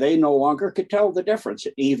 where they no longer could tell the difference.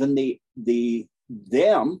 Even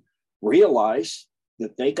them realized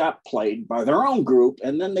that they got played by their own group,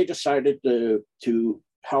 and then they decided to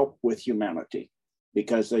help with humanity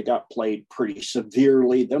because they got played pretty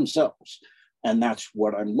severely themselves. And that's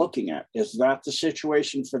what I'm looking at. Is that the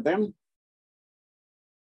situation for them?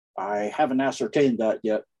 I haven't ascertained that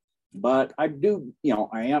yet, but I do, you know,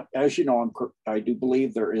 I am, as you know, I do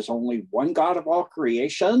believe there is only one God of all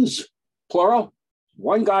creations, plural.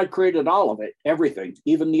 One God created all of it, everything,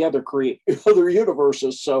 even the other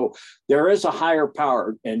universes. So there is a higher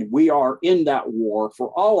power, and we are in that war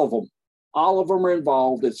for all of them. All of them are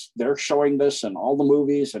involved. They're showing this in all the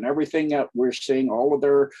movies and everything that we're seeing, all of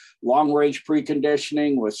their long-range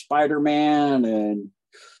preconditioning with Spider-Man and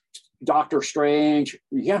Doctor Strange.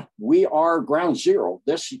 Yeah, we are ground zero.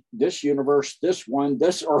 This universe, this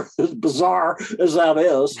Earth, as bizarre as that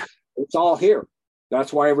is, it's all here.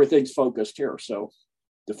 That's why everything's focused here. So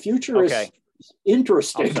the future is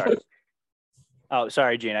interesting.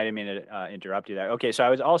 Sorry, Gene. I didn't mean to interrupt you there. Okay, so I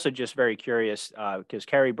was also just very curious because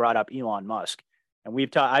Kerry brought up Elon Musk, and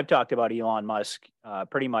I've talked about Elon Musk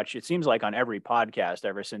pretty much. It seems like on every podcast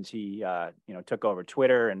ever since he took over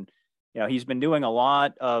Twitter, and he's been doing a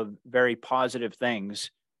lot of very positive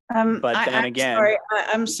things. But then again,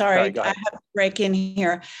 I'm sorry. I have to break in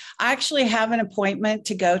here. I actually have an appointment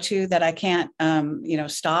to go to that I can't,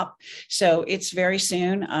 stop. So it's very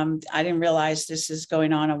soon. I didn't realize this is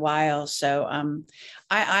going on a while. So I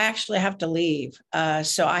actually have to leave.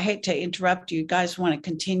 So I hate to interrupt you. You guys want to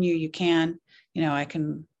continue? You can. I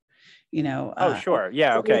can. Oh, sure.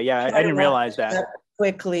 Yeah. Okay. Yeah. I didn't realize that.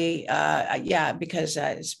 Quickly. Because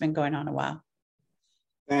it's been going on a while.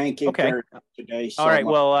 Thank you. Okay. Today. All right.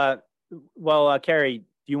 Well, Kerry, do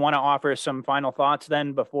you want to offer some final thoughts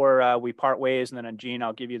then before we part ways? And then, Gene,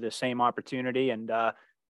 I'll give you the same opportunity, and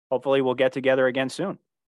hopefully we'll get together again soon.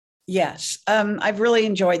 Yes. I've really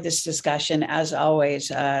enjoyed this discussion, as always.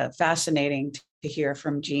 Fascinating to hear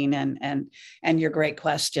from Gene and your great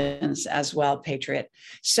questions as well, Patriot.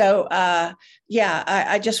 So,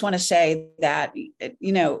 I just want to say that, it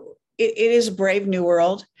is a brave new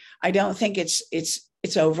world. I don't think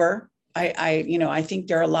it's over. I think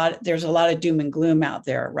there's a lot of doom and gloom out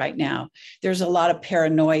there right now. There's a lot of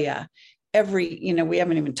paranoia. We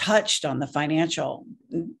haven't even touched on the financial,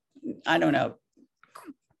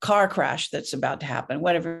 car crash that's about to happen,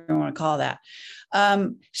 whatever you want to call that.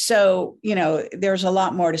 There's a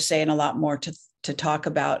lot more to say and a lot more to talk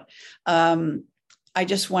about. I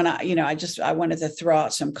just want to, I wanted to throw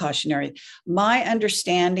out some cautionary. My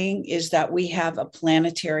understanding is that we have a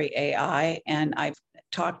planetary AI, and I've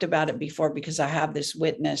talked about it before because I have this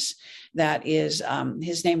witness that is,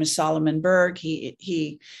 his name is Solomon Berg.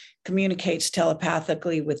 He communicates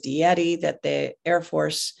telepathically with the Yeti that the Air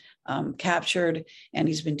Force captured, and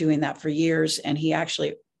he's been doing that for years. And he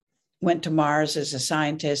actually went to Mars as a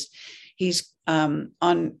scientist. He's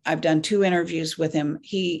I've done 2 interviews with him.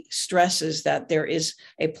 He stresses that there is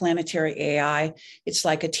a planetary AI. It's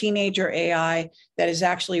like a teenager AI that is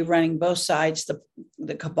actually running both sides,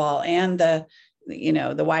 the cabal and the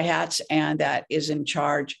white hats, and that is in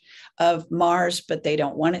charge of Mars, but they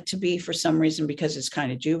don't want it to be for some reason because it's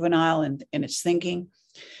kind of juvenile in its thinking.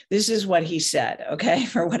 This is what he said, okay,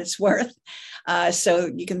 for what it's worth.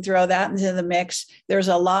 So you can throw that into the mix. There's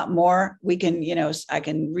a lot more. We can, I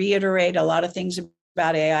can reiterate a lot of things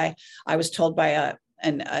about AI. I was told by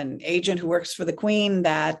an agent who works for the Queen,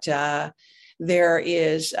 that there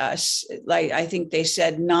is, like I think they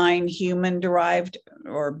said, 9 human-derived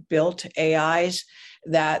or built AIs,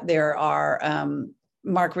 that there are,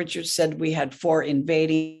 Mark Richards said we had 4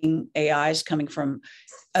 invading AIs coming from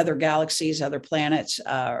other galaxies, other planets,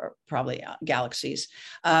 probably galaxies,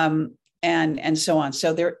 and so on.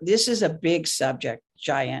 So this is a big subject,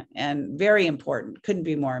 giant, and very important. Couldn't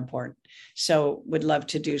be more important. So would love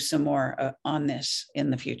to do some more on this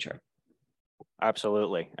in the future.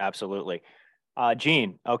 Absolutely. Absolutely.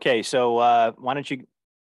 Jean, okay, so why don't you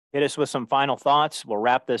hit us with some final thoughts? We'll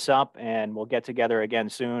wrap this up and we'll get together again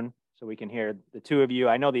soon so we can hear the two of you.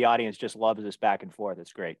 I know the audience just loves this back and forth.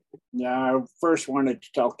 It's great. Yeah, I first wanted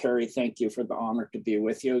to tell Kerry, thank you for the honor to be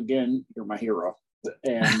with you again. You're my hero.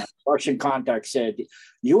 And my Russian contact said,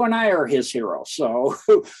 you and I are his hero. So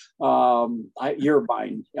you're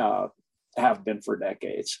mine, have been for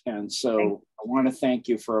decades. And so I want to thank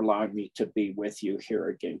you for allowing me to be with you here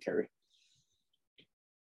again, Kerry.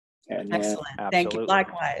 And excellent. Thank you.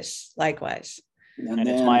 Likewise. And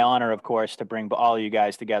it's my honor, of course, to bring all of you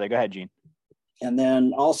guys together. Go ahead, Gene. And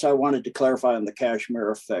then also I wanted to clarify on the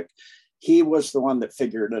Kashmir effect. He was the one that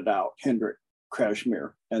figured it out, Hendrik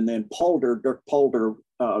Kashmir. And then Dirk Polder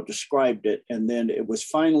described it. And then it was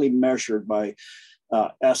finally measured by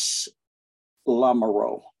S.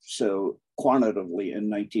 Lamoureux, so quantitatively in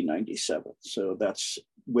 1997. So that's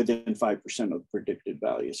within 5% of the predicted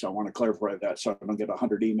value. So I want to clarify that so I don't get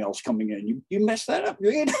 100 emails coming in. You messed that up,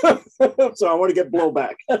 Reed. So I want to get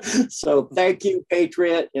blowback. So thank you,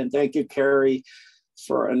 Patriot, and thank you, Kerry,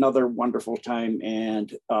 for another wonderful time.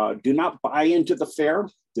 And do not buy into the fair.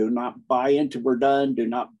 Do not buy into we're done. Do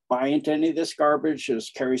not buy into any of this garbage.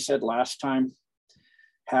 As Kerry said last time,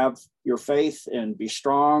 have your faith and be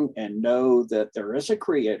strong and know that there is a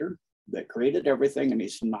creator that created everything, and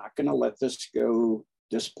he's not going to let this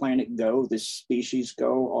planet go, this species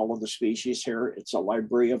go, all of the species here. It's a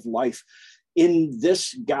library of life in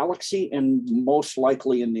this galaxy and most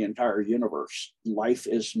likely in the entire universe. Life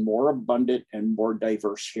is more abundant and more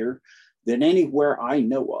diverse here than anywhere I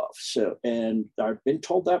know of. So, and I've been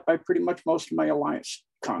told that by pretty much most of my alliance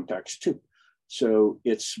contacts too. So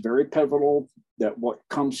it's very pivotal that what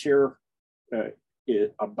comes here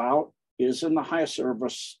is in the highest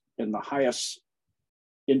service, in the highest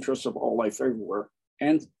interest of all life everywhere,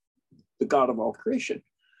 and the God of all creation.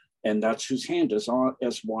 And that's whose hand is on,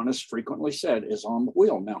 as Juan has frequently said, is on the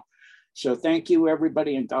wheel now. So thank you,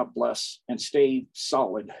 everybody, and God bless, and stay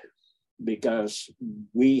solid, because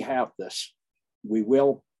we have this. We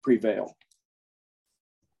will prevail.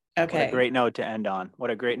 Okay. What a great note to end on. All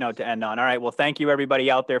right. Well, thank you,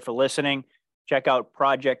 everybody out there, for listening. Check out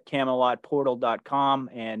projectcamelotportal.com.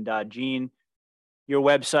 And Gene, your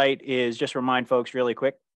website is, just remind folks really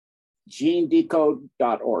quick.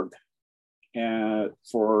 genedecode.org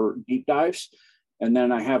for deep dives. And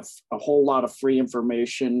then I have a whole lot of free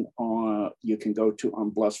information you can go to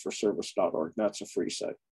on blessedforservice.org. That's a free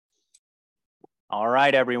site. All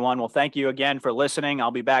right, everyone. Well, thank you again for listening.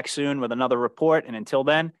 I'll be back soon with another report. And until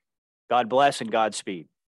then, God bless and Godspeed.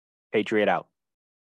 Patriot out.